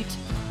Cuban Pete.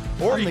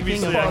 Or I'm you the can be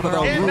king of saying, all the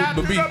world. "And Rude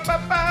the beat."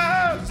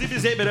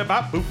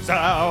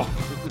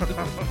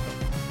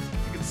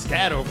 You can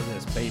scat over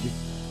this, baby.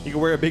 You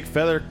can wear a big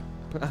feather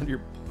on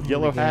your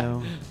yellow hat.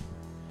 go.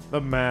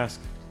 The Mask.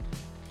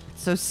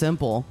 It's so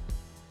simple,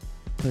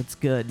 but it's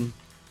good.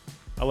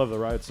 I love the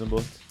ride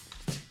cymbal.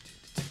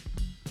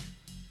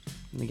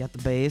 We got the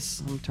bass.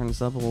 I'm gonna turn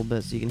this up a little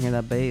bit so you can hear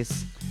that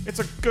bass. It's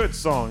a good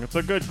song. It's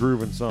a good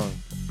grooving song.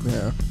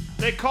 Yeah.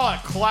 They call it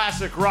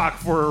classic rock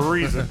for a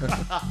reason.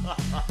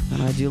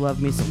 And I do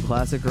love me some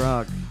classic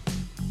rock.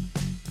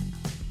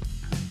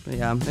 But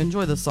yeah,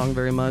 enjoy this song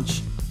very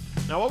much.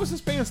 Now, what was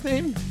this band's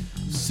name?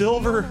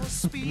 Silver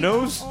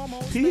Nose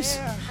Piece?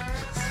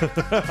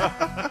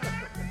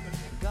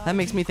 That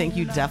makes me think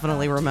you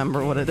definitely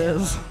remember what it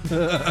is.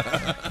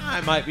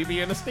 I might be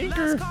being a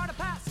stinker.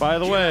 By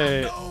the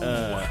way,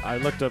 I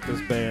looked up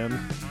this band,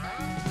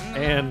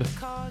 and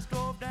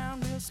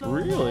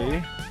really,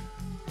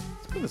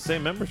 it's been the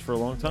same members for a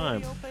long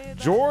time.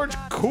 George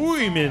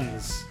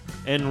Koymans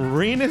and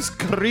Renus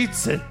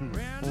Kritzen.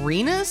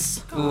 Renus?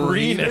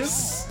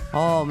 Renus.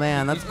 Oh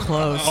man, that's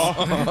close.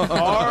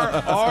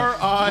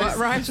 R-I. What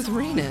rhymes with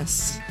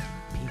Renus?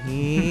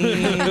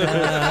 Penis.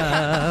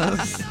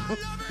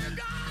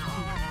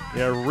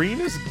 Yeah,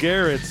 Renus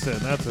Gerritsen.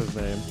 That's his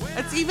name.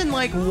 It's even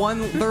like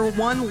they're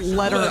one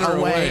letter Letter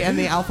away away. in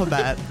the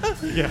alphabet.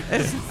 Yeah.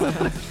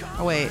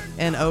 Oh wait,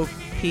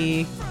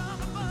 N-O-P.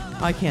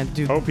 I can't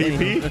do OPP?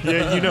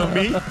 Yeah, you know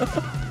me.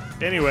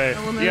 Anyway,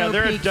 yeah,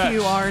 they're a Dutch.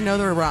 P-Q-R. No,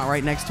 they're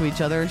right next to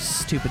each other.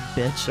 Stupid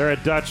bitch. They're a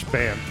Dutch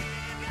band.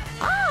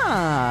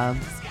 Ah.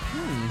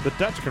 The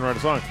Dutch can write a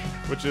song,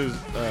 which is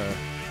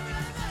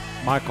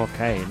Michael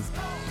Caine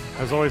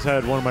has always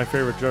had one of my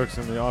favorite jokes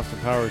in the Austin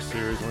Powers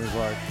series when he's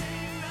like,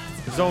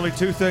 "There's only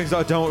two things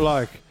I don't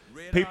like: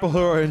 people who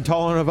are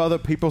intolerant of other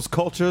people's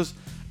cultures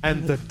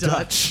and the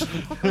Dutch."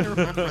 I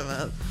remember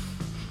that.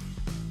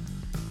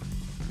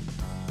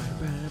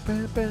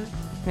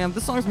 Yeah,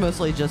 this song's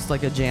mostly just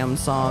like a jam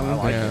song,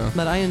 Yeah.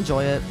 but I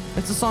enjoy it.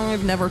 It's a song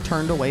I've never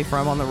turned away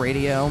from on the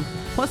radio.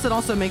 Plus, it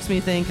also makes me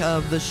think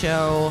of the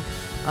show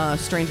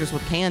Strangers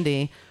with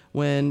Candy,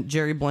 when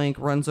Jerry Blank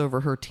runs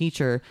over her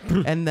teacher,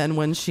 and then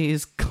when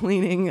she's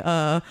cleaning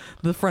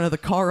the front of the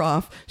car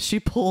off, she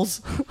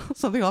pulls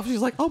something off.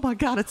 She's like, "Oh my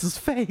god, it's his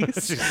face!"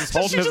 She's just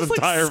holding his just,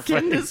 entire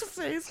skinned face. his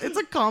face. It's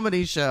a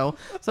comedy show,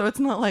 so it's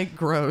not like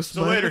gross.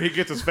 So but- later he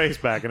gets his face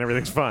back and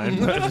everything's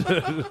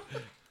fine.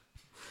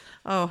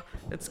 Oh,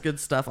 it's good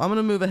stuff. I'm going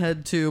to move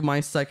ahead to my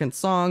second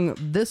song.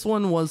 This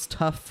one was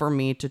tough for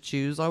me to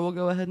choose, I will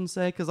go ahead and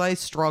say, because I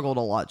struggled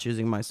a lot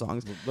choosing my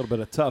songs. A little bit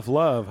of tough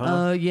love,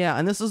 huh? Yeah,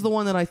 and this is the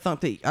one that I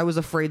thought that I was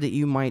afraid that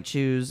you might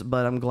choose,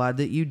 but I'm glad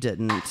that you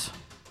didn't.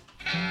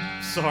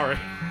 Sorry.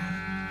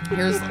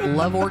 Here's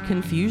Love or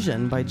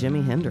Confusion by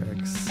Jimi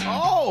Hendrix.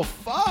 Oh,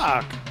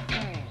 fuck.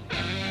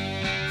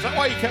 Is that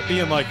why you kept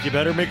being like, you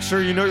better make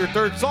sure you know your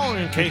third song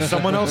in case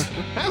someone else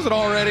has it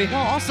already?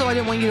 Well, also, I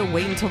didn't want you to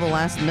wait until the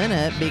last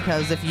minute,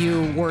 because if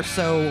you were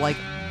so, like,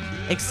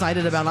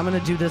 excited about, I'm going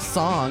to do this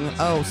song,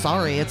 oh,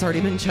 sorry, it's already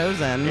been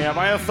chosen. Yeah,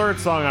 by the third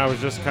song, I was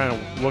just kind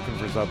of looking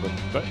for something.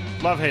 But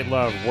Love, Hate,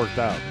 Love worked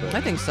out. But I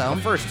think so.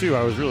 the first two,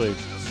 I was really...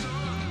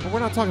 But we're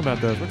not talking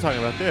about those. We're talking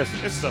about this.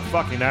 This is a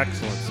fucking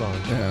excellent song.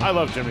 Yeah. I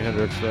love Jimi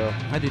Hendrix, though.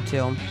 I do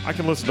too. I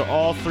can listen to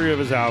all three of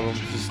his albums,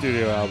 his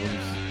studio albums.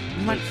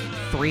 Like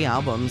 3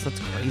 albums, that's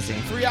crazy.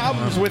 3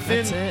 albums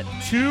within That's it.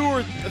 2 or...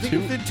 I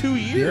think within 2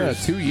 Yeah,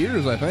 years. 2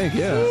 years, I think.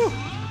 Yeah. Whew.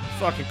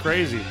 Fucking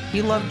crazy.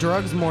 He loved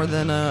drugs more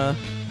than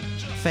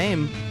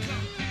fame.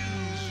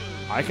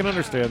 I can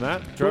understand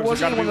that. But Drugs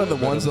wasn't have he gotta one of be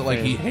the ones that like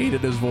he hated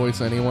his voice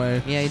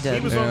anyway? Yeah, he He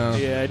did. was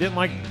Yeah. he didn't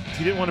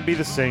want to be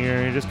the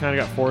singer. He just kind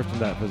of got forced in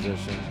that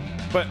position.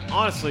 But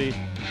honestly,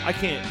 I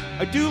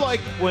do like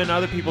when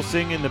other people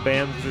sing in the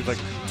band. There's like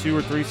 2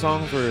 or 3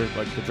 songs where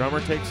like the drummer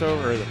takes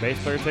over or the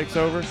bass player takes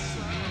over.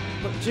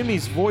 But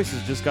Jimmy's voice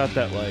has just got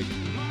that like,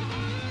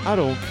 I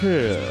don't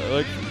care.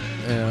 Like,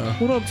 Yeah.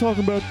 when I'm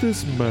talking about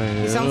this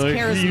man, He sounds like,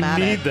 charismatic.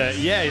 You need that.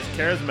 Yeah, he's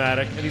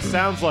charismatic, and he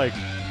sounds like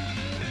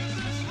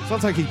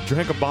he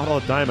drank a bottle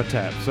of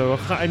Dimetapp. So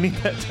I need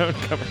that tone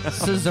coming out.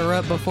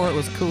 Caesura before it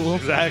was cool.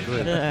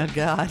 Exactly. Oh,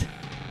 God.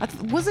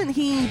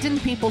 Didn't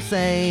people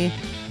say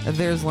that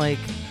there's like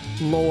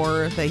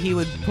lore that he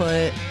would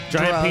put Giant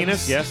drugs,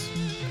 penis, yes.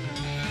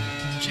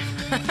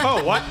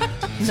 Oh, what?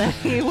 that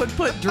he would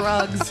put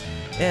drugs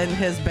in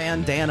his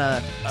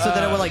bandana so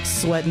that it would like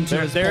sweat into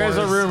his There is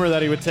a pores. rumor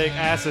that he would take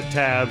acid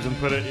tabs and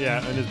put it,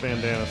 in his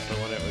bandana. So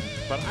when it would,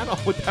 but I don't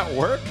know, would that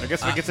work? I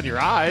guess if it gets in your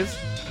eyes.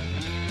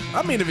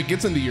 I mean, if it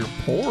gets into your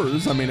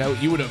pores, I mean,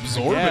 you would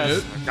absorb Yes,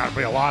 it. there's gotta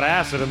be a lot of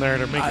acid in there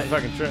to make it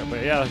fucking trip.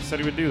 But yeah, he said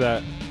he would do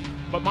that.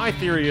 But my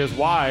theory is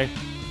why,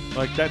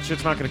 like, that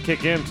shit's not gonna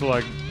kick in till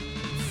like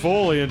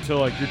fully until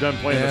like you're done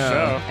playing the Yeah.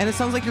 show. And it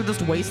sounds like you're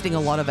just wasting a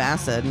lot of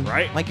acid.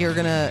 Right. Like you're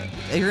gonna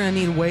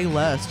need way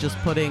less just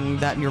putting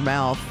that in your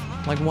mouth.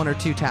 like 1 or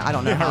 2 tabs. I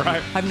don't know. Yeah, how.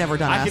 right. I've never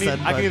done I acid.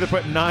 can either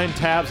put 9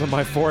 tabs on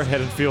my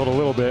forehead and feel it a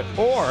little bit,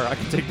 or I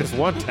can take this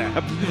 1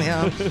 tab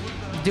yeah,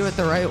 do it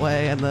the right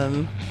way, and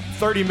then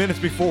 30 minutes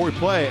before we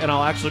play, and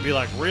I'll actually be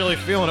like really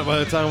feeling it by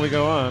the time we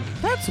go on.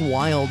 that's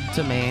wild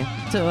to me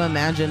to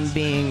imagine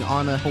being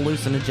on a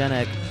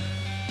hallucinogenic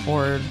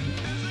or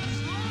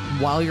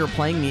while you're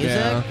playing music.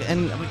 Yeah.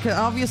 And because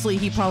obviously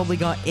he probably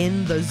got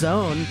in the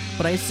zone,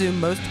 but I assume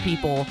most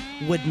people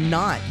would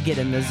not get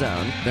in the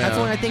zone. That's Yeah.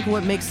 what I think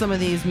what makes some of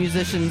these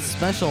musicians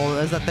special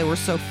is that they were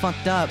so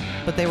fucked up,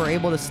 but they were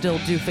able to still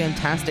do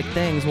fantastic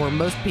things where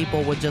most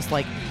people would just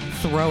like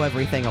throw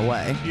everything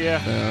away. Yeah.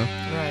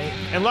 Right.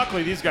 And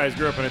luckily, these guys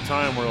grew up in a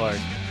time where, like,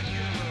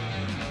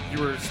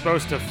 you were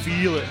supposed to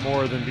feel it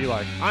more than be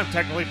like, I'm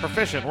technically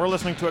proficient. We're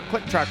listening to a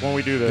click track when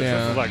we do this.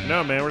 Yeah. This is like,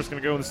 no, man, we're just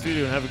going to go in the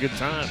studio and have a good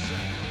time.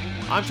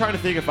 I'm trying to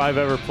think if I've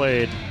ever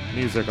played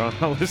music on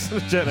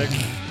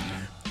hallucinogenic.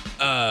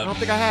 I don't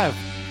think I have.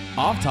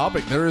 Off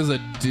topic, there is a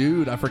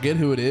dude, I forget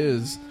who it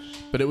is,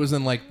 but it was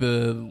in like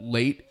the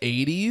late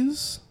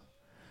 80s.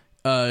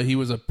 He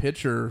was a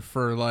pitcher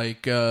for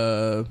like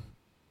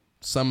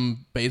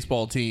some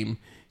baseball team.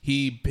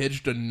 He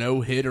pitched a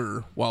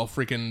no-hitter while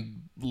freaking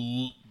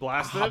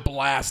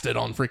blasted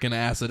on freaking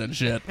acid and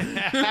shit.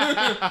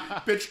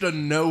 Pitched a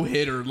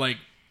no-hitter, like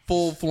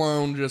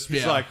full-flown, just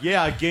He's like,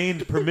 yeah, I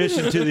gained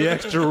permission to the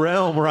extra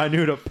realm where I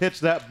knew to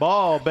pitch that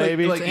ball,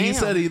 baby. Like he Damn.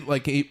 said,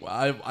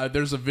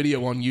 there's a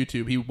video on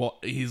YouTube.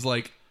 He's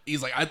like,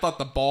 I thought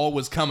the ball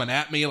was coming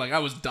at me, like I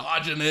was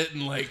dodging it,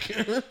 and like,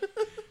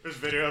 There's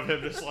video of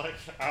him just like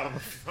out of the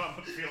field.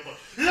 Like,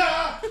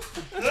 yeah!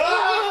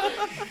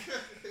 Ah!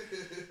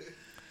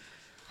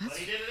 But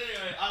he did it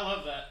anyway. I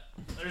love that.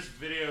 There's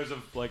videos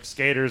of like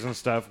skaters and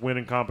stuff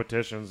winning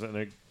competitions, and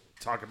they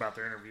talk about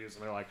their interviews,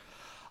 and they're like,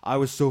 I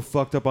was so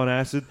fucked up on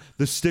acid,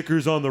 the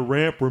stickers on the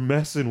ramp were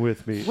messing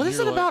with me. What is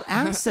it about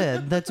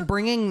acid that's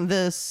bringing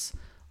this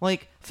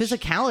like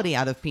physicality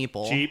out of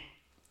people? Cheap.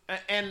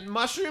 And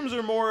mushrooms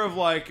are more of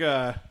like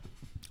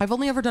I've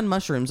only ever done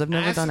mushrooms. I've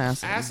never done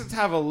acid. Acids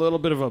have a little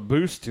bit of a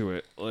boost to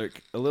it,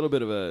 like a little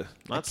bit of a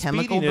not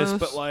chemical speediness, boost?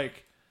 but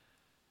like.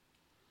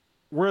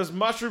 Whereas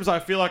mushrooms, I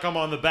feel like I'm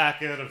on the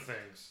back end of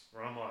things,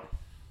 where I'm like,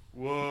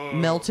 whoa,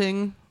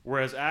 Melting.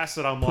 Whereas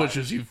acid, I'm like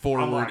pushes you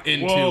forward I'm like,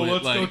 into whoa, it.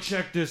 let's go Like,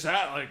 check this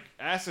out. Like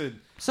acid.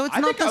 So it's I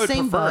not think I the would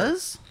same prefer it.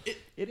 buzz?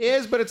 It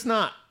is, but it's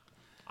not.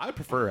 I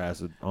prefer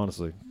acid,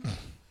 honestly,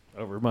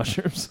 over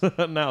mushrooms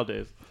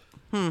nowadays.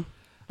 I don't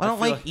feel like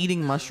like-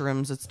 eating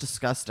mushrooms. It's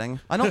disgusting.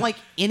 I don't like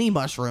any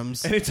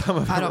mushrooms. Anytime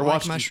I've I ever don't like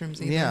watched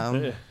mushrooms either.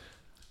 Yeah.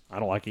 I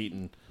don't like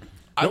eating.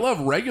 I love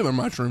regular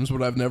mushrooms,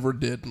 but I've never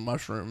did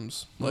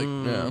mushrooms. Like,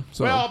 yeah.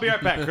 So Well, I'll be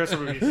right back, Chris.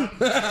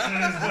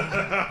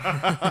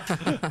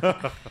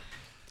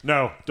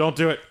 No, don't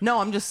do it. No,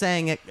 I'm just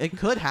saying it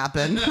could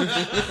happen.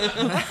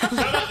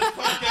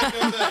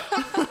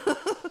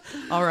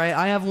 All right,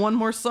 I have one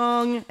more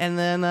song, and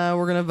then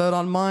we're going to vote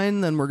on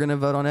mine, then we're going to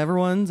vote on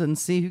everyone's, and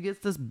see who gets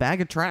this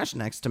bag of trash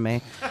next to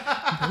me.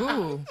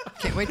 Ooh,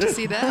 can't wait to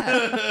see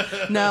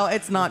that. No,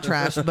 it's not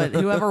trash, but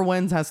whoever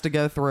wins has to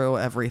go through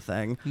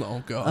everything.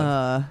 oh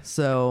god,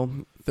 So,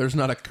 there's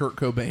not a Kurt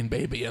Cobain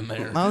baby in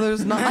there. oh,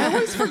 there's not. I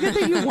always forget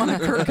that you want a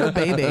Kurt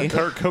Cobain.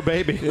 Kurt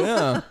Cobain.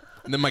 Yeah.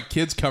 And then my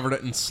kids covered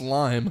it in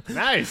slime.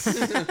 Nice.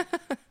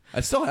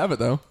 I still have it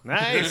though.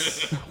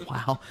 Nice.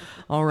 Wow.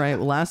 All right,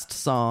 last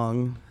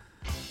song.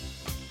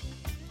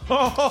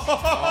 Love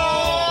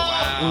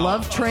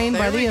Train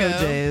by There we the go.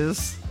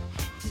 OJs.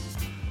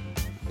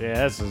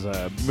 Yeah, this is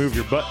a Move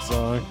Your Butt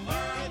song.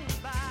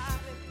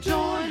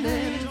 Join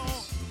in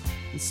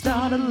and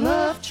start a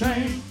love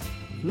train.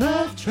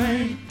 Love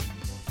train.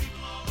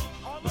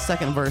 The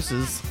second verse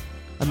is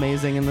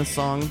amazing in this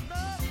song.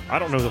 I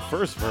don't know the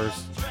first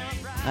verse.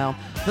 Now,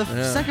 the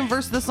second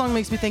verse of this song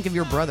makes me think of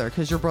your brother,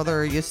 because your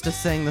brother used to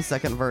sing the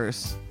second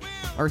verse.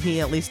 Or he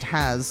at least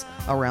has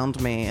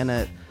around me, and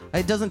it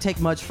doesn't take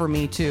much for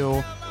me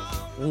to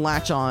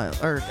latch on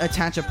or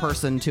attach a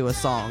person to a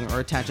song or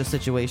attach a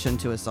situation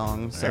to a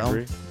song. So I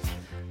agree.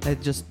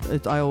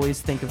 I always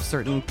think of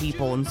certain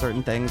people and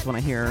certain things when I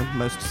hear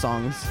most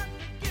songs.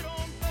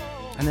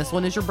 And this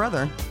one is your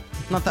brother.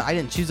 Not that I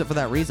didn't choose it for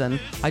that reason.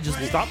 I just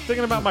Stop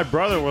thinking about my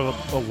brother with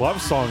a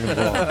love song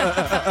involved.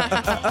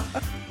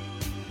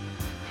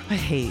 I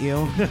hate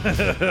you.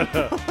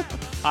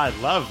 I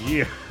love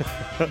you.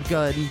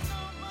 Good.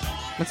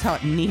 That's how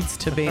it needs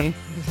to be.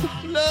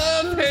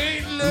 Love,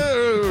 hate,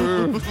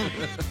 love.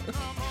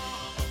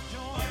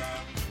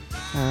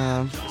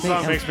 This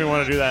song makes me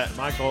want to do that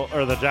Michael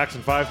or the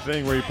Jackson 5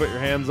 thing where you put your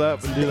hands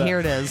up and do that. Here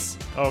it is.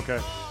 Okay.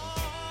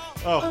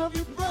 Oh.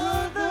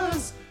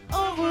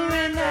 Over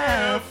in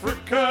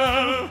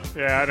Africa.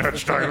 Yeah, I know what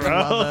you're talking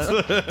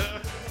Love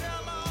about.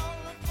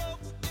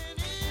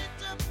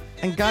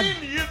 And God,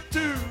 You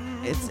too.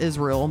 it's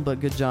Israel, but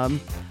good job.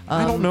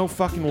 I don't know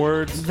fucking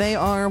words. They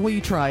are, well,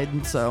 you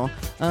tried, so.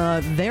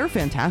 They're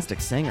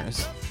fantastic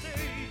singers.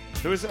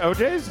 Who is it?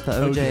 OJ's? The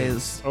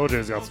OJs.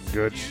 OJ's got some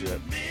good shit.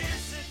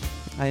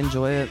 I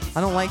enjoy it.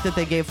 I don't like that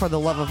they gave For the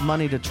Love of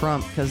Money to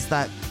Trump, because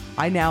that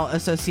I now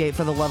associate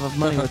For the Love of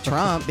Money with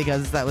Trump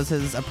because that was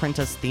his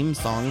Apprentice theme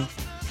song.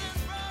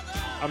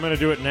 I'm going to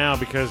do it now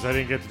because I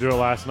didn't get to do it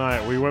last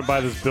night. We went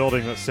by this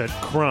building that said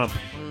Crump,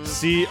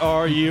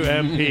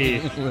 C-R-U-M-P,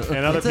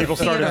 and other It's a people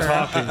started theater.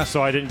 talking,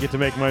 so I didn't get to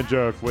make my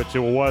joke, which it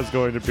was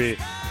going to be.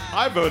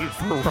 I voted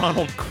for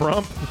Ronald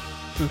Crump,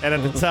 and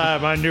at the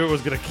time I knew it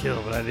was going to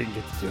kill, but I didn't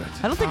get to do it.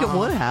 I don't think it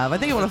would have. I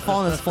think it would have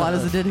fallen as flat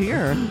as it did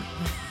here.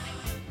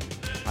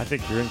 I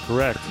think you're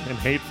incorrect and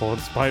hateful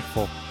and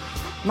spiteful.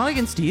 Not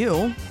against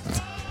you.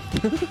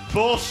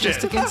 Bullshit.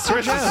 Just against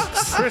Chris,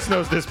 Chris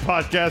knows this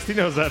podcast. He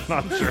knows that's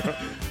not true.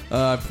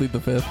 I plead the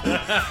fifth.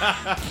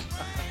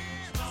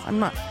 I'm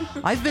not.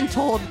 I've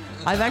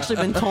actually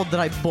been told that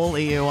I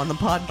bully you on the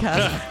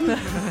podcast.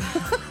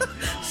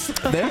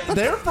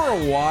 there for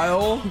a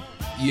while,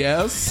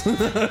 yes.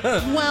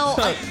 Well,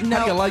 no.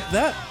 How do you like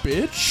that,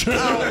 bitch?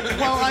 Oh,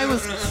 well, I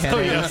was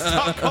kidding.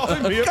 Stop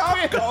calling me a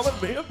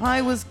bitch.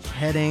 I was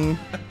kidding.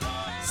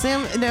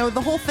 Sam, no,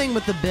 the whole thing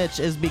with the bitch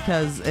is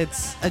because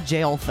it's a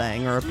jail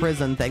thing or a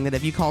prison thing that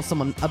if you call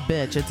someone a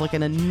bitch, it's like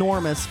an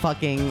enormous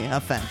fucking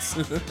offense.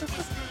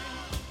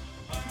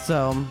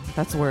 So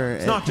that's where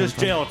It's not just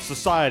jail, it's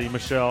society,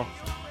 Michelle.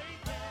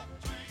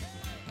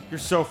 You're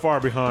so far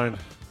behind.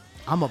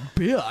 I'm a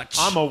bitch.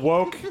 I'm a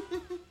woke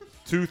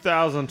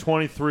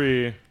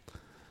 2023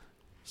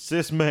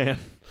 cis man,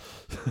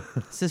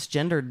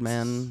 cisgendered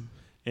man.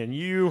 and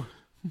you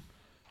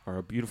are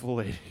a beautiful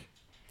lady.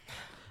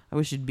 I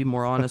wish you'd be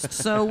more honest.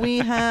 So we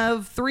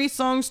have 3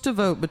 songs to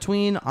vote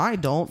between. I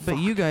don't, but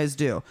you guys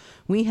do.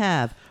 We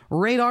have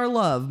Radar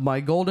Love by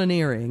Golden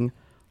Earring.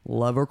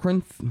 Love or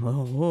Corn...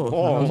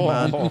 Oh, that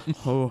was bad.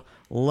 Oh,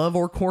 Love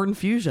or Corn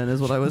Fusion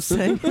is what I was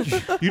saying.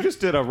 You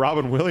just did a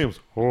Robin Williams.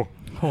 Oh.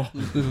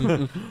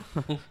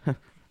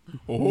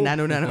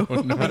 Nano.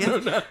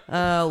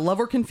 Love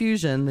or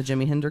Confusion, the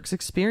Jimi Hendrix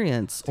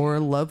Experience. Or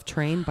Love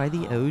Train by the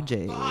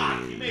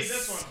OJs. You made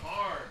this one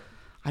hard.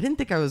 I didn't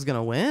think I was going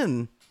to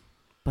win.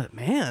 But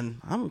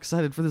man, I'm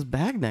excited for this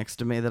bag next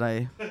to me that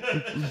I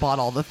bought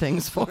all the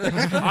things for.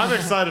 I'm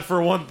excited for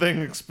one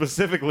thing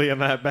specifically in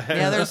that bag.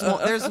 Yeah,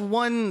 there's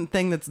one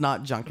thing that's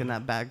not junk in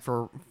that bag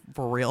for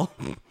real.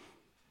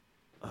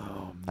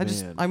 Oh,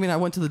 I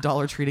went to the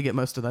Dollar Tree to get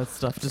most of that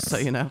stuff, just so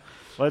you know.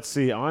 Let's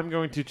see. I'm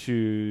going to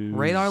choose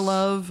Radar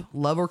Love,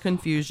 Love or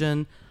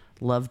Confusion,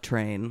 Love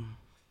Train.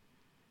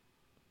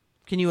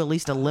 Can you at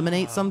least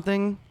eliminate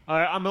something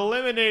I'm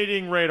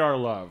eliminating Radar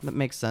Love. that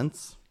makes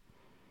sense?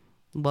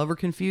 Love or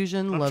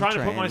Confusion, I'm Love trying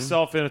Train. to put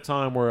myself in a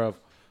time where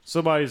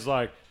somebody's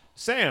like,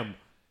 Sam,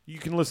 you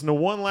can listen to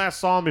one last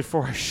song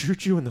before I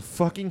shoot you in the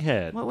fucking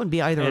head. Well, it wouldn't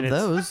be either And of it's-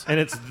 those.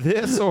 And it's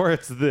this or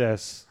it's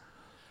this.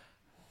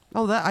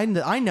 Oh, that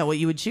I know what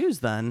you would choose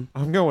then.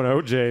 I'm going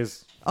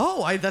OJ's.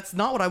 Oh, that's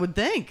not what I would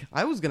think.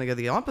 I was gonna go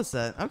the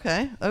opposite.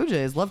 Okay,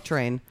 OJ's Love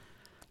Train.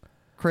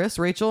 Chris,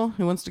 Rachel,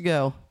 who wants to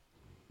go?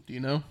 Do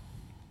you know?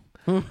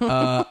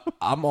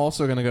 I'm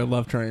also gonna go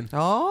Love Train.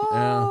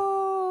 Oh.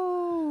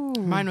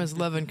 Mine was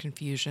Love and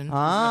Confusion.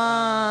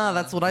 Ah,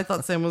 that's what I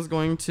thought Sam was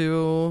going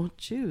to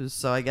choose.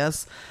 So I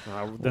guess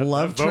That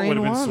Love vote Train would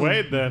have been won.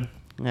 swayed then.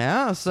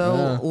 yeah.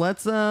 So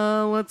let's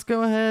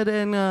go ahead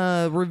and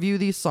review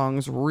these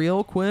songs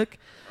real quick.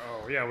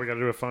 Oh, yeah, we got to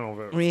do a final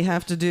vote. We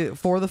have to do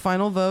for the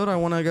final vote. I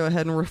want to go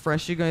ahead and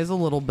refresh you guys a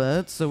little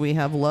bit. So we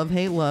have "Love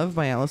Hate Love"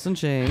 by Alice in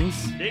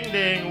Chains. Ding,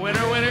 ding,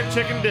 winner, winner,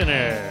 chicken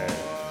dinner.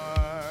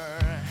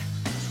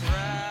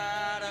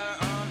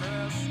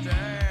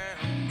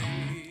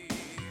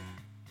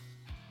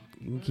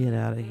 Get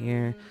out of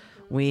here.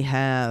 We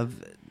have,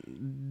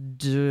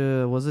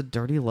 was it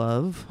 "Dirty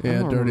Love"? I Yeah,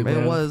 don't Dirty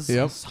remember. Love. It was.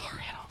 Yep. Sorry,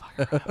 I don't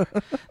fucking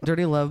remember.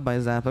 "Dirty Love" by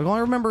Zappa. Well, I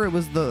remember it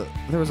was there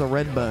was a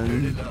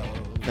Redbone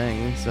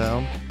thing.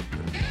 So.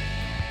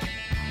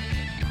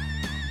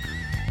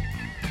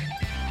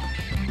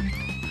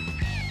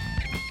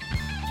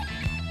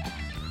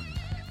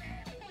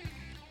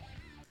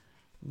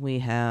 We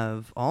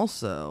have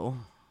also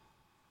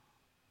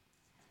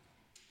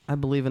 "I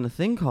Believe in a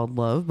Thing Called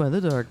Love" by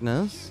The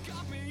Darkness.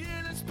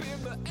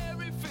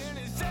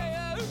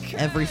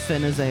 Every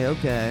fin is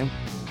A-okay.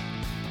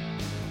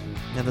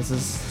 Yeah, this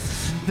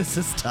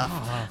is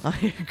tough.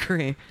 I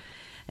agree.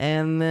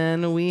 And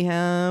then we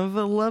have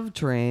 "Love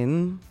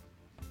Train"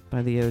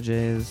 by the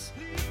OJs.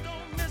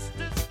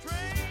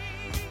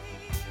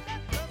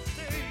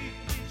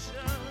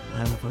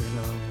 I don't fucking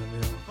know what I'm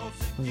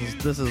gonna do.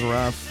 This is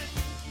rough.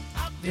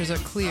 There's a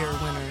clear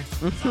winner.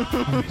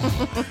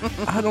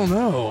 I don't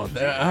know. Do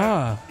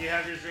you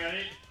have yours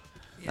ready?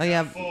 Oh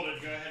yeah.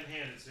 Folded. Go ahead and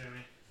hand it to me.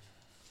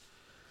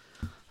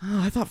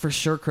 Oh, I thought for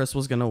sure Chris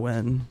was gonna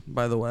win.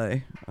 By the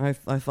way, I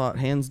thought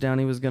hands down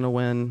he was gonna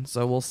win.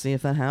 So we'll see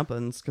if that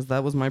happens because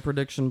that was my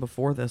prediction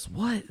before this.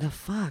 What the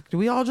fuck? Do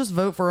we all just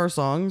vote for our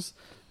songs?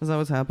 Is that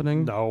what's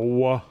happening?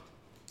 No.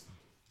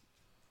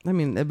 I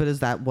mean, but is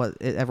that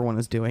what everyone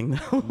is doing?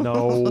 Though?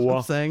 No. That's what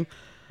I'm saying.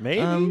 Maybe.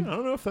 I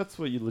don't know if that's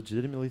what you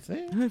legitimately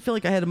think. I feel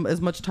like I had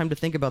as much time to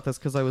think about this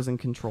because I was in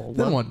control.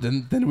 Then what?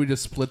 Then we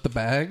just split the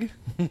bag?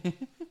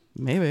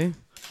 Maybe.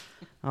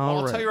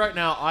 I'll tell you right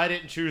now, I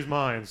didn't choose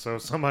mine, so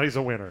somebody's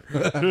a winner.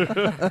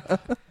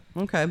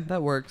 Okay,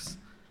 that works.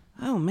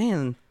 Oh,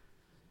 man.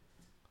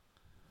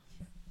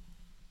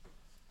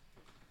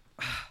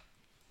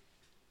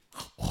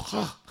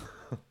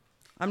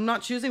 I'm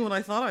not choosing what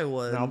I thought I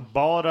would. Now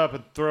ball it up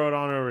and throw it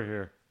on over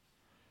here.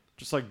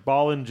 Just like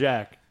Ball and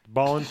Jack.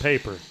 Ball and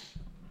Paper.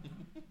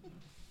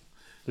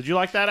 Did you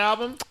like that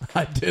album?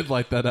 I did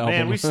like that album.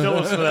 Man, we still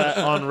listen to that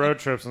on road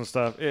trips and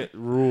stuff. It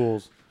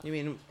rules. You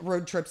mean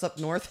road trips up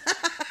north?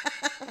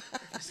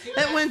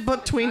 It went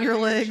between your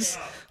legs.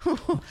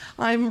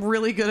 I'm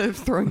really good at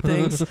throwing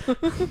things.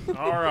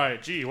 All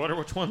right. Gee, wonder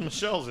which one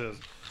Michelle's is.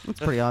 It's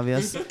pretty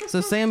obvious.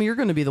 So, Sam, you're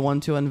going to be the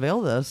one to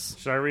unveil this.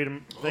 Should I read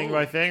them thing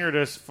by thing or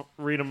just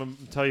read them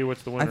and tell you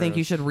what's the winner I think is?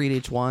 you should read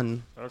each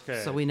one.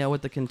 Okay. So we know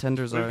what the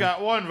contenders We've are.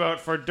 got one vote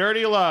for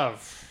Dirty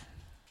Love.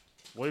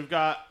 We've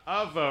got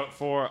a vote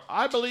for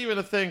I Believe in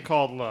a Thing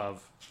Called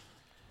Love.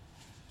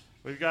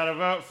 We've got a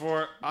vote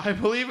for I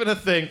Believe in a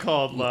Thing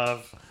Called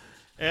Love.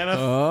 And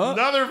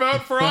another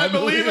vote for I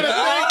Believe in a Thing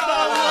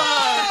Called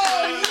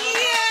Love.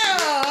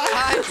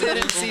 I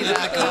didn't see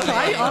that coming.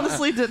 I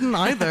honestly didn't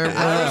either. I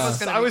thought it was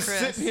gonna I be was Chris.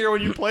 sitting here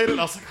when you played it, and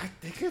I was like, I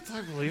think it's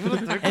I Believe in a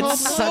Thing Called It's Love.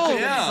 such a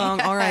good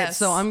song. All right, Yes.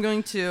 so I'm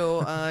going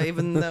to,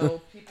 even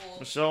though people...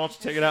 Michelle, why don't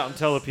you take it out and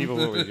tell the people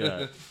what we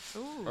got?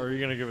 Or are you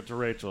going to give it to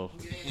Rachel?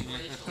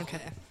 Okay.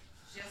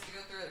 She has to go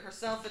through it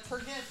herself. It's her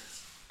gift.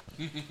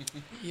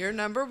 You're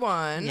number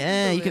one.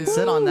 Yeah, you can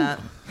sit on that.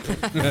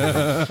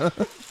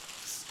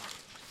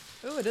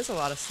 Ooh, it is a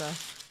lot of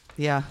stuff.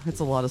 Yeah, it's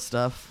a lot of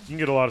stuff. You can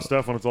get a lot of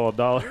stuff when it's all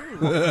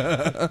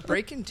 $1.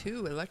 Breaking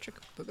 2, Electric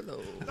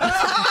Boogaloo.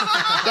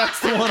 That's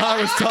the one I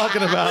was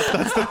talking about.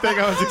 That's the thing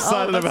I was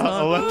excited that's about.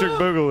 not- Electric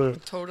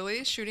Boogaloo.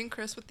 Totally shooting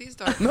Chris with these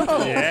darts.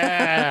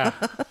 Yeah.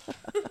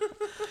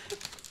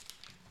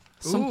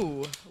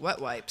 Ooh, wet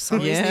wipes.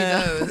 Always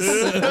Yeah. need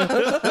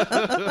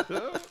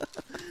those.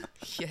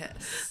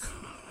 Yes.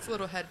 It's a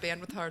little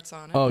headband with hearts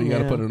on it. Oh, you got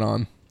to Yeah. put it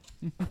on.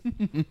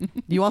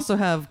 You also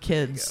have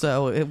kids,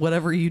 so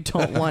whatever you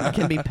don't want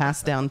can be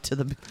passed down to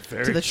the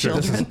Very true.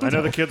 children. I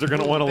know the kids are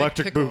going to want Big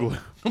Electric pickle. Boogaloo.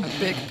 A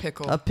big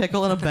pickle. A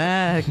pickle in a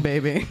bag,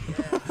 baby.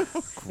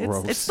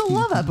 Gross. It's the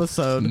love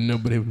episode.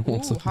 Nobody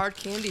wants Ooh, it. hard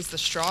candies, the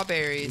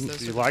strawberries.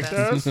 Those You are the like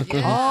best. those?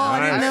 Yeah. Oh, I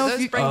didn't know if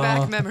those you- bring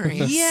back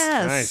memories.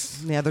 Yes.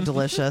 Nice. Yeah, they're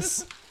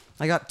delicious.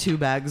 I got 2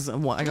 bags.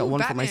 And I got Ooh,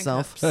 one for Batman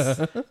myself. Cups.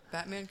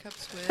 Batman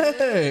cups with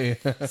Hey.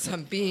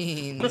 some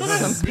beans.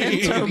 Some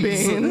pinto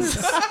beans.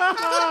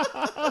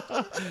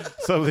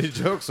 Some of these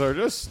jokes are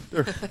just,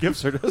 or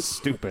gifts are just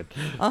stupid.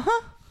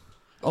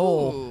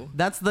 Oh, Ooh.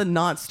 that's the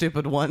not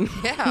stupid one.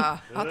 Yeah,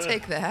 I'll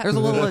take that. There's a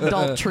little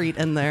adult treat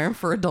in there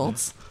for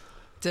adults.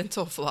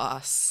 Dental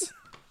floss.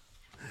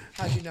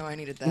 How'd you know I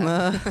needed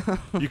that?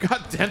 You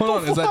got dental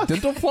Hold on, is that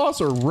dental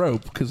floss or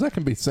rope? Because that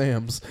can be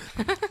Sam's.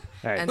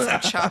 Hey. And some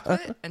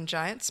chocolate and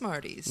giant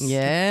Smarties.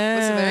 Yeah. It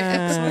was a very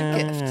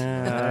excellent gift.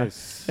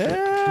 Nice. Yeah,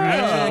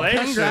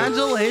 Congratulations.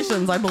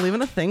 congratulations. I believe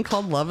in a thing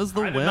called love is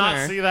the I did winner.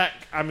 not see that.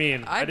 I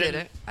mean, I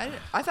didn't.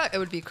 I thought it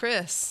would be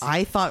Chris.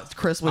 I thought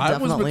Chris would I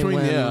was definitely between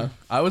win.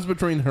 I was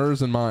between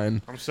hers and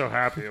mine. I'm so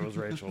happy it was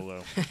Rachel,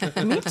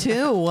 though. Me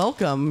too.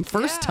 Welcome.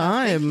 First Yeah,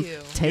 time. thank you.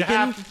 You Taking.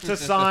 have to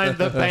sign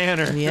the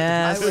banner.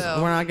 Yes, I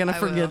will. we're not going to I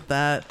forget will.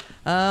 that.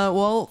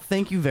 Well,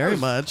 thank you very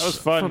much that was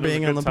fun. for It was a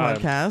being good on the time.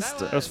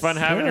 podcast. It was fun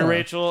having Yeah. you,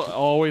 Rachel.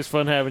 Always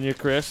fun having you,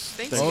 Chris.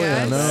 Thanks, Oh,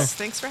 yeah, guys. no.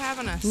 Thanks for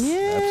having us.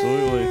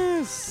 Absolutely.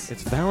 Yes.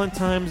 It's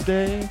Valentine's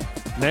Day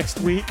next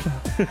week.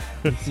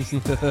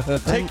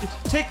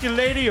 take your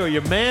lady or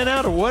your man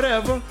out or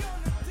whatever.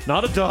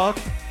 Not a dog.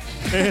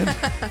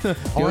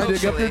 Go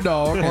dig up your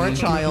dog. Or a and-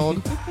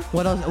 child.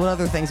 What else, what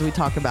other things do we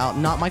talk about?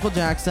 Not Michael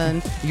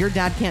Jackson. Your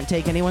dad can't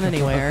take anyone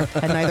anywhere,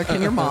 and neither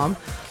can your mom.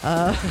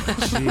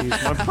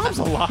 Jeez, my mom's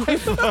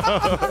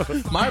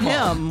alive. My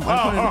mom.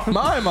 Him.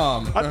 My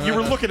mom. You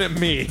were looking at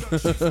me.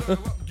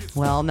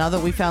 Well, now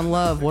that we found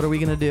love, what are we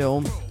gonna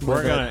do? We're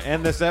with going it? to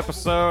end this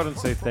episode and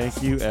say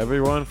thank you,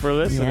 everyone, for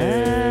listening.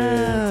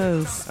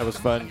 Yes. That was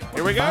fun.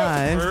 Here we go.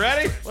 Bye. We're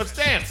ready? Let's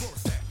dance.